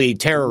 obviously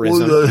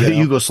terrorism.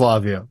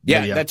 Yugoslavia.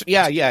 Yeah.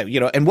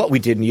 And what we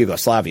did in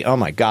Yugoslavia. Oh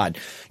my God.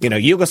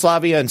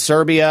 Yugoslavia and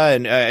Serbia,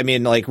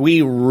 and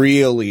we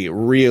really,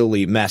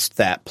 really messed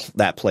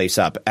that place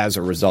up as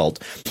a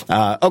result.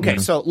 Okay,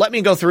 so let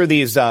me go through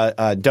these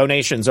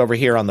donations over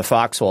here on the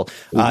Foxhole.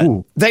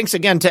 Thanks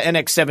again to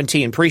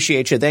NX17.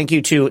 Appreciate you. Thank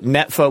you to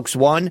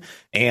NetFolks1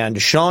 and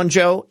Sean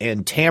Joe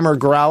and Tamer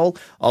Growl.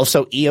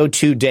 Also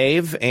EO2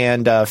 Dave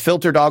and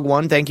Filter Dog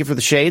 1. Thank you for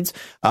the shades.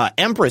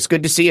 Empress,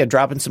 good to see you.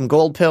 Dropping some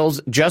gold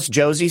pills. Just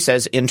Josie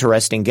says,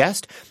 interesting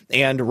guest.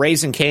 And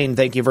Raisin Kane,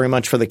 thank you very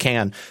much for the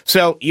can.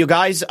 So, you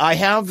guys, I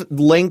have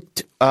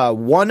linked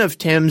one of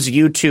Tim's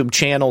YouTube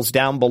channels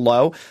down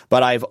below,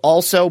 but I've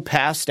also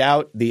passed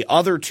out the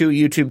other 2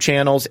 YouTube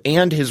channels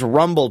and his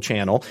Rumble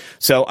channel.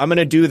 So I'm going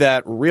to do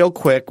that real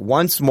quick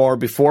once more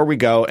before we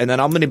go, and then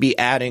I'm going to be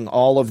adding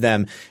all of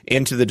them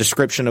into the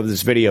description of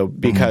this video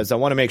because I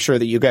want to make sure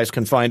that you guys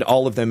can find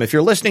all of them. If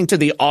you're listening to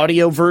the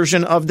audio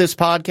version of this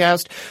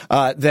podcast,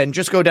 then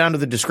just go down to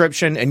the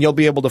description and you'll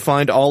be able to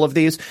find all of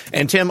these.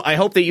 And Tim, I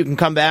hope that you can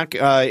come back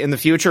in the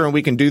future and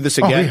we can do this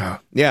again.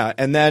 Yeah,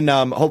 and then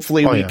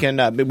hopefully we can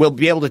we'll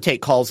be able to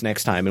take calls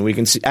next time, and we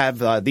can have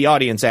the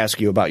audience ask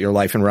you about your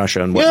life in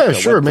Russia and what.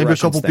 Sure. Maybe a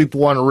couple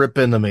people want to rip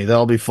into me.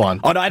 That'll be fun.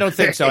 Oh no, I don't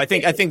think so. I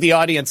think the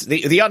audience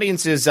the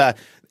audience is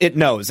it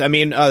knows. I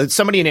mean,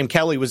 somebody named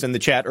Kelly was in the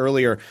chat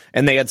earlier,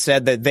 and they had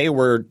said that they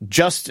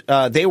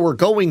were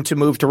going to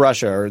move to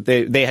Russia, or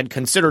they had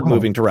considered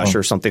moving to Russia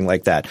or something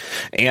like that.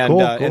 And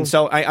cool. And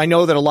so I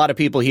know that a lot of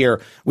people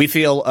here, we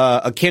feel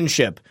a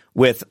kinship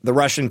with the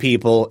Russian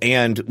people,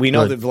 and we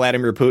know that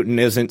Vladimir Putin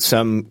isn't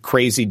some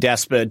crazy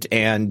despot,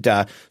 and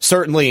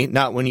certainly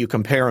not when you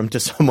compare him to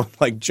someone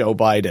like Joe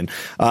Biden.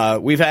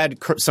 We've had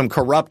some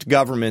corrupt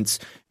governments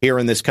here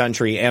in this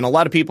country, and a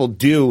lot of people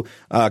do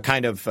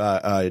kind of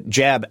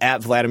jab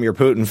at Vladimir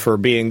Putin for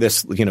being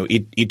this,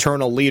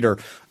 eternal leader.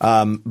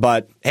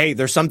 But hey,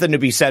 there's something to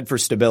be said for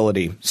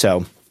stability.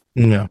 So.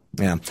 Yeah.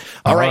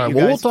 All right.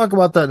 Well, we'll talk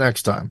about that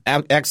next time.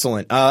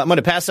 Excellent. I'm going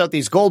to pass out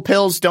these gold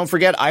pills. Don't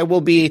forget, I will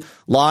be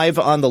live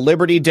on the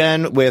Liberty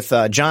Den with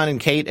John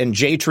and Kate and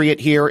Jay Triet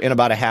here in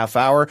about a half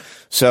hour.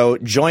 So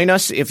join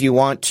us if you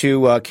want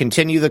to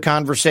continue the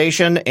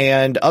conversation.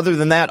 And other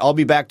than that, I'll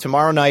be back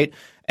tomorrow night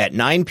at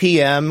 9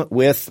 p.m.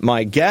 with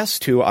my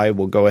guest, who I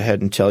will go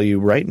ahead and tell you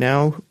right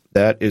now.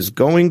 That is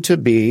going to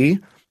be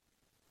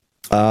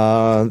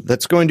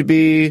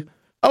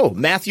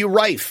Matthew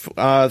Rife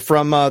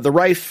from the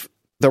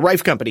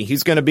Rife Company.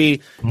 He's going to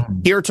be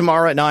here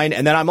tomorrow at 9,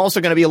 and then I'm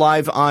also going to be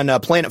live on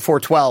Planet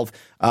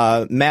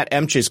 412, Matt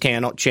Emch's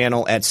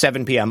channel at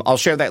 7 p.m. I'll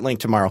share that link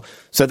tomorrow.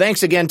 So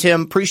thanks again,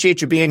 Tim.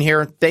 Appreciate you being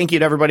here. Thank you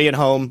to everybody at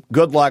home.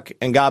 Good luck,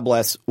 and God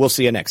bless. We'll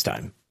see you next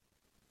time.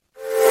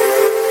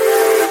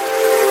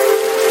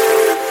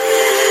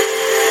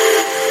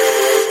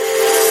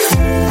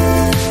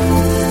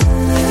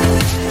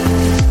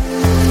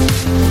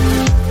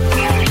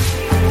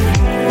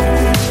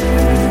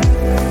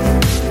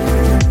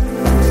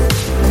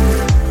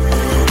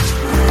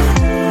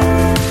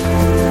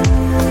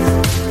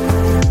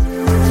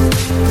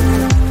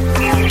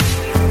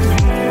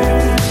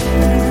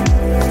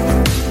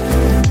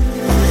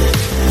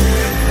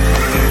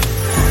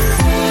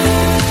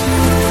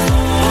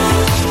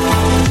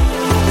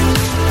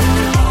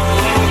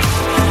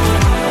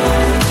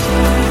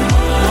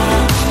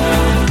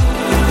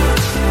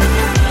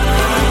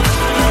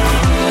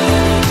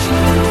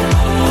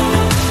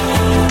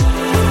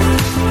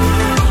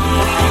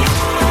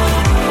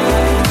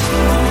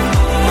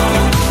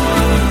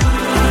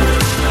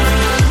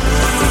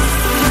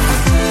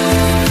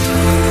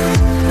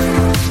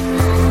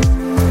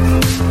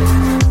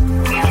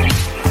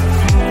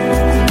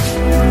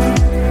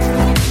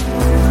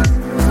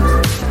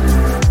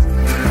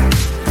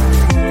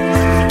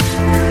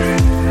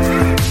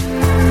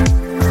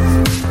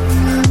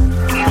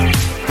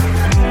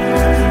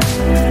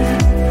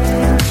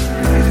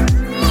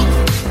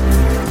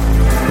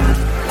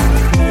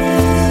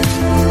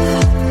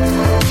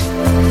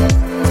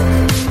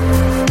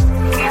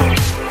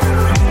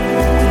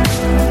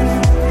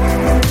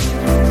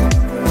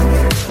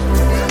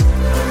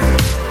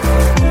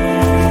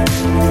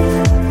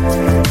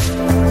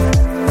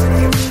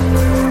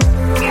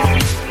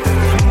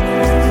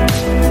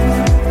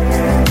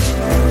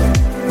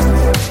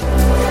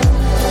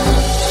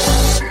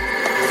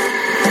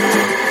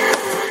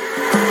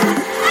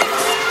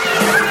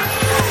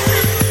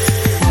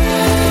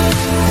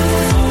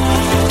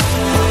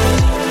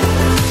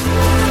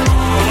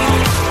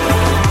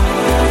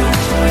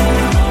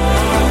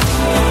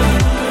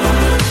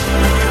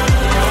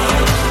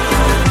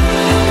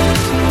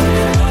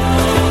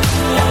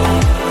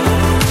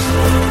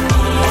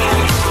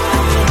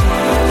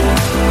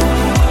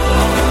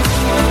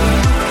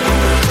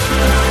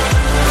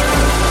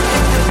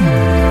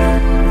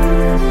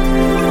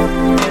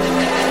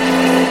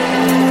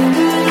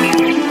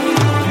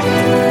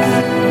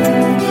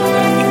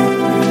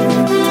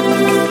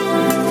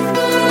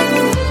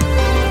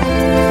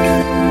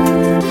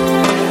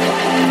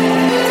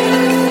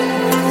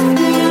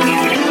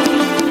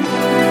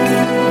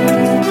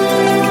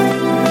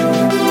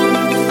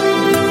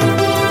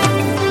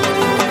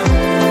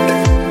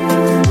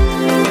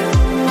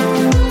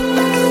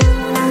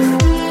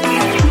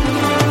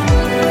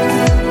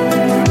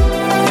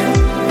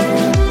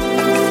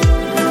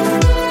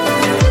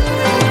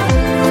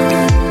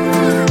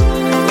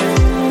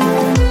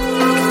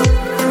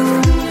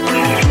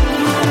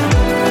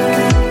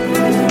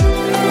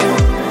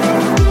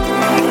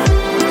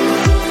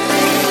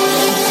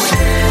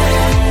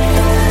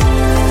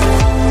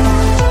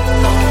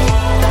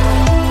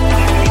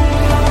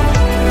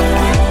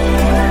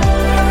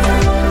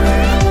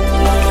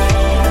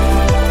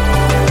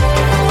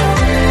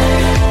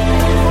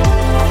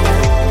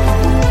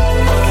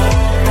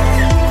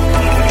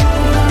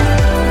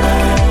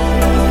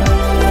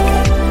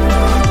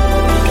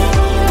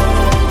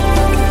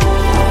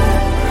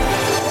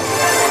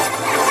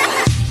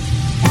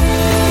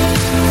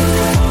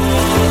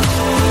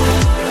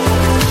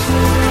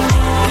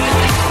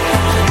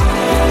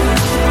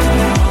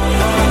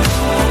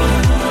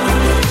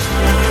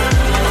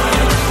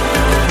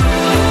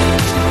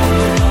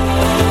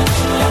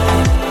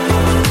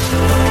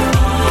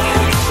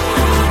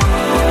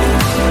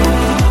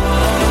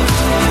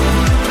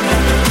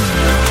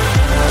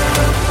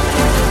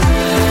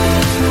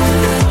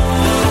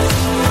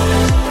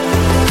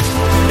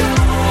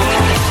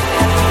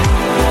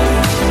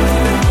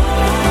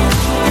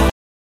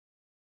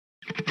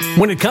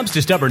 When it comes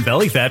to stubborn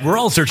belly fat, we're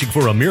all searching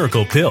for a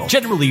miracle pill.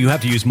 Generally, you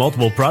have to use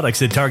multiple products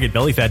that target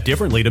belly fat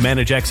differently to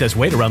manage excess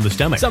weight around the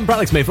stomach. Some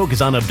products may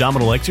focus on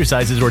abdominal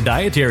exercises or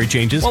dietary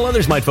changes, while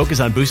others might focus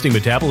on boosting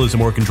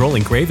metabolism or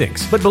controlling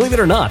cravings. But believe it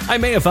or not, I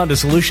may have found a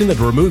solution that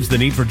removes the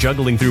need for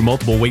juggling through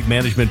multiple weight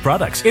management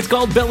products. It's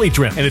called Belly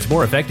Trim, and it's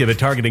more effective at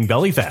targeting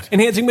belly fat,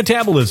 enhancing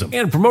metabolism,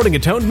 and promoting a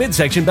toned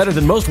midsection better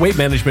than most weight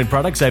management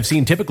products I've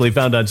seen typically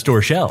found on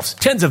store shelves.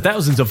 Tens of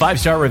thousands of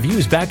 5-star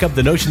reviews back up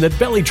the notion that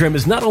Belly Trim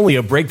is not only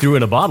a breakthrough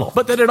in a bottle,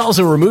 but that it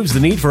also removes the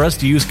need for us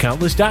to use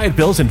countless diet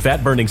pills and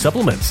fat-burning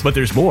supplements. But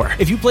there's more.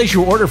 If you place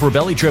your order for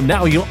Belly Trim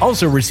now, you'll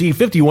also receive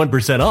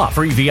 51% off,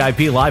 free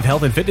VIP live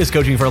health and fitness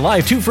coaching for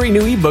life, 2 free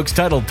new ebooks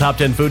titled Top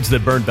 10 Foods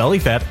That Burn Belly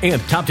Fat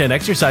and Top 10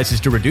 Exercises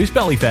to Reduce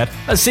Belly Fat,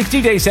 a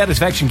 60-day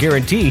satisfaction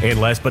guarantee,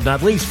 and last but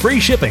not least, free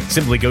shipping.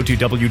 Simply go to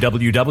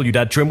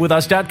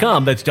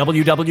www.trimwithus.com. That's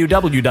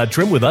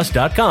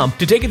www.trimwithus.com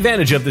to take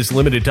advantage of this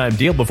limited time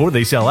deal before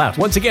they sell out.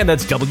 Once again,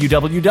 that's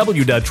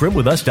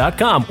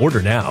www.trimwithus.com.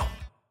 Order now.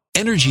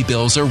 Energy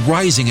bills are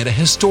rising at a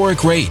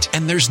historic rate,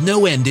 and there's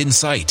no end in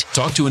sight.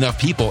 Talk to enough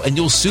people, and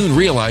you'll soon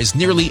realize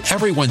nearly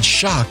everyone's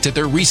shocked at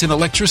their recent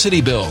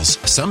electricity bills.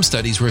 Some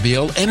studies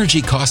reveal energy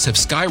costs have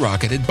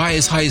skyrocketed by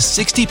as high as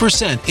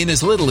 60% in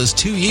as little as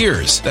 2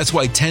 years. That's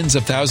why tens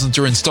of thousands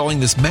are installing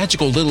this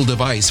magical little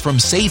device from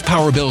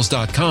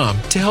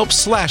SavePowerBills.com to help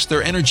slash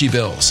their energy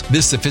bills.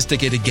 This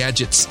sophisticated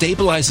gadget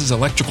stabilizes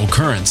electrical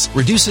currents,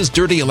 reduces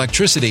dirty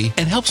electricity,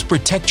 and helps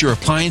protect your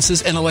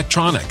appliances and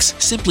electronics.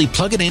 Simply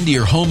plug it into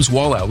your home's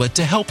wall outlet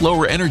to help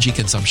lower energy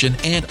consumption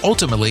and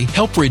ultimately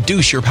help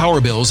reduce your power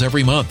bills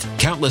every month.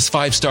 Countless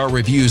 5-star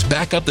reviews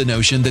back up the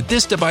notion that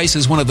this device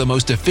is one of the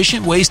most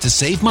efficient ways to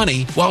save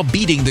money while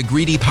beating the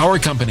greedy power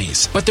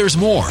companies. But there's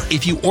more.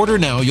 If you order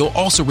now, you'll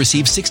also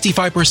receive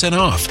 65%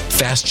 off,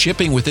 fast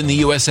shipping within the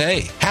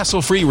USA,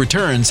 hassle-free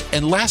returns,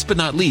 and last but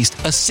not least,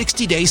 a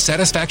 60-day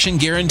satisfaction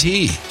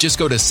guarantee. Just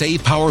go to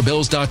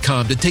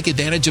SavePowerBills.com to take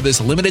advantage of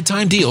this limited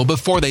time deal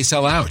before they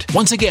sell out.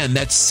 Once again,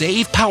 that's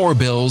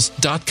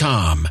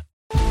SavePowerBills.com.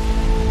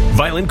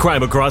 Violent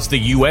crime across the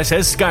U.S.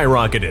 has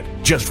skyrocketed.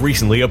 Just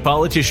recently, a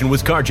politician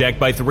was carjacked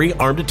by 3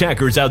 armed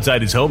attackers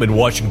outside his home in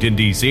Washington,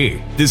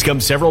 D.C. This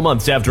comes several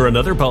months after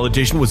another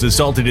politician was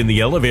assaulted in the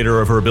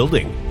elevator of her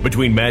building.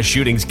 Between mass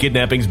shootings,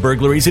 kidnappings,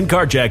 burglaries, and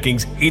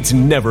carjackings, it's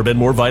never been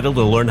more vital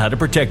to learn how to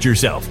protect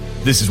yourself.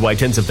 This is why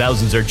tens of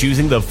thousands are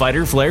choosing the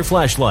Fighter Flare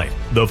flashlight.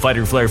 The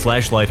Fighter Flare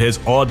flashlight has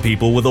awed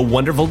people with a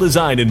wonderful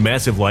design and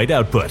massive light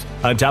output.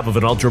 On top of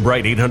an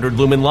ultra-bright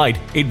 800-lumen light,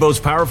 it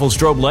boasts powerful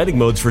strobe lighting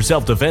modes for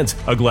self-defense,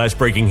 a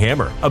glass-breaking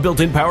hammer, a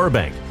built-in power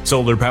bank,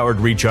 solar-powered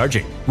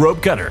recharging,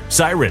 rope cutter,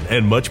 siren,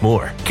 and much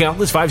more.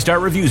 Countless 5-star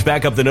reviews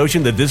back up the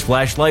notion that this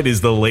flashlight is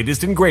the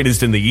latest and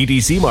greatest in the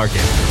EDC market.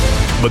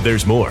 But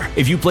there's more.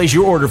 If you place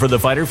your order for the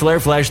Fighter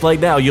Flare flashlight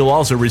now, you'll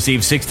also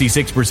receive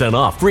 66%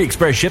 off, free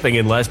express shipping,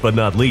 and last but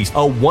not least, a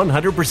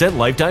 100%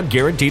 lifetime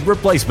guaranteed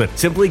replacement.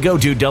 Simply go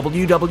to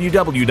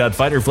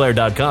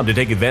www.fighterflare.com to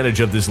take advantage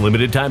of this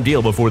limited time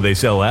deal before they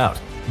sell out.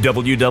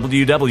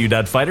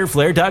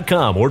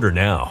 www.fighterflare.com. Order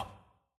now.